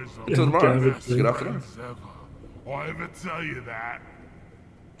guys are Until tomorrow. David, Good afternoon. as ever. I ever tell you that?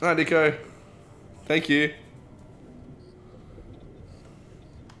 Hi, Nico. Thank you.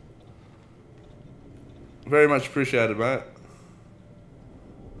 Very much appreciated, mate.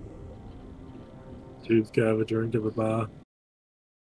 dudes go have a drink at the bar.